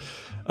about it.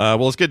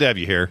 Well, it's good to have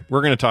you here.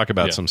 We're going to talk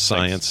about some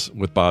science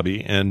with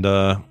Bobby, and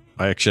I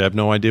actually have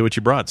no idea what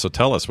you brought. So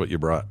tell us what you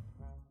brought.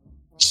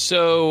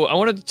 So I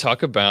wanted to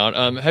talk about,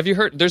 have you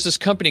heard, there's this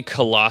company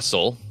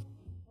Colossal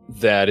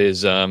that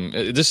is,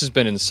 this has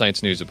been in the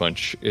science news a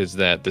bunch, is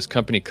that this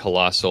company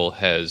Colossal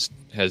has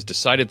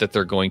decided that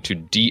they're going to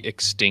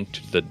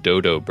de-extinct the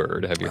dodo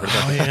bird. Have you heard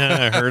about that?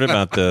 Yeah, I heard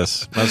about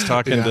this. I was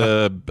talking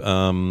to,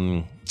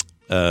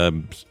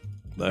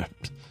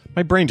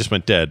 my brain just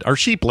went dead. Our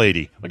sheep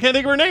lady. I can't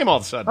think of her name all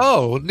of a sudden.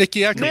 Oh,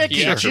 Nikki Ackerman.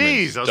 Nikki,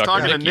 jeez. I was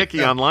talking to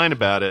Nikki online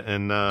about it,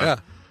 and I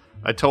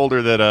told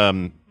her that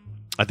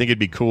I think it'd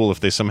be cool if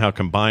they somehow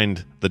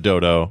combined the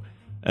dodo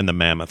and the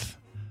mammoth.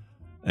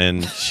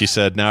 And she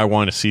said, now I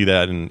want to see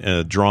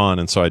that drawn,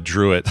 and so I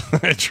drew it.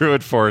 I drew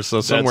it for her.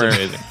 So somewhere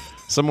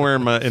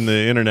in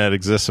the internet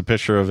exists a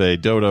picture of a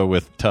dodo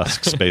with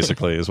tusks,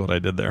 basically, is what I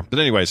did there. But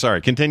anyway,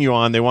 sorry, continue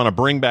on. They want to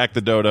bring back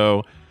the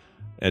dodo.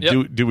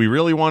 Do we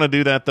really want to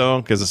do that,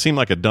 though? Because it seemed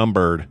like a dumb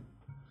bird.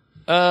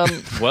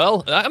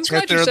 Well, I'm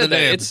glad you said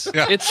that.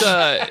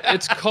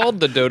 It's called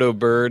the dodo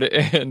bird,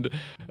 and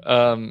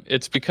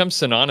it's become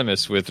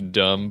synonymous with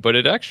dumb. But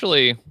it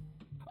actually,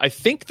 I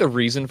think the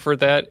reason for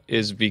that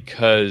is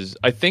because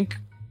I think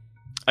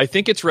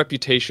its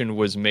reputation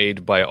was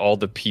made by all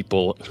the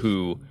people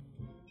who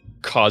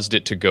caused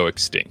it to go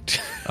extinct.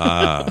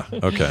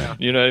 Okay.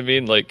 You know what I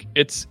mean?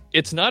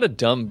 It's not a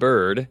dumb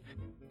bird.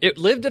 It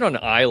lived in an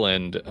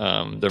island,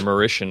 the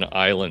Mauritian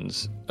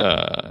Islands.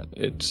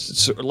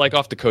 It's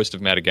off the coast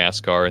of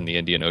Madagascar in the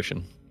Indian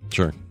Ocean.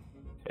 Sure.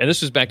 And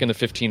this was back in the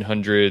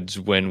 1500s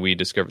when we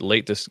discovered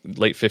late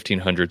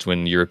 1500s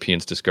when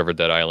Europeans discovered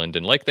that island.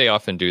 And like they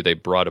often do, they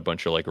brought a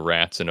bunch of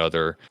rats and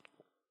other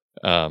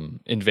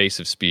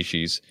invasive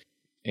species,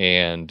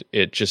 and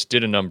it just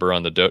did a number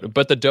on the dodo.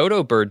 But the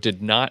dodo bird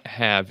did not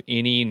have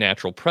any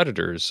natural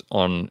predators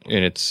on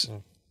the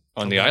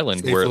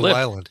island where it lived.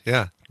 Island.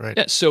 Yeah. Right.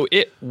 Yeah, so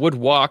it would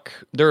walk.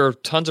 There are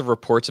tons of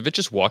reports of it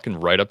just walking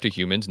right up to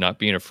humans, not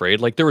being afraid.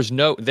 They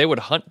would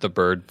hunt the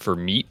bird for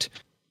meat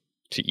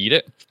to eat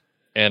it,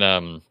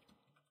 and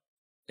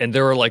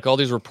there were all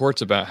these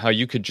reports about how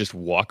you could just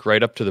walk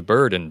right up to the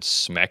bird and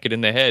smack it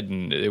in the head,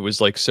 and it was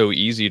so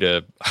easy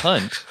to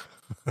hunt.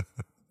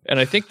 And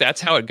I think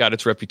that's how it got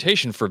its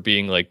reputation for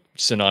being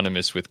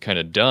synonymous with kind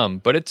of dumb,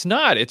 but it's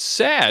not. It's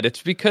sad.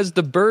 It's because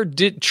the bird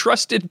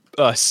trusted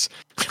us.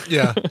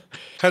 Yeah,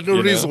 had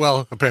no reason. Know?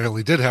 Well,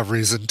 apparently did have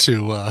reason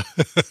to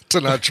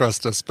not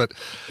trust us, but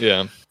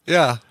yeah.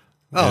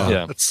 Oh,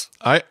 yeah.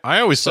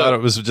 I always thought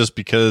it was just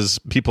because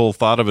people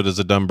thought of it as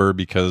a dumb bird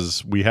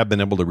because we have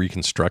been able to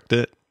reconstruct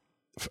it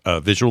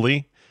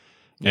visually.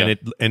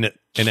 and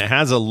it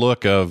has a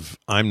look of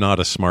I'm not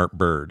a smart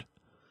bird,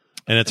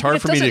 and it's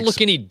hard for me to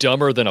look any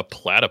dumber than a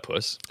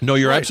platypus. No,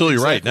 you're Right,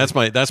 absolutely right.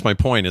 exactly. That's my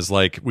point. Is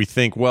like we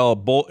think,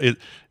 well,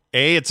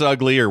 A, it's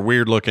ugly or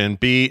weird looking.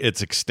 B,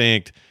 it's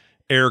extinct.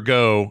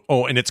 Ergo,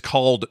 and it's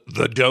called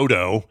the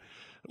dodo.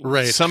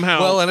 Right.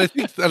 Somehow. Well, and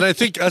I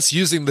think us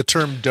using the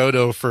term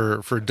dodo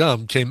for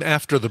dumb came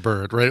after the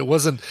bird, right? It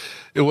wasn't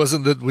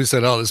that we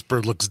said, "Oh, this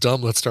bird looks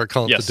dumb. Let's start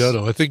calling it the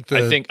dodo." I think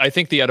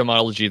the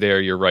etymology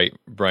there. You're right,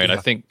 Brian. Yeah. I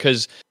think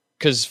because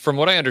from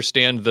what I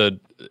understand,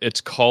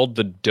 it's called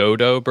the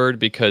dodo bird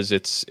because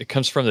it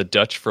comes from the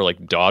Dutch for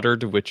like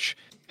dotard, which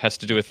has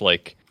to do with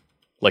it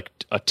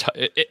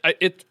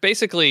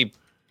basically.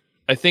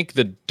 I think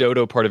the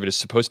dodo part of it is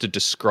supposed to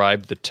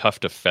describe the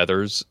tuft of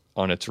feathers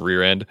on its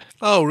rear end.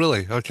 Oh,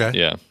 really? Okay.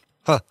 Yeah.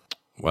 Huh.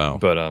 Wow.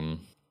 But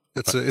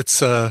it's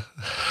the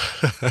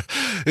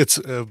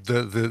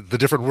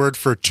different word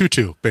for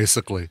tutu,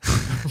 basically.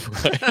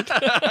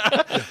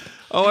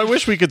 Oh, I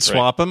wish we could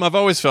swap them. I've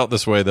always felt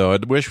this way, though. I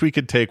wish we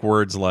could take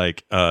words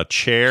like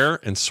chair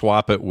and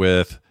swap it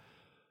with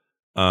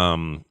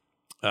something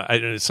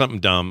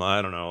dumb.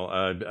 I don't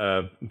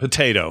know.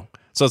 Potato.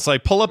 So it's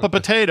like, pull up a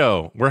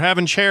potato. We're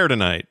having chair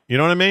tonight. You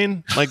know what I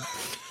mean? Like,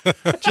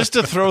 just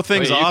to throw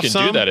things off. You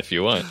can do that if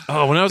you want.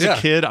 Oh, when I was a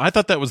kid, I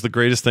thought that was the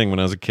greatest thing when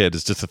I was a kid,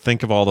 is just to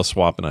think of all the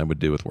swapping I would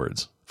do with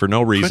words. For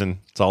no reason.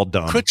 It's all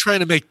dumb. Quit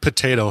trying to make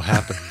potato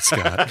happen,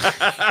 Scott.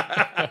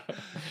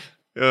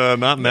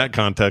 Not in that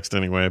context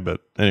anyway, but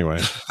anyway.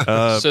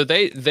 So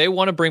they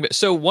want to bring back.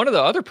 So one of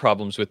the other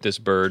problems with this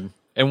bird,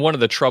 and one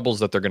of the troubles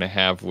that they're going to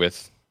have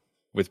with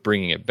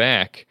bringing it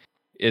back,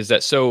 is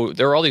that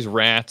there are all these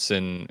rats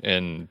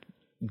and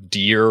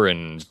deer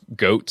and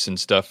goats and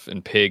stuff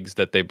and pigs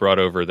that they brought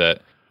over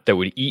that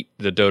would eat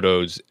the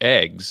dodo's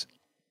eggs.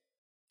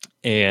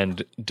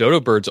 And dodo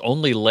birds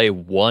only lay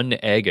one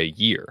egg a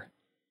year,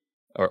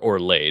 or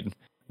laid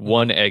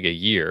one egg a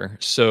year.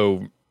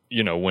 So,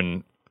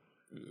 when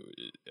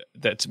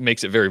that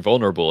makes it very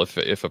vulnerable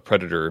if a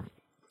predator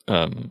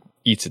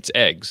eats its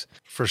eggs.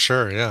 For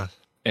sure, yeah.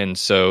 And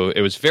so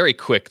it was very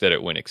quick that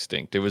it went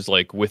extinct. It was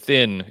like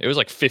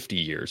 50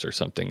 years or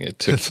something. It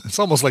took. It's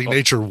almost like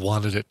nature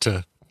wanted it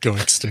to go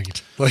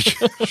extinct. Like,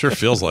 sure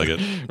feels like it.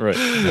 Right.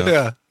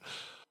 Yeah.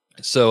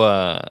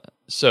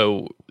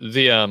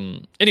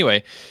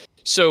 Anyway,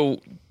 so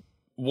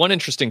one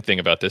interesting thing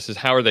about this is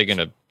how are they going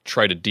to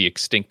try to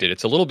de-extinct it?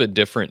 It's a little bit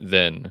different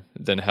than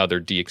how they're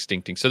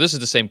de-extincting. So this is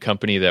the same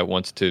company that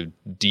wants to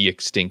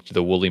de-extinct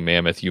the woolly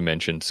mammoth you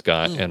mentioned,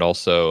 Scott, and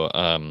also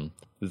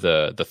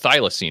the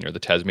thylacine, or the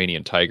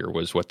Tasmanian tiger,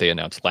 was what they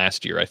announced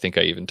last year. I think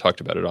I even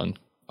talked about it on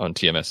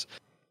TMS.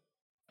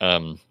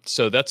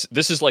 So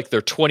this is like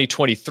their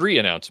 2023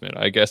 announcement.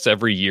 I guess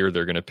every year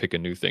they're going to pick a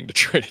new thing to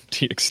try to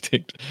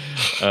de-extinct.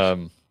 But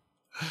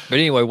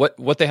anyway,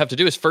 what they have to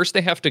do is first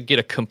they have to get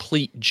a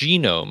complete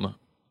genome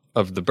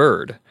of the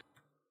bird.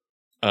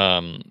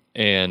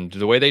 And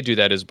the way they do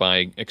that is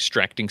by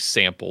extracting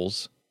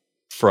samples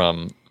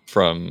from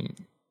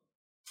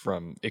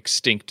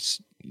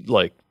extinct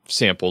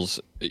samples.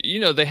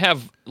 They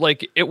have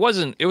it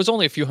was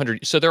only a few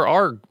hundred. So there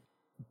are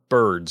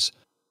birds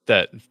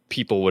that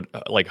people would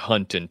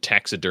hunt and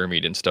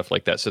taxidermied and stuff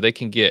like that. So they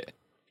can get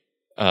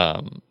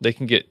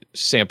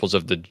samples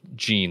of the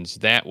genes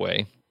that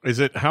way.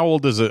 How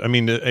old is it? I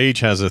mean, age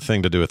has a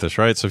thing to do with this,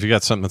 right? So if you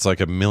got something that's like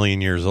 1 million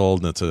years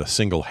old and it's a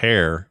single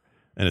hair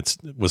and it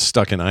was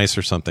stuck in ice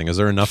or something, is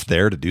there enough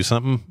there to do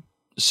something?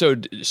 So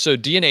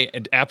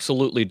DNA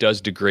absolutely does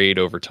degrade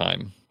over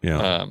time.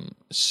 Yeah.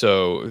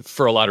 So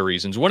for a lot of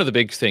reasons, one of the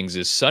big things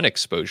is sun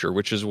exposure,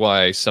 which is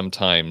why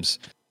sometimes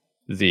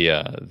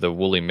the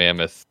woolly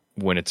mammoth,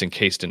 when it's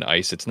encased in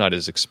ice, it's not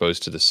as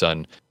exposed to the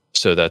sun.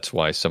 So that's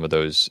why some of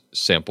those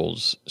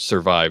samples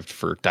survived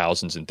for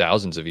thousands and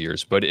thousands of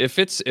years. But if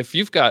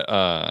you've got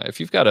a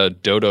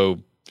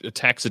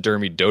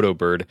taxidermy dodo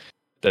bird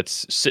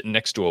that's sitting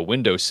next to a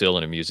windowsill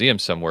in a museum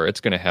somewhere,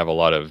 it's going to have a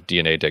lot of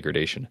DNA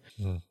degradation.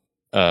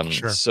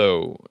 Sure.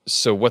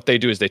 So what they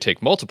do is they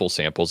take multiple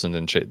samples and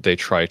then they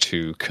try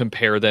to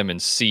compare them and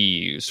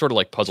see, sort of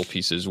like puzzle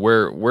pieces,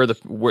 where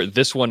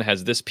this one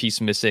has this piece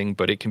missing,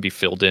 but it can be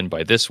filled in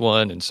by this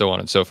one, and so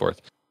on and so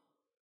forth.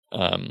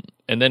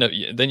 And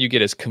then you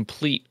get as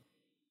complete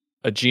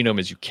a genome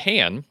as you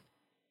can,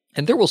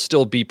 and there will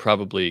still be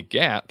probably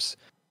gaps.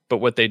 But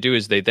what they do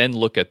is they then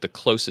look at the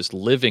closest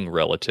living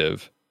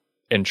relative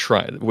and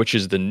try, which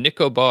is the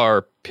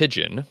Nicobar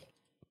pigeon,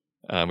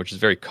 which is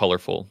very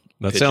colorful.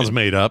 That sounds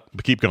made up,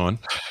 but keep going.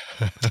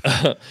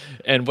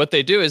 And what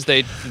they do is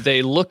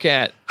they look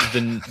at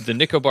the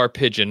Nicobar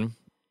pigeon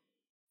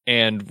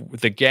and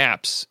the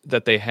gaps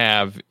that they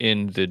have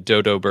in the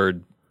dodo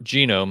bird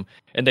genome,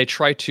 and they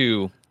try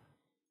to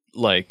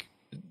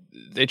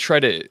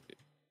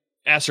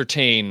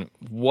ascertain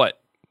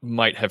what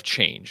might have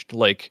changed.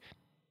 Like,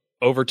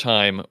 over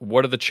time,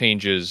 what are the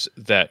changes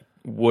that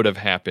would have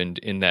happened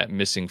in that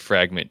missing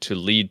fragment to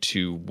lead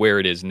to where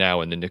it is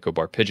now in the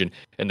Nicobar pigeon,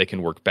 and they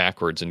can work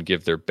backwards and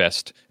give their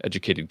best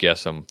educated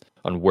guess on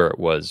where it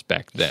was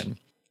back then.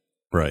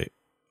 Right.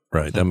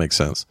 Right, that makes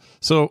sense.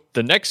 So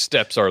the next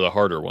steps are the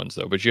harder ones,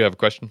 though. But you have a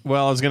question?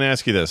 Well, I was going to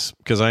ask you this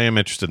because I am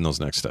interested in those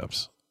next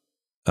steps.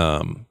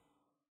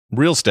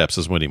 Real steps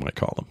is what he might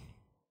call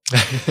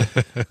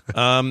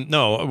them.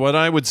 No, what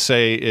I would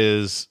say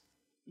is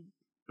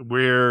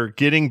we're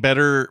getting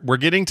better. We're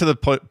getting to the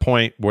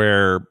point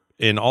where,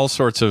 in all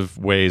sorts of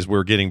ways,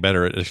 we're getting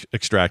better at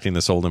extracting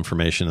this old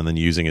information and then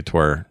using it to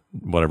our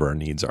whatever our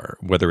needs are.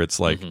 Whether it's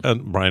like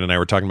Brian and I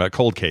were talking about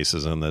cold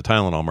cases and the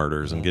Tylenol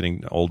murders and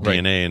getting old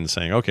DNA and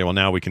saying, okay, well,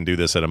 now we can do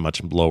this at a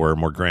much lower,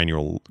 more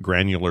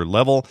granular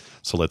level.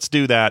 So let's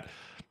do that.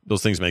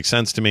 Those things make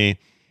sense to me.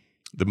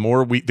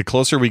 The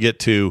closer we get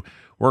to,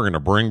 we're going to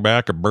bring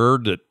back a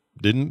bird that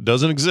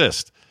doesn't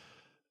exist.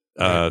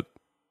 Boy,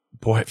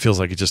 it feels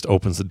like it just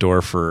opens the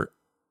door for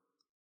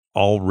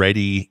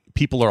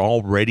people are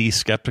already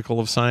skeptical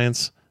of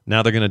science.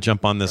 Now they're going to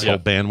jump on this whole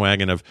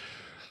bandwagon of,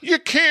 you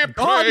can't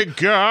play God.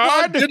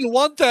 God didn't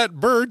want that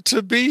bird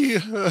to be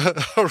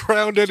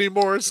around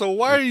anymore, so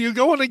why are you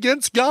going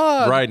against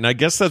God? Right, and I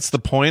guess that's the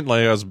point.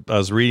 Like I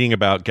was reading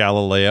about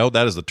Galileo.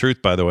 That is the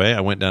truth, by the way.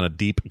 I went down a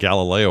deep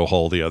Galileo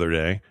hole the other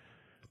day.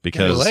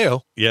 Because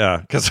Galileo? Yeah,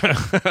 because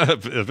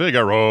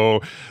Figaro.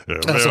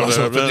 That's what I was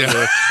hoping,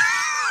 yeah.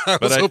 I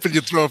was hoping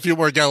you'd throw a few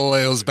more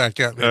Galileos back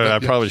at me. I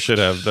probably should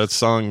have. That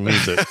song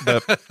needs it.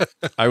 But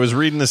I was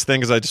reading this thing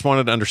because I just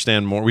wanted to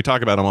understand more. We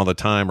talk about him all the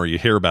time, or you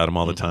hear about him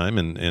all the time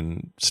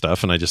and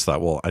stuff. And I just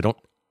thought, well,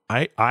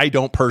 I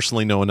don't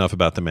personally know enough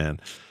about the man.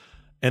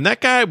 And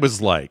that guy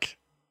was like,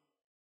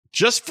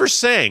 just for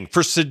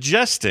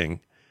suggesting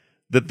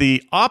that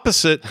the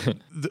opposite,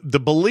 the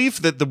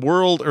belief that the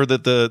world or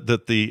that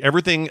the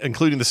everything,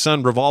 including the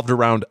sun, revolved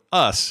around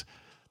us.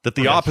 That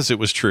the opposite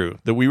was true,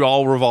 that we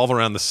all revolve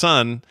around the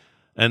sun,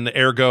 and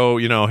ergo,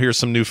 here's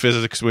some new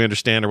physics we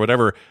understand or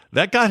whatever.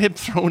 That got him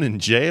thrown in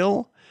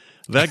jail.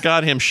 That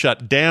got him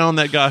shut down.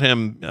 That got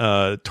him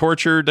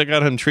tortured. That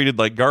got him treated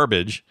like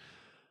garbage.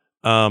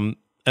 And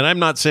I'm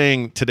not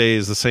saying today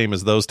is the same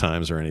as those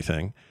times or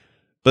anything,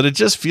 but it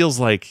just feels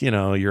like,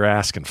 you're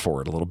asking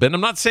for it a little bit. And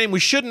I'm not saying we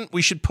shouldn't.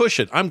 We should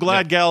push it. I'm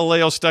glad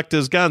Galileo stuck to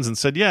his guns and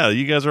said, yeah,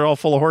 you guys are all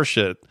full of horse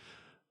shit.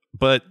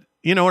 But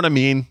you know what I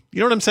mean?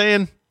 You know what I'm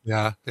saying?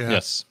 Yeah.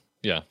 Yes.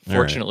 Yeah.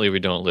 Fortunately, we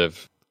don't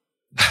live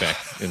back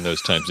in those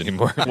times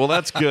anymore. Well,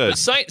 that's good.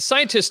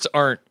 Scientists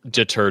aren't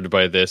deterred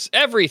by this.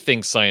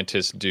 Everything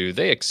scientists do,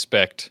 they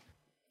expect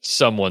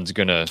someone's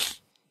going to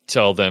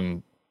tell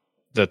them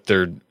that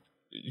they're,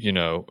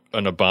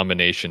 an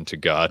abomination to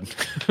God.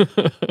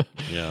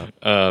 Yeah.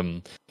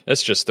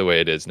 That's just the way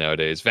it is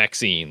nowadays.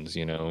 Vaccines,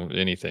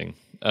 anything.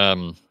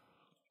 But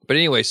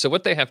anyway, so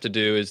what they have to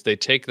do is they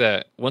take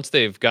that, once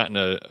they've gotten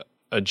a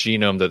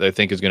genome that they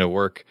think is going to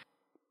work,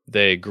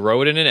 they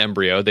grow it in an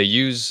embryo. They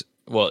use,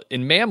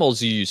 in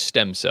mammals, you use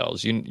stem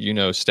cells.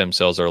 Stem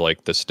cells are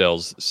like the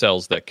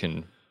cells that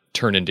can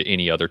turn into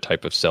any other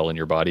type of cell in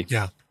your body.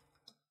 Yeah.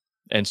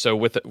 And so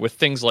with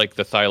things like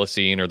the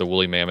thylacine or the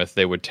woolly mammoth,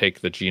 they would take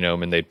the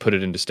genome and they'd put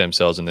it into stem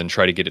cells and then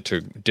try to get it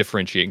to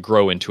differentiate,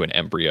 grow into an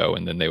embryo,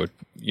 and then they would,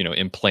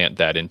 implant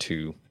that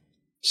into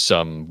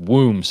some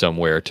womb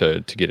somewhere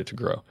to get it to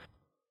grow.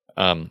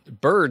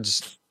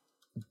 Birds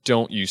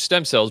don't use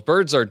stem cells.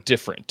 Birds are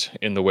different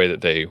in the way that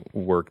they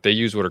work. They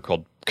use what are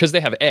called, because they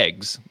have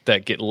eggs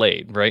that get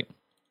laid, right?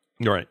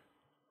 Right.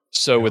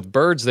 So with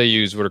birds, they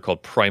use what are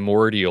called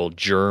primordial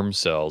germ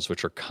cells,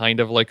 which are kind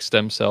of like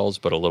stem cells,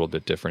 but a little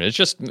bit different. It's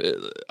just,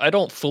 I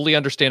don't fully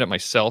understand it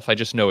myself. I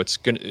just know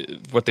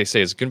what they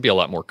say is going to be a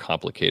lot more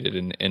complicated,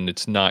 and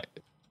it's not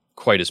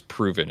quite as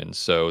proven. And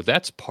so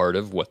that's part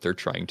of what they're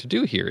trying to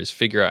do here, is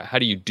figure out how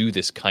do you do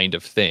this kind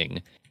of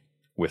thing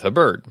with a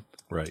bird.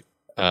 Right.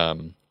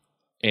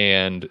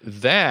 And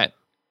that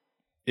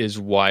is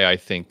why I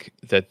think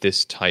that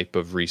this type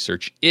of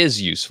research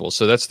is useful.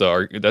 So that's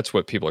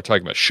what people are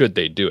talking about. Should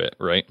they do it,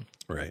 right?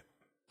 Right.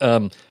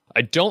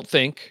 I don't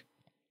think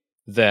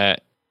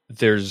that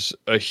there's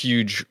a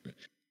huge...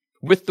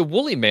 With the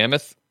woolly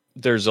mammoth,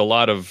 there's a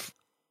lot of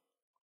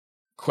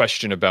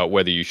question about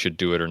whether you should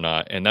do it or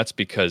not. And that's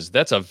because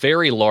that's a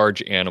very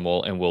large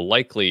animal and will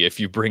likely, if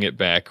you bring it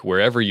back,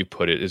 wherever you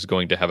put it, is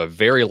going to have a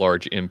very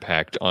large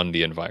impact on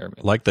the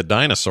environment. Like the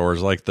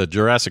dinosaurs, like the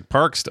Jurassic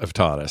Parks have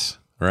taught us,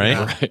 right?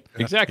 Yeah. Right.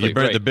 Exactly.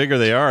 The bigger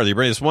they are, you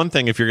bring this one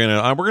thing. If you're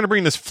we're going to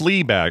bring this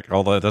flea back,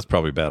 although that's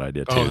probably a bad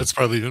idea too. Oh, that's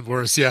probably even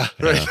worse. Yeah.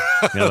 Right.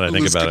 Now that I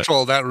think Lose about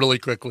control of that really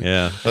quickly.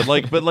 Yeah. But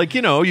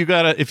you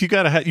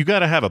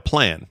gotta have a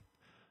plan.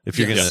 If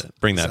you're going to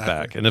bring that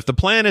back. And if the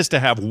plan is to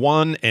have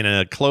one in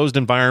a closed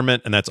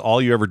environment and that's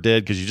all you ever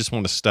did because you just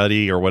want to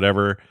study or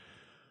whatever,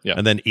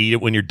 and then eat it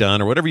when you're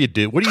done or whatever you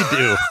do, what do you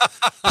do?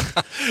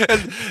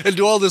 and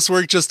do all this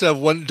work just to have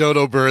one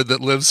dodo bird that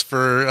lives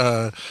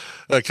for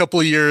a couple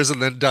of years and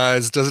then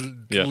dies,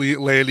 doesn't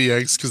lay any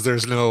eggs because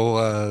there's no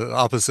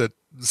opposite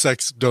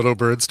sex dodo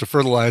birds to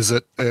fertilize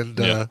it. And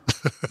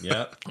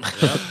yeah.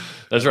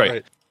 That's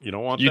right. You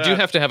don't want you that. do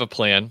have to have a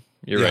plan.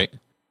 You're right.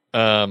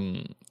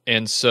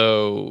 And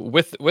so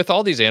with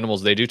all these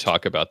animals, they do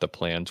talk about the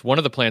plans. One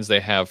of the plans they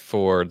have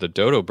for the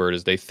dodo bird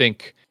is they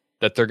think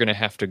that they're going to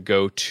have to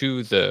go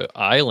to the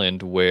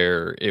island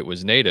where it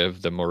was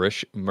native, the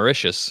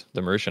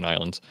Mauritian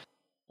Islands,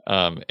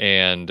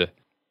 and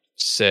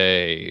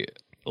say,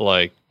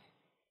 like,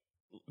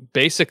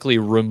 basically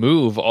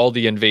remove all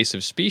the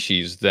invasive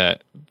species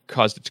that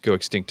caused it to go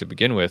extinct to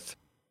begin with.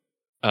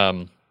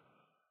 And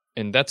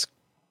that's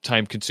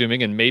time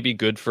consuming and maybe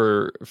good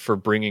for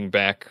bringing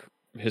back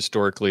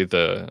historically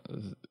the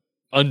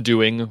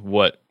undoing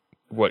what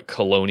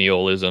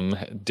colonialism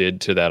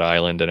did to that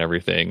island and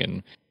everything.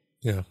 And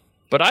yeah,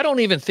 but I don't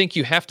even think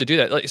you have to do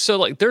that.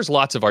 Like, there's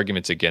lots of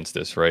arguments against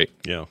this, right?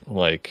 Yeah.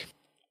 Like,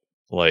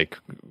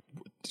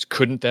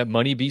 couldn't that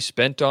money be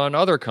spent on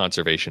other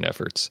conservation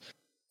efforts?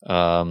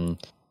 And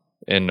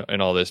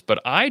all this, but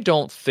I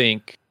don't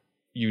think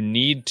you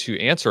need to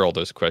answer all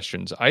those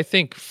questions. I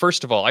think,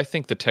 first of all,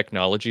 the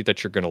technology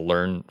that you're going to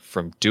learn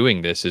from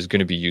doing this is going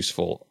to be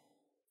useful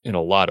in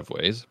a lot of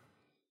ways.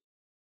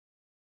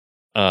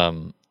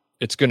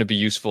 It's going to be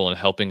useful in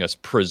helping us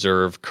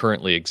preserve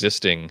currently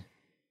existing.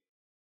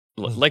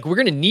 Like, we're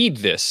going to need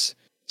this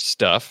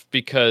stuff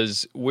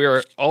because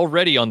we're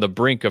already on the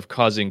brink of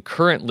causing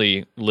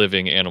currently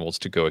living animals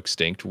to go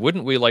extinct.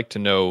 Wouldn't we like to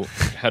know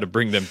how to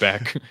bring them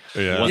back?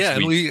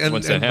 and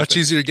much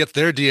easier to get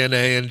their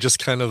DNA and just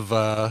kind of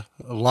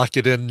lock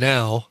it in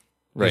now,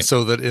 right?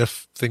 So that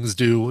if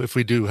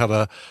we do have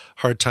a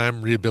hard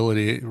time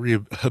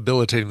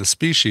rehabilitating the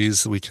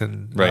species, we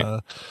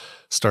can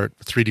start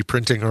 3D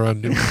printing our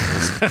own new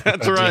ones.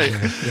 That's right.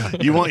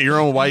 You want your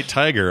own white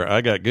tiger? I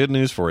got good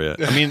news for you.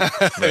 I mean,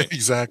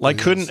 exactly. Like,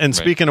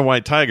 speaking of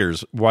white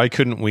tigers, why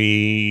couldn't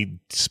we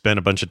spend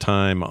a bunch of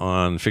time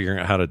on figuring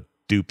out how to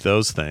dupe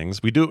those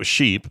things? We do it with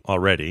sheep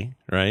already,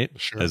 right?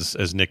 Sure.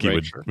 As Nikki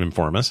would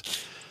inform us.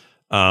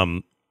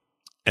 And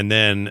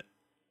then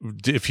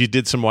if you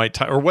did some white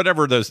tiger or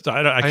whatever those,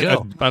 I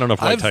don't know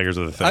if white tigers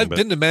are the thing. I've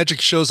been to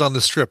magic shows on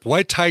the Strip.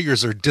 White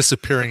tigers are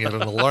disappearing at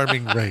an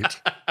alarming rate.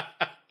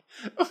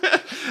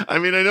 I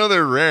mean, I know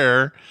they're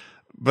rare,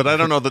 but I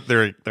don't know that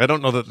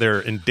they're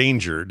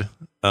endangered.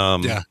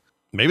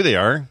 Maybe they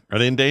are. Are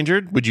they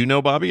endangered? Would you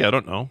know, Bobby? I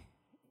don't know.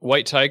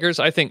 White tigers?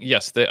 I think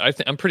yes.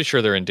 I'm pretty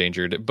sure they're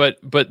endangered. But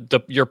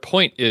your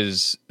point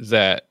is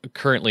that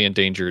currently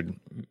endangered,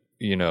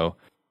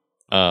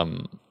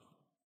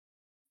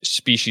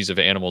 species of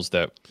animals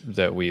that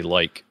we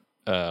like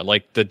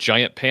the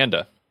giant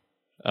panda,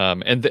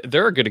 and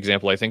they're a good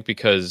example, I think,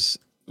 because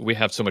we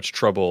have so much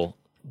trouble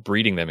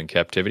breeding them in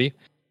captivity.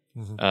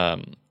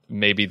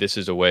 Maybe this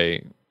is a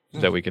way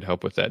that we could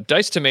help with that.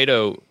 Diced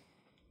tomato,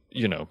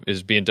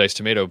 is being diced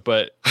tomato,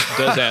 but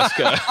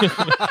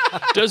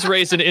does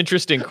raise an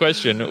interesting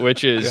question,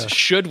 which is,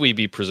 should we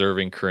be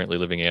preserving currently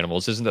living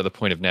animals? Isn't that the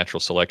point of natural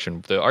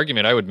selection? The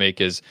argument I would make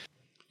is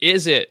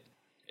it,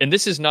 and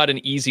this is not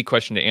an easy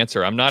question to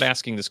answer. I'm not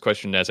asking this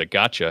question as a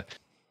gotcha.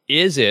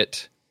 Is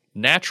it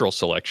natural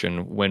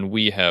selection when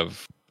we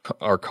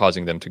are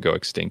causing them to go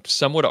extinct?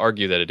 Some would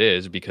argue that it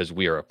is because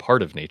we are a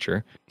part of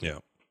nature. Yeah.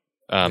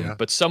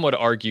 But some would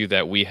argue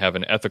that we have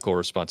an ethical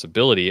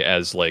responsibility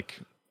as like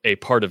a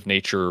part of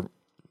nature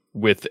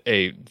with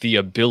the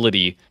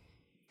ability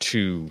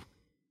to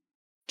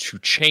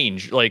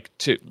change, like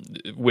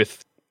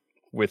with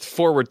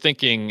forward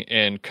thinking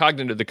and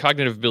the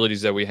cognitive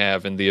abilities that we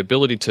have and the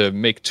ability to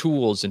make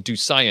tools and do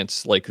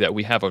science, like that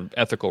we have an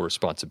ethical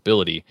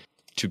responsibility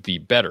to be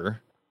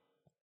better.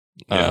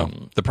 Yeah.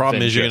 The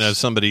problem is you're going to have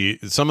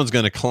someone's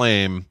going to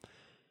claim,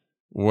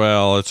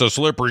 well, it's a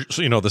slippery,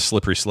 the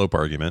slippery slope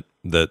argument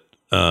that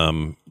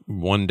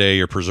one day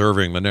you're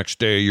preserving, the next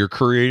day you're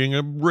creating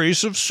a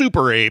race of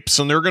super apes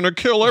and they're going to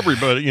kill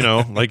everybody,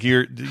 like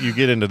you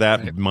get into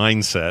that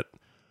mindset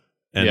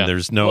and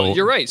there's no... Well,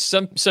 you're right.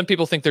 Some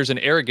people think there's an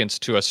arrogance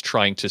to us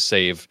trying to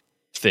save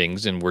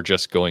things and we're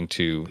just going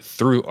to,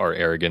 through our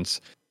arrogance,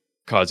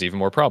 cause even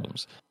more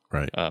problems.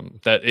 Right.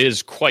 That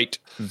is quite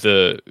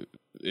the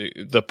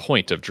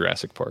point of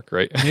Jurassic Park,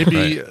 right?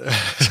 Maybe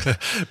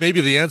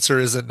maybe the answer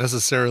isn't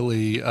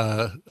necessarily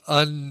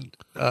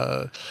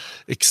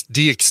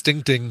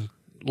de-extincting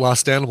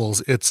lost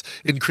animals. It's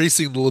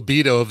increasing the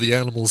libido of the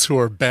animals who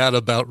are bad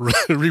about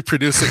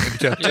reproducing in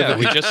captivity. Yeah,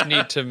 we just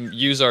need to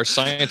use our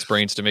science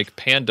brains to make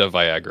panda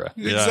Viagra.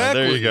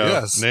 Exactly. There you go.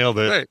 Yes. Nailed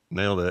it. Right.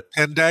 Nailed it.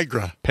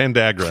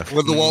 Pandagra.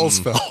 When the walls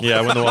fell.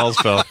 Yeah, when the walls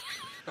fell.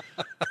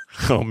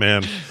 Oh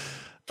man.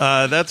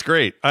 That's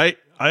great.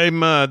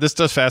 I'm this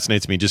stuff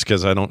fascinates me just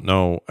because I don't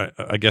know.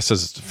 I guess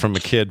as from a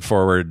kid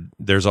forward,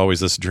 there's always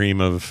this dream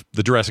of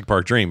the Jurassic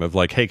Park dream of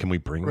like, hey, can we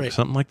bring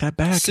something like that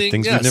back?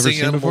 Things we've never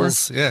seen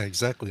animals before. Yeah,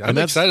 exactly. I'm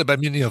excited. I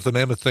mean, if the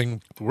mammoth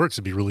thing works,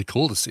 it'd be really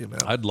cool to see a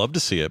mammoth. I'd love to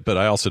see it, but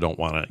I also don't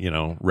want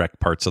to, wreck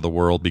parts of the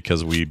world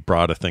because we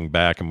brought a thing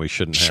back and we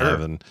shouldn't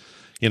have. And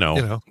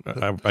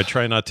I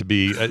try not to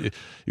be.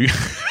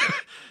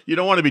 You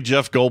don't want to be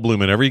Jeff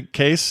Goldblum in every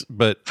case,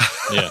 but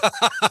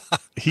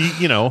he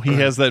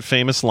has that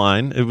famous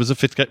line. It was a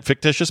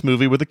fictitious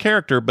movie with a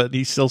character, but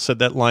he still said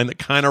that line that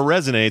kind of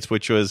resonates,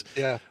 which was,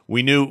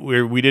 we knew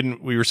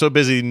we were so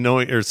busy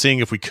knowing or seeing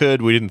if we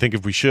could, we didn't think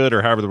if we should,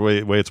 or however the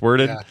way it's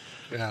worded.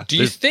 Yeah. Do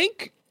you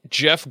think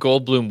Jeff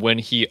Goldblum, when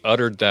he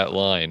uttered that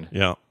line,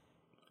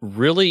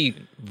 really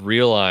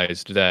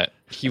realized that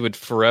he would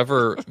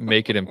forever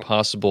make it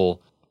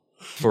impossible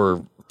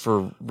for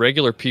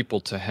regular people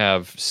to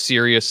have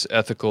serious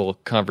ethical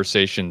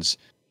conversations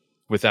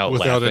without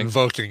laughing.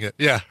 Invoking it.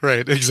 Yeah,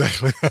 right,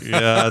 exactly.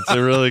 Yeah, it's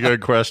a really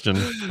good question.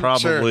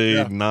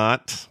 Probably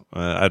not.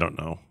 I don't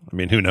know. I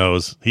mean, who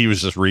knows? He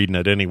was just reading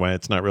it anyway.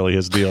 It's not really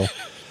his deal.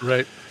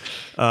 Right.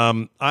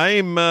 I'm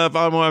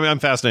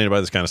fascinated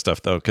by this kind of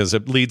stuff, though, because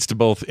it leads to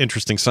both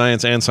interesting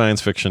science and science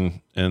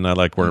fiction, and I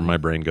like where my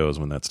brain goes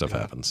when that stuff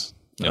happens.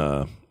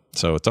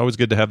 So it's always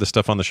good to have this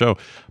stuff on the show.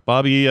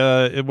 Bobby,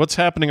 what's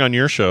happening on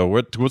your show?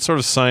 What sort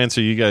of science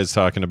are you guys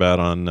talking about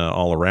on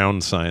All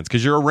Around Science?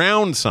 Because you're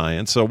around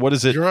science, so what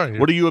is it?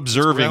 What are you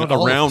observing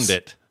around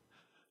it?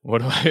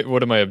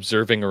 What am I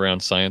observing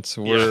around science?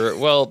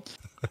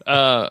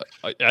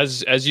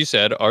 As you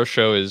said, our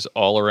show is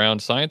all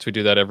around science. We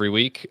do that every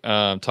week,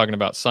 talking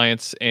about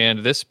science. And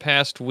this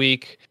past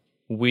week,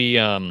 we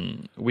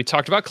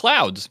talked about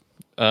clouds.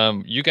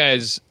 You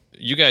guys,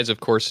 of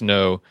course,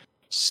 know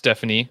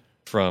Stephanie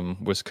from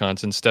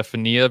Wisconsin.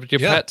 Stephanie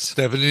Pets.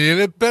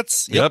 Stephanie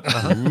Pets. Yep.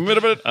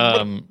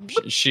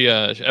 She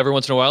every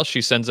once in a while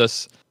she sends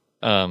us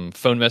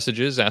phone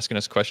messages asking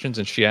us questions,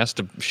 and she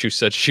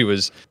said she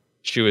was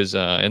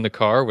in the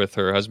car with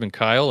her husband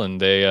Kyle,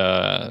 and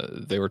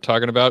they were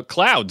talking about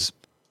clouds,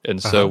 and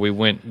so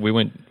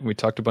we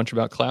talked a bunch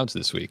about clouds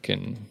this week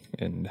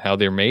and how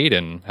they're made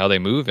and how they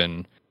move,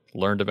 and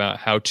learned about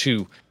how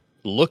to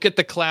look at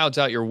the clouds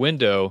out your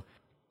window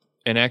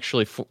and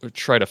actually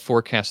try to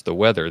forecast the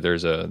weather.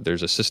 There's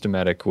a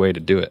systematic way to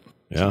do it.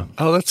 Yeah.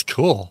 Oh, that's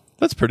cool.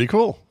 That's pretty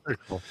cool. Very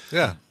cool.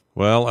 Yeah.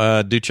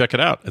 Well, do check it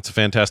out. It's a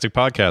fantastic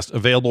podcast,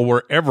 available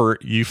wherever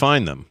you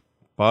find them.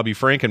 Bobby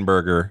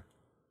Frankenberger,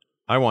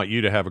 I want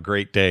you to have a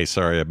great day.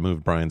 Sorry, I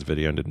moved Brian's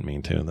video and didn't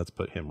mean to. Let's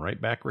put him right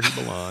back where he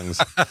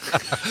belongs.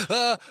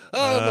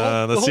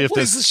 Let's see if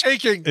this is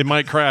shaking. It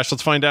might crash.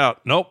 Let's find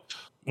out. Nope.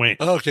 Wait.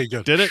 Okay,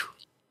 good. Did it?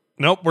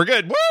 Nope, we're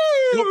good.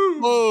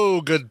 Woo!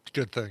 Whoa,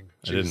 good thing.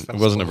 It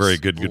wasn't a very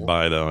good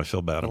goodbye, though. I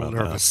feel bad about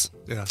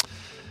that.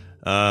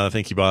 Yeah.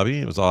 Thank you, Bobby.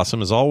 It was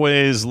awesome. As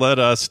always, let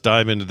us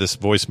dive into this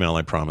voicemail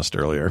I promised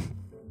earlier.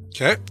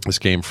 Okay. This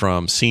came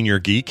from Senior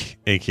Geek,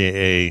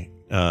 a.k.a.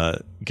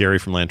 Gary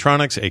from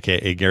Lantronics,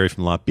 a.k.a. Gary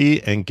from Lot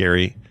B, and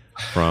Gary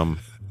from...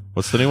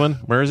 What's the new one?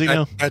 Where is he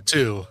now?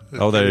 Bat2.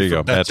 Oh, there you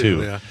go.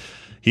 Bat2. Yeah.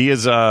 He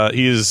has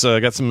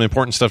got some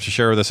important stuff to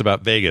share with us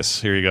about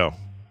Vegas. Here you go.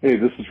 Hey,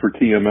 this is for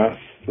TMS.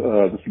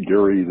 This is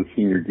Gary, the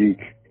Senior Geek.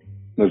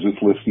 I was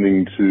just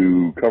listening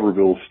to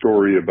Coverville's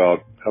story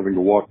about having to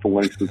walk the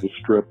length of the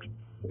strip,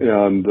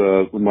 and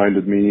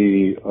reminded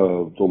me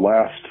of the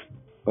last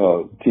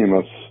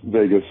TMS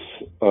Vegas.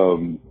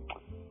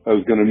 I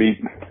was going to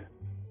meet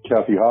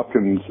Kathy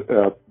Hopkins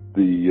at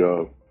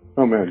the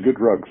good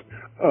drugs.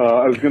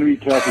 I was going to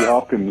meet Kathy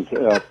Hopkins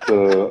at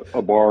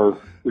a bar,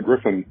 the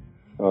Griffin,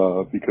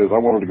 because I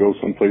wanted to go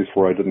someplace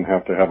where I didn't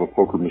have to have a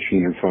poker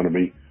machine in front of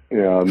me.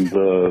 And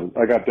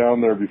I got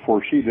down there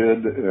before she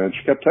did, and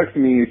she kept texting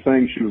me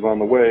saying she was on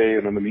the way,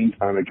 and in the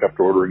meantime I kept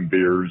ordering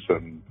beers,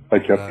 and I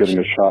kept getting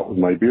a shot with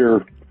my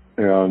beer,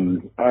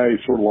 and I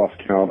sort of lost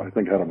count. I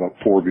think I had about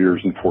 4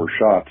 beers and 4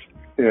 shots.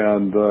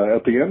 And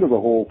at the end of the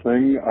whole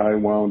thing, I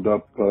wound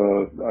up,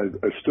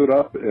 I stood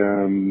up,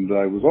 and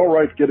I was all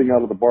right getting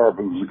out of the bar,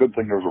 but it was a good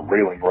thing there was a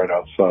railing right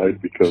outside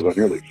because I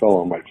nearly fell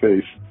on my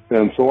face.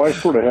 And so I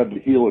sort of had to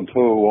heel and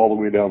toe all the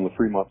way down the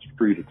Fremont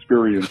Street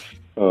Experience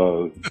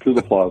to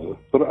the plaza.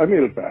 But I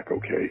made it back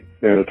okay.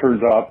 And it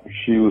turns out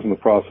she was in the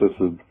process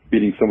of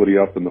beating somebody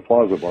up in the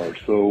plaza bar.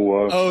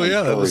 So sorry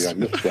I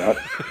missed that.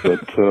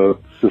 But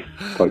just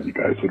thought you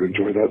guys would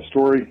enjoy that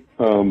story.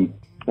 I'm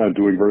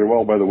doing very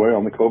well, by the way,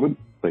 on the COVID.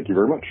 Thank you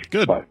very much.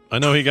 Good. Bye. I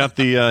know he got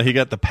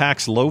the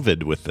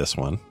Paxlovid with this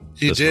one.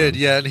 He did,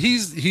 yeah. And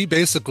he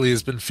basically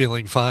has been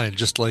feeling fine,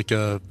 just like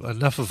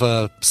enough of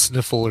a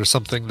sniffle or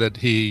something that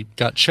he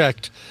got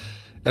checked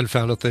and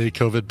found out they had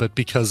COVID, but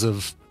because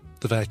of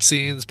the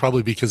vaccines,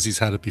 probably because he's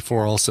had it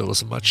before also, it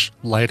was a much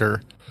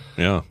lighter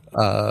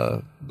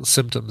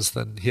symptoms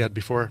than he had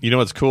before. You know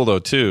what's cool though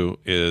too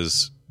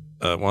is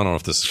I don't know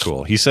if this is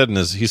cool. He said in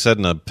a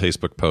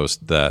Facebook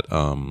post that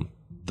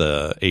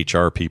the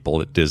HR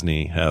people at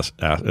Disney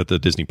at the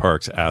Disney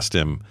parks asked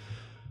him,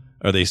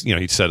 are they,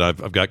 he said,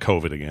 I've got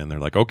COVID again. They're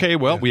like, okay,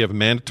 well, we have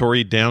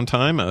mandatory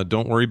downtime.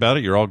 Don't worry about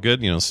it. You're all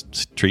good.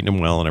 Treating him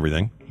well and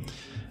everything.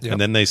 Yep.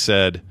 And then they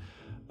said,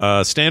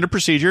 standard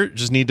procedure.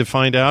 Just need to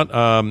find out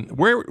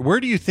where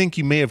do you think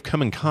you may have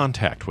come in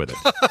contact with it?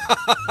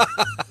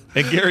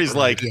 And Gary's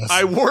like, yes.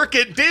 I work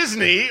at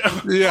Disney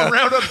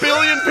around 1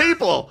 billion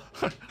people.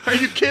 Are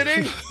you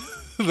kidding?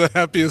 The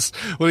happiest,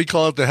 what do you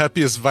call it? The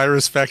happiest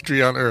virus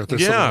factory on earth or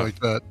something like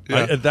that.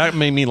 Yeah. That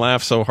made me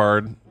laugh so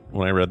hard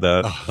when I read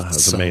that. That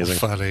was so amazing.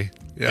 Funny.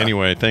 Yeah.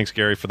 Anyway, thanks,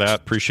 Gary, for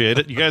that. Appreciate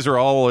it. You guys are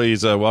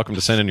always welcome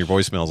to send in your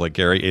voicemails like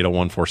Gary,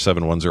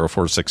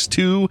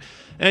 801-471-0462.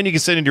 And you can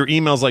send in your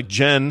emails like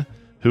Jen,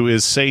 who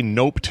is say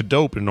nope to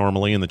dope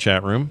normally in the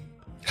chat room.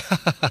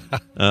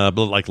 But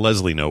like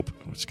Leslie Nope,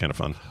 which is kind of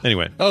fun.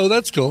 Anyway. Oh,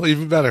 that's cool.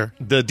 Even better.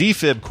 The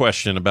defib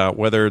question about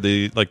whether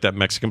that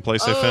Mexican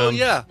place I found. Oh,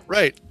 yeah,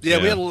 right.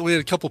 Yeah, we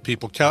had a couple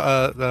people.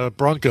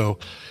 Bronco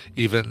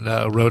even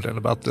wrote in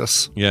about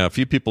this. Yeah, a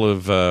few people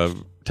have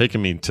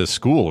taken me to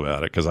school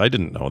about it because I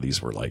didn't know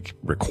these were like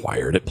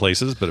required at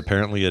places, but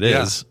apparently it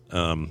is.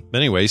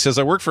 Anyway, he says,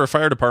 I work for a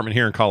fire department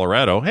here in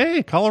Colorado.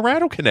 Hey,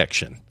 Colorado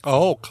connection.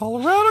 Oh,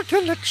 Colorado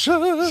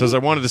connection. Says, I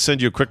wanted to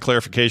send you a quick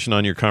clarification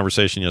on your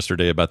conversation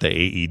yesterday about the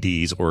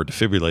AEDs or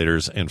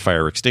defibrillators and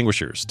fire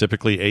extinguishers.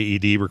 Typically,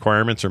 AED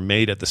requirements are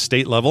made at the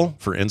state level.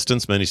 For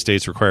instance, many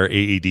states require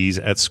AEDs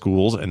at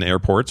schools and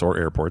airports or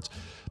airports.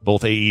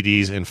 Both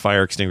AEDs and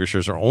fire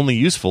extinguishers are only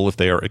useful if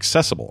they are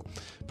accessible.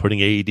 Putting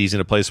AEDs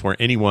in a place where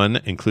anyone,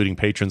 including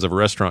patrons of a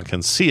restaurant,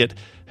 can see it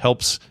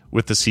helps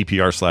with the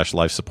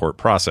CPR/life support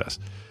process.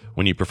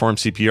 When you perform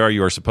CPR,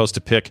 you are supposed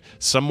to pick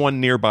someone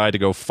nearby to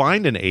go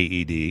find an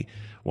AED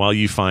while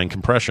you find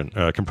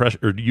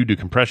you do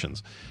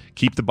compressions.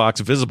 Keep the box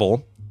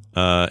visible,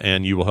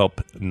 and you will help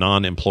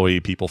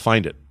non-employee people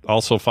find it.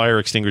 Also, fire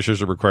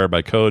extinguishers are required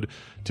by code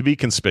to be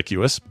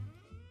conspicuous,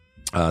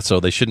 so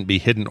they shouldn't be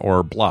hidden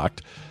or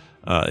blocked.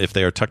 If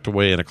they are tucked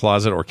away in a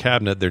closet or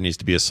cabinet, there needs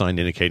to be a sign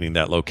indicating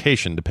that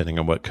location, depending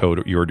on what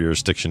code your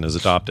jurisdiction is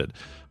adopted.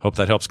 Hope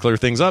that helps clear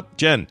things up.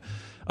 Jen,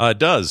 it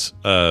does.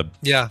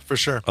 Yeah, for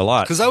sure. A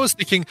lot. Because I was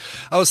thinking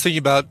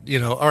about,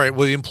 all right,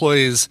 well, the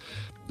employees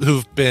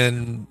who've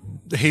been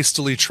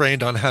hastily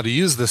trained on how to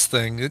use this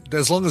thing,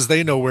 as long as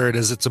they know where it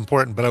is, it's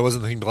important. But I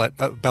wasn't thinking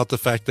about the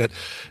fact that,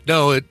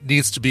 no, it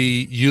needs to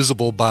be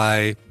usable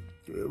by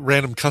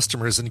random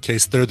customers in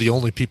case they're the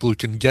only people who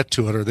can get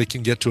to it, or they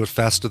can get to it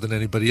faster than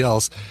anybody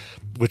else,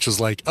 which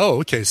is like, oh,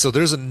 okay, so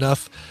there's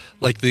enough,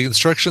 like the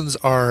instructions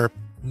are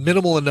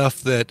minimal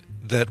enough that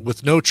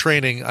with no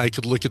training, I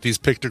could look at these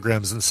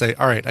pictograms and say,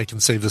 all right, I can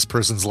save this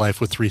person's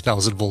life with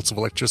 3,000 volts of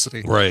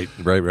electricity. Right.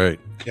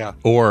 Yeah.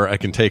 Or I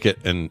can take it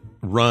and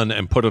run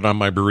and put it on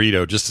my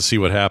burrito just to see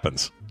what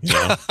happens. You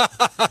know?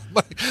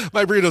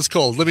 my burrito's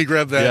cold. Let me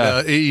grab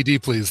that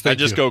AED, please. Thank I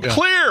just go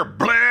clear,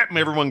 blam,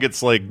 everyone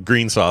gets like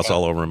green sauce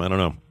all over them. I don't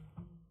know.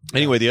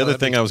 Anyway, the other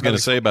thing I was going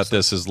to say about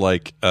this is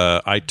like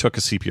I took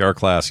a CPR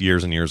class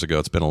years and years ago.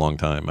 It's been a long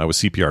time. I was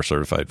CPR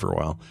certified for a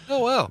while. Oh,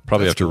 wow.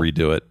 Probably have to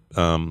redo it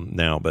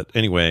now. But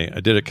anyway,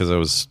 I did it because I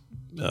was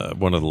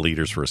one of the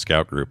leaders for a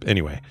scout group.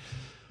 Anyway,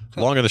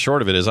 long and the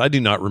short of it is I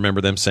do not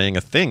remember them saying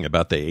a thing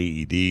about the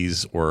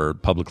AEDs or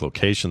public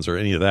locations or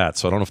any of that.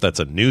 So I don't know if that's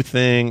a new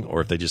thing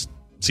or if they just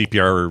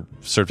CPR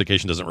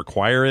certification doesn't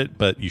require it,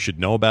 but you should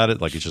know about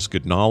it. Like it's just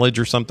good knowledge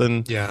or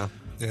something. Yeah.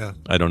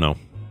 I don't know.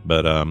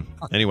 But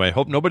anyway,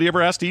 hope nobody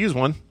ever has to use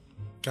one.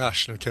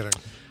 Gosh, no kidding.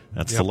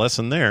 That's the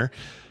lesson there.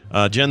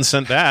 Jen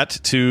sent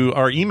that to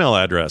our email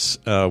address,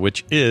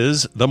 which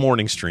is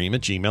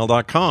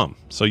themorningstream@gmail.com.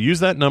 So use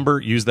that number,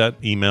 use that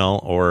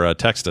email, or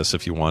text us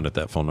if you want at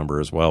that phone number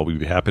as well. We'd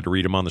be happy to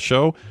read them on the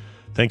show.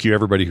 Thank you,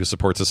 everybody who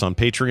supports us on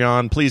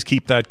Patreon. Please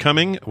keep that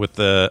coming. With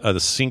a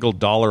single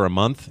 $1 a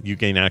month, you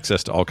gain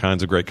access to all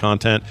kinds of great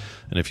content.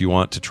 And if you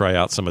want to try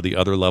out some of the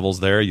other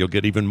levels there, you'll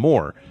get even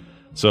more.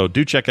 So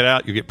do check it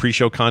out. You get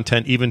pre-show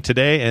content even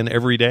today and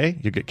every day.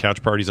 You get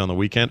couch parties on the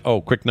weekend. Oh,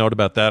 quick note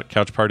about that.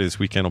 Couch party this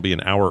weekend will be an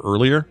hour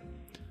earlier.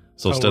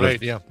 So instead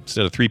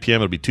of 3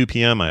 p.m., it'll be 2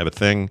 p.m. I have a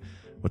thing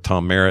with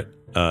Tom Merritt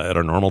at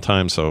our normal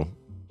time. So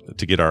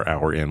to get our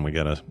hour in, we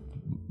got to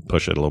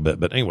push it a little bit.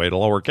 But anyway,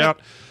 it'll all work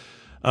out.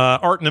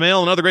 Art in the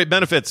mail and other great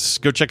benefits.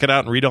 Go check it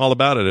out and read all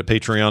about it at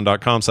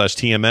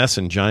patreon.com/TMS.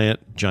 And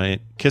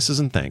giant kisses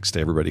and thanks to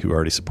everybody who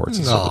already supports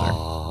us over there.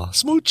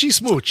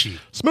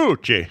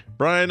 Smoochy.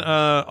 Brian,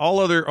 all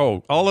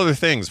other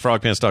things,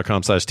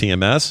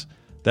 frogpants.com/TMS.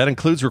 That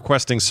includes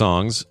requesting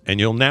songs, and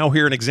you'll now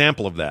hear an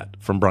example of that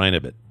from Brian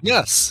Ibbett.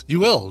 Yes, you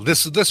will.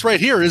 This right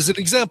here is an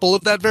example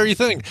of that very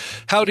thing.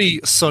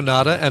 Howdy,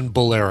 Sonata and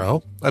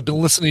Bolero. I've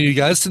been listening to you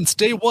guys since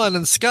day one,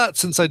 and Scott,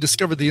 since I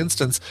discovered the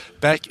instance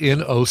back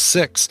in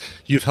 06.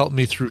 You've helped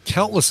me through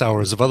countless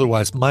hours of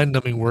otherwise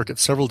mind-numbing work at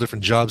several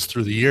different jobs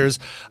through the years.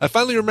 I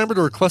finally remembered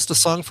to request a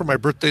song for my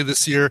birthday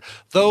this year,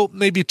 though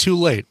maybe too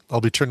late.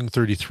 I'll be turning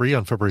 33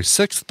 on February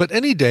 6th, but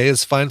any day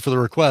is fine for the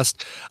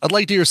request. I'd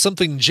like to hear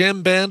something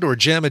jam band or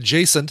jam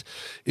adjacent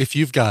if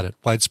you've got it.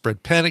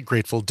 Widespread Panic,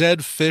 Grateful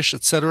Dead, Fish,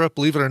 etc.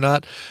 Believe it or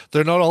not,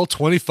 they're not all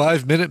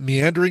 25-minute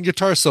meandering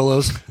guitar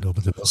solos. No,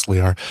 but they mostly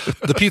are.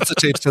 The Pizza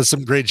Tapes has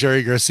some great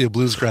Jerry Garcia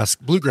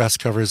bluegrass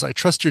covers. I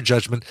trust your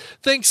judgment.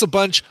 Thanks a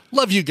bunch.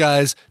 Love you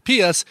guys.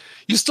 P.S.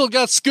 You still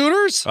got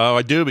scooters? Oh,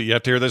 I do, but you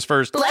have to hear this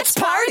first. Let's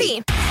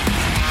party.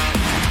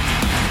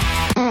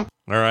 All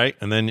right,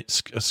 and then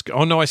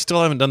oh no, I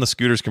still haven't done the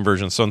scooters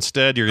conversion. So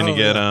instead, you're going to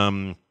get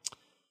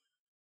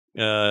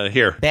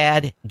here.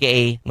 Bad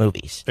gay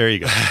movies. There you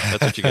go.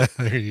 That's what you get.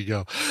 There you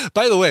go.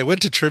 By the way, I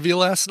went to trivia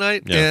last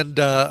night, and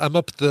I'm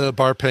up at the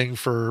bar paying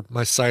for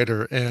my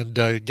cider, and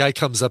a guy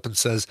comes up and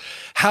says,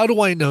 "How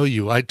do I know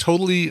you? I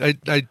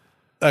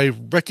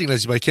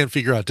recognize you, but I can't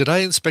figure out. Did I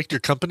inspect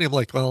your company?" I'm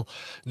like, well,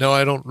 no,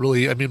 I don't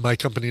really. I mean, my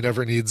company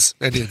never needs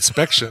any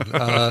inspection.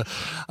 I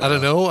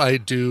don't know. I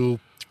do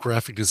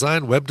graphic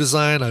design, web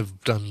design.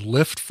 I've done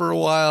Lyft for a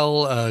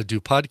while, do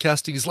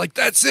podcasting. He's like,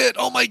 that's it.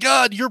 Oh my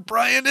God, you're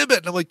Brian Ibbett.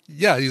 And I'm like,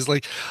 yeah. He's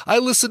like, I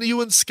listen to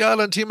you and Scott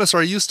on TMS, or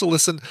I used to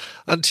listen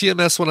on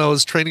TMS when I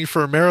was training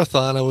for a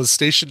marathon. I was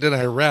stationed in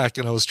Iraq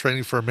and I was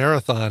training for a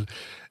marathon.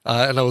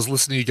 And I was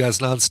listening to you guys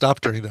nonstop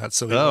during that.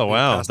 So,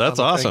 wow, that's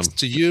awesome. Thanks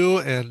to you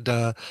and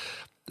a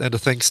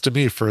thanks to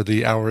me for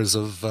the hours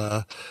of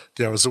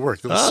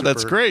work.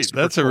 That's great.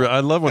 Cool.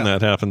 I love when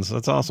that happens.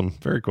 That's awesome.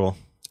 Very cool.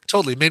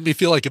 Totally made me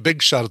feel like a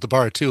big shot at the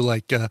bar too.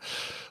 Like,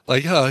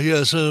 oh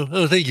yes,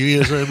 thank you.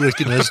 Yes, I'm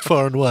recognized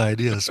far and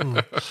wide. Yes.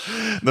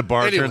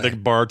 The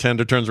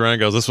bartender turns around and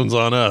goes, "This one's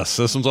on us.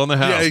 This one's on the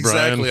house." Yeah,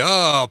 exactly. Brian.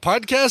 Oh,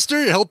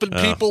 podcaster helping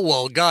people.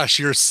 Well, gosh,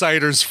 your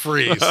cider's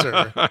free,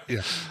 sir.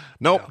 Yeah.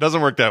 Nope,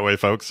 doesn't work that way,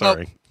 folks.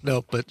 Sorry.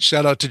 No, but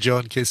shout out to Joe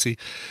in case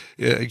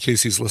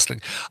he's listening.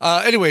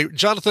 Anyway,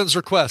 Jonathan's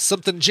request,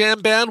 something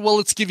jam band. Well,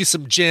 let's give you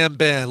some jam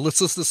band.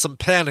 Let's listen to some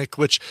Panic,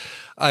 which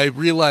I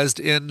realized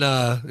during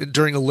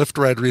a Lyft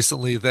ride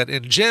recently that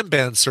in jam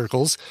band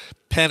circles,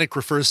 Panic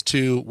refers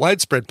to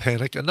widespread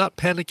panic and not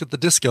Panic at the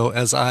Disco,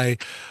 as I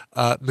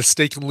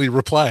mistakenly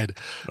replied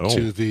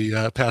to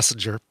the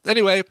passenger.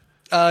 Anyway.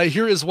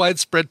 Here is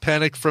Widespread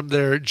Panic from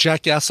their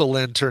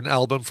Jack-O-Lantern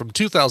album from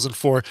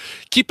 2004.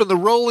 Keeping the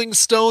Rolling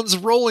Stones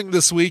rolling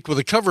this week with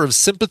a cover of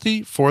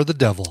Sympathy for the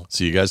Devil.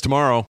 See you guys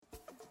tomorrow.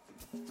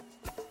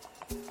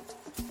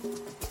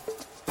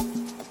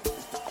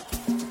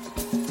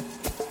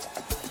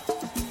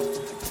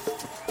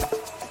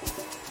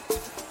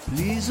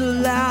 Please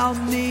allow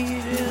me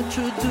to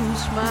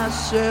introduce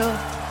myself.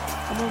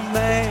 I'm a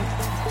man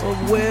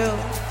of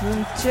wealth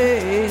and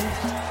taste.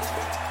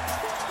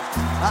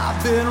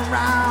 I've been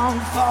around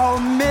for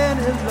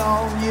many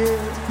long years,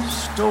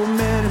 stole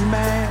many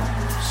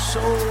man's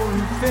soul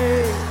and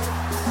faith.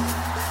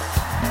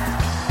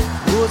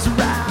 Was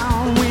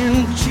around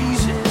when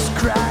Jesus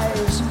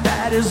Christ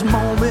had his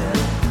moment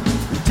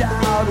of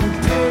doubt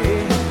and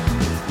pain.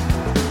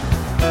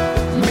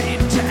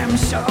 Made time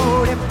so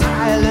that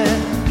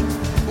Pilate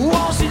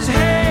wash his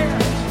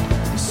hands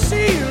and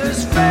seal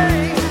his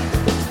face.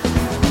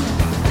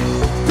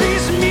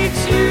 Pleased to meet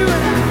you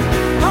and I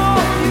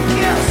hope you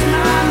guess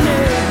my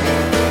name.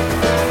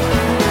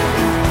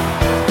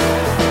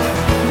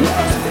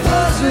 What's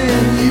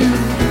puzzling you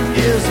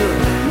is the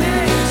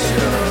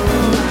nature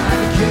of my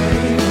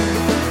game.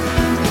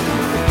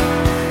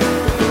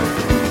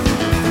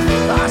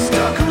 I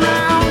stuck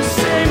around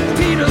St.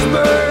 Peter's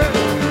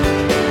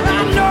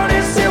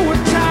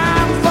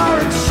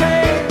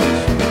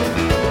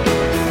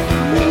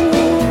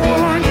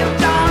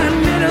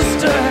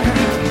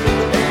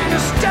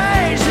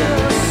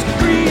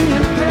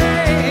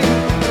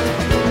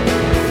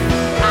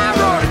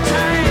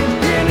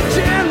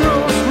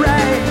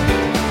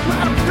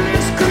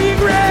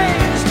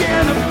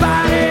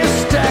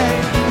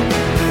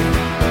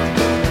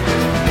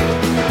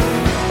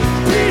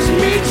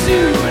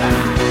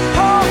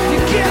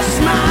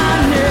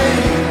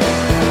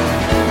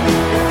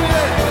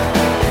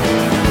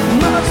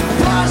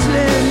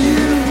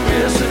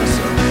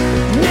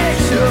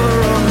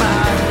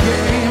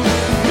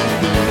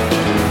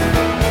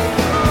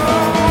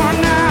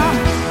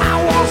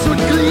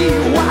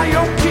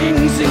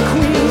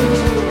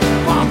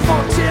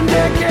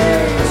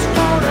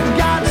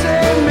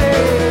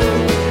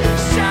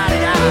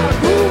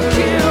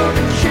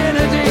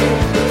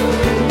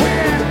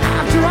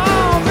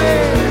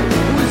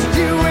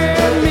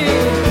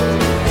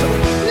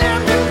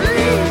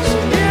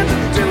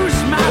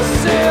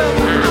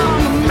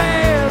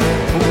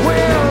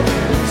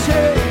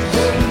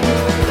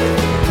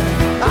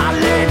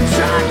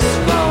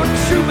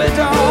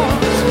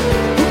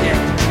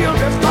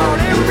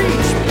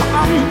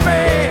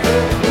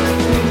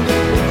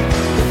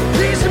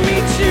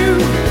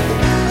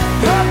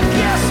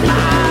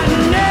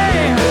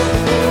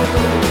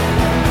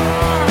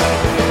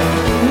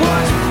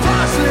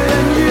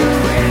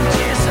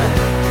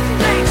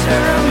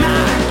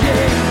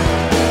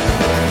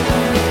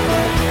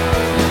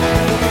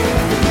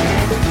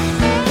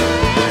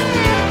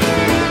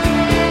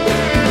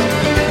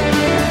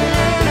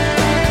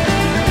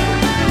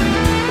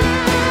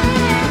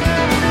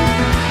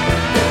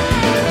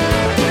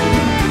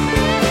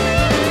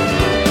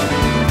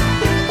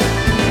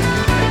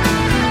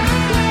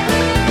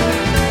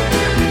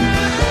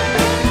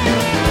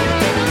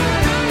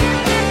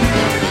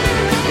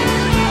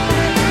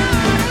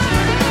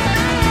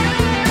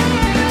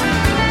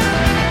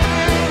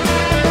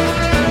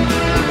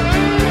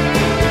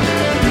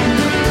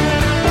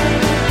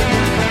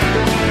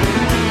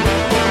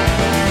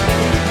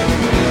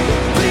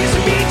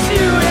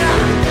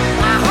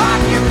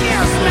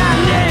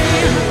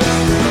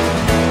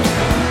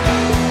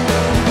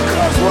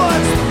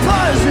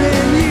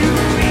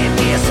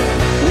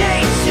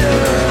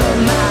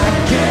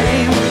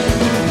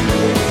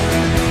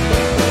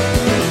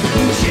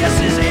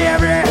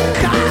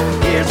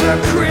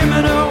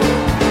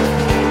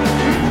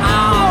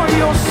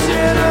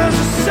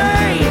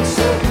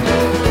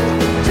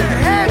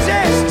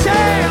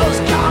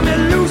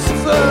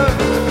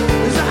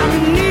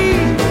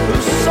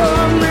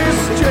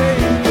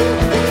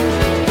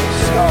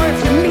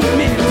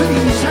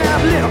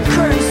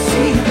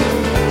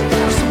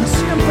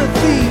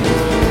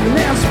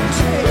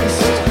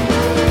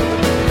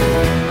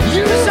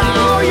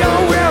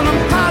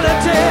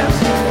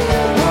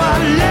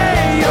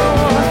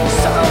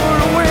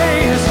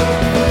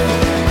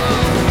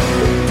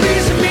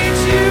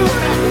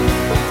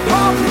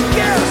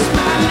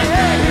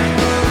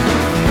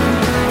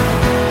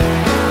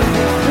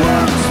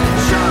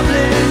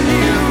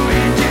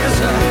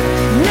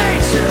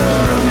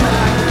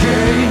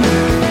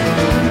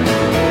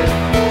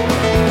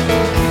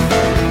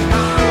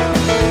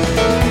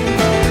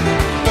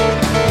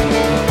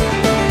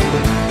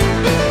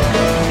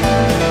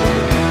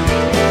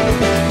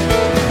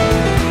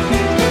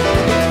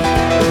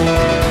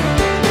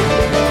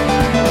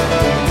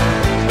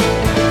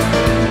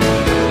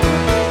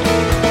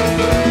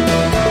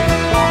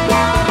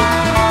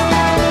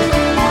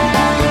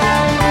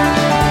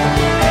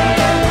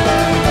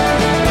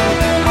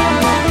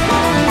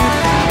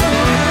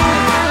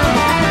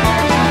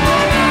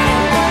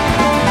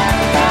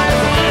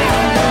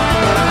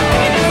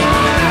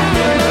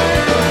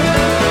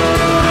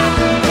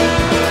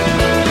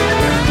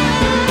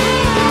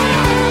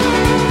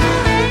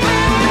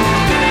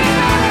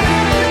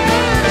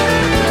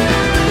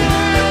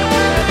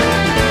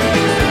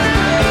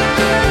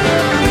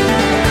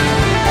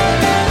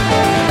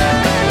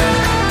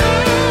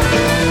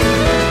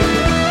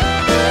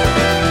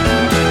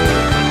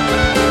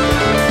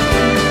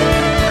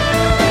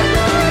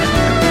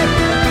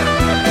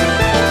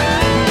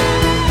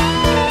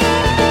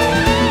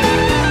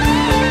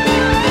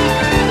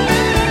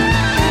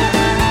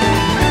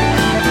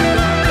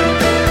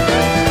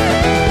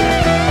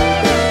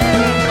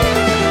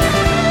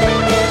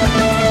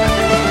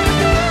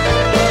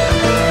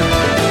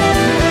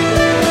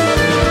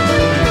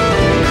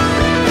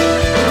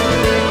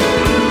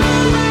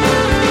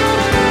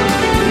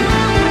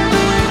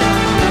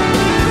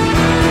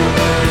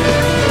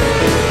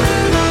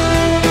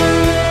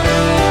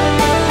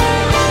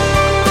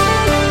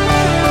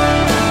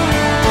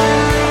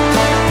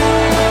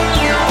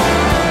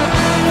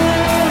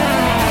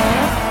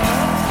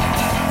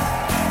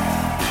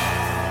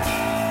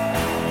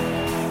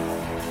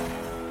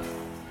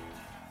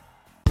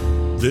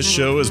This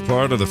show is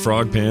part of the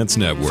Frog Pants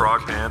Network.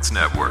 Frog Pants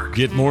Network.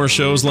 Get more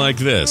shows like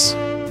this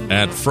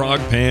at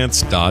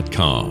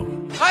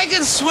frogpants.com. I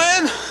can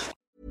swim!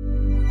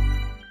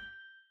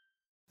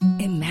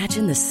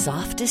 Imagine the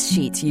softest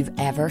sheets you've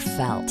ever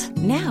felt.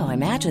 Now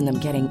imagine them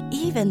getting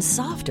even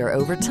softer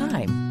over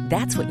time.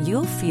 That's what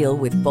you'll feel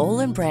with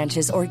Boll &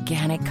 Branch's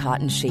organic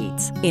cotton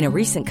sheets. In a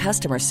recent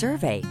customer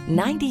survey,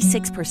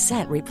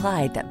 96%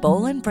 replied that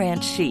Boll &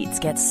 Branch sheets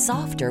get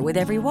softer with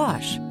every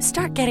wash.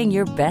 Start getting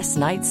your best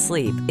night's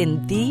sleep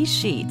in these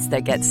sheets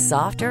that get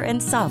softer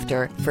and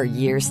softer for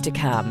years to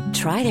come.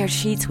 Try their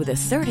sheets with a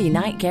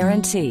 30-night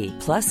guarantee.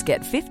 Plus,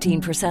 get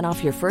 15%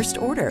 off your first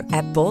order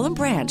at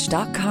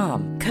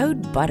bollandbranch.com.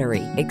 Code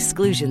BUTTERY.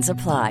 Exclusions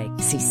apply.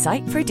 See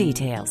site for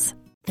details.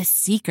 The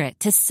secret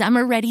to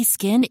summer-ready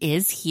skin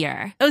is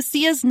here.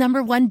 Osea's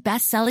 #1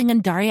 best-selling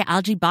Undaria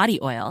Algae Body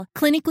Oil,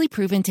 clinically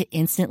proven to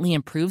instantly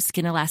improve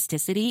skin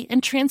elasticity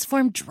and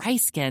transform dry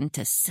skin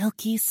to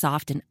silky,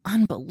 soft, and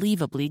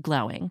unbelievably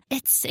glowing.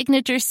 Its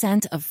signature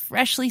scent of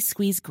freshly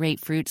squeezed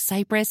grapefruit,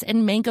 cypress,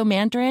 and mango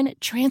mandarin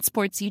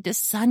transports you to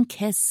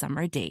sun-kissed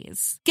summer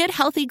days. Get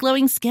healthy,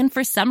 glowing skin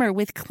for summer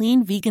with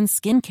clean vegan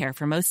skincare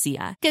from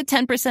Osea. Get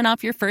 10%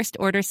 off your first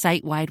order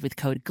site-wide with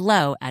code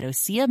GLOW at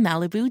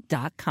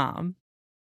OseaMalibu.com.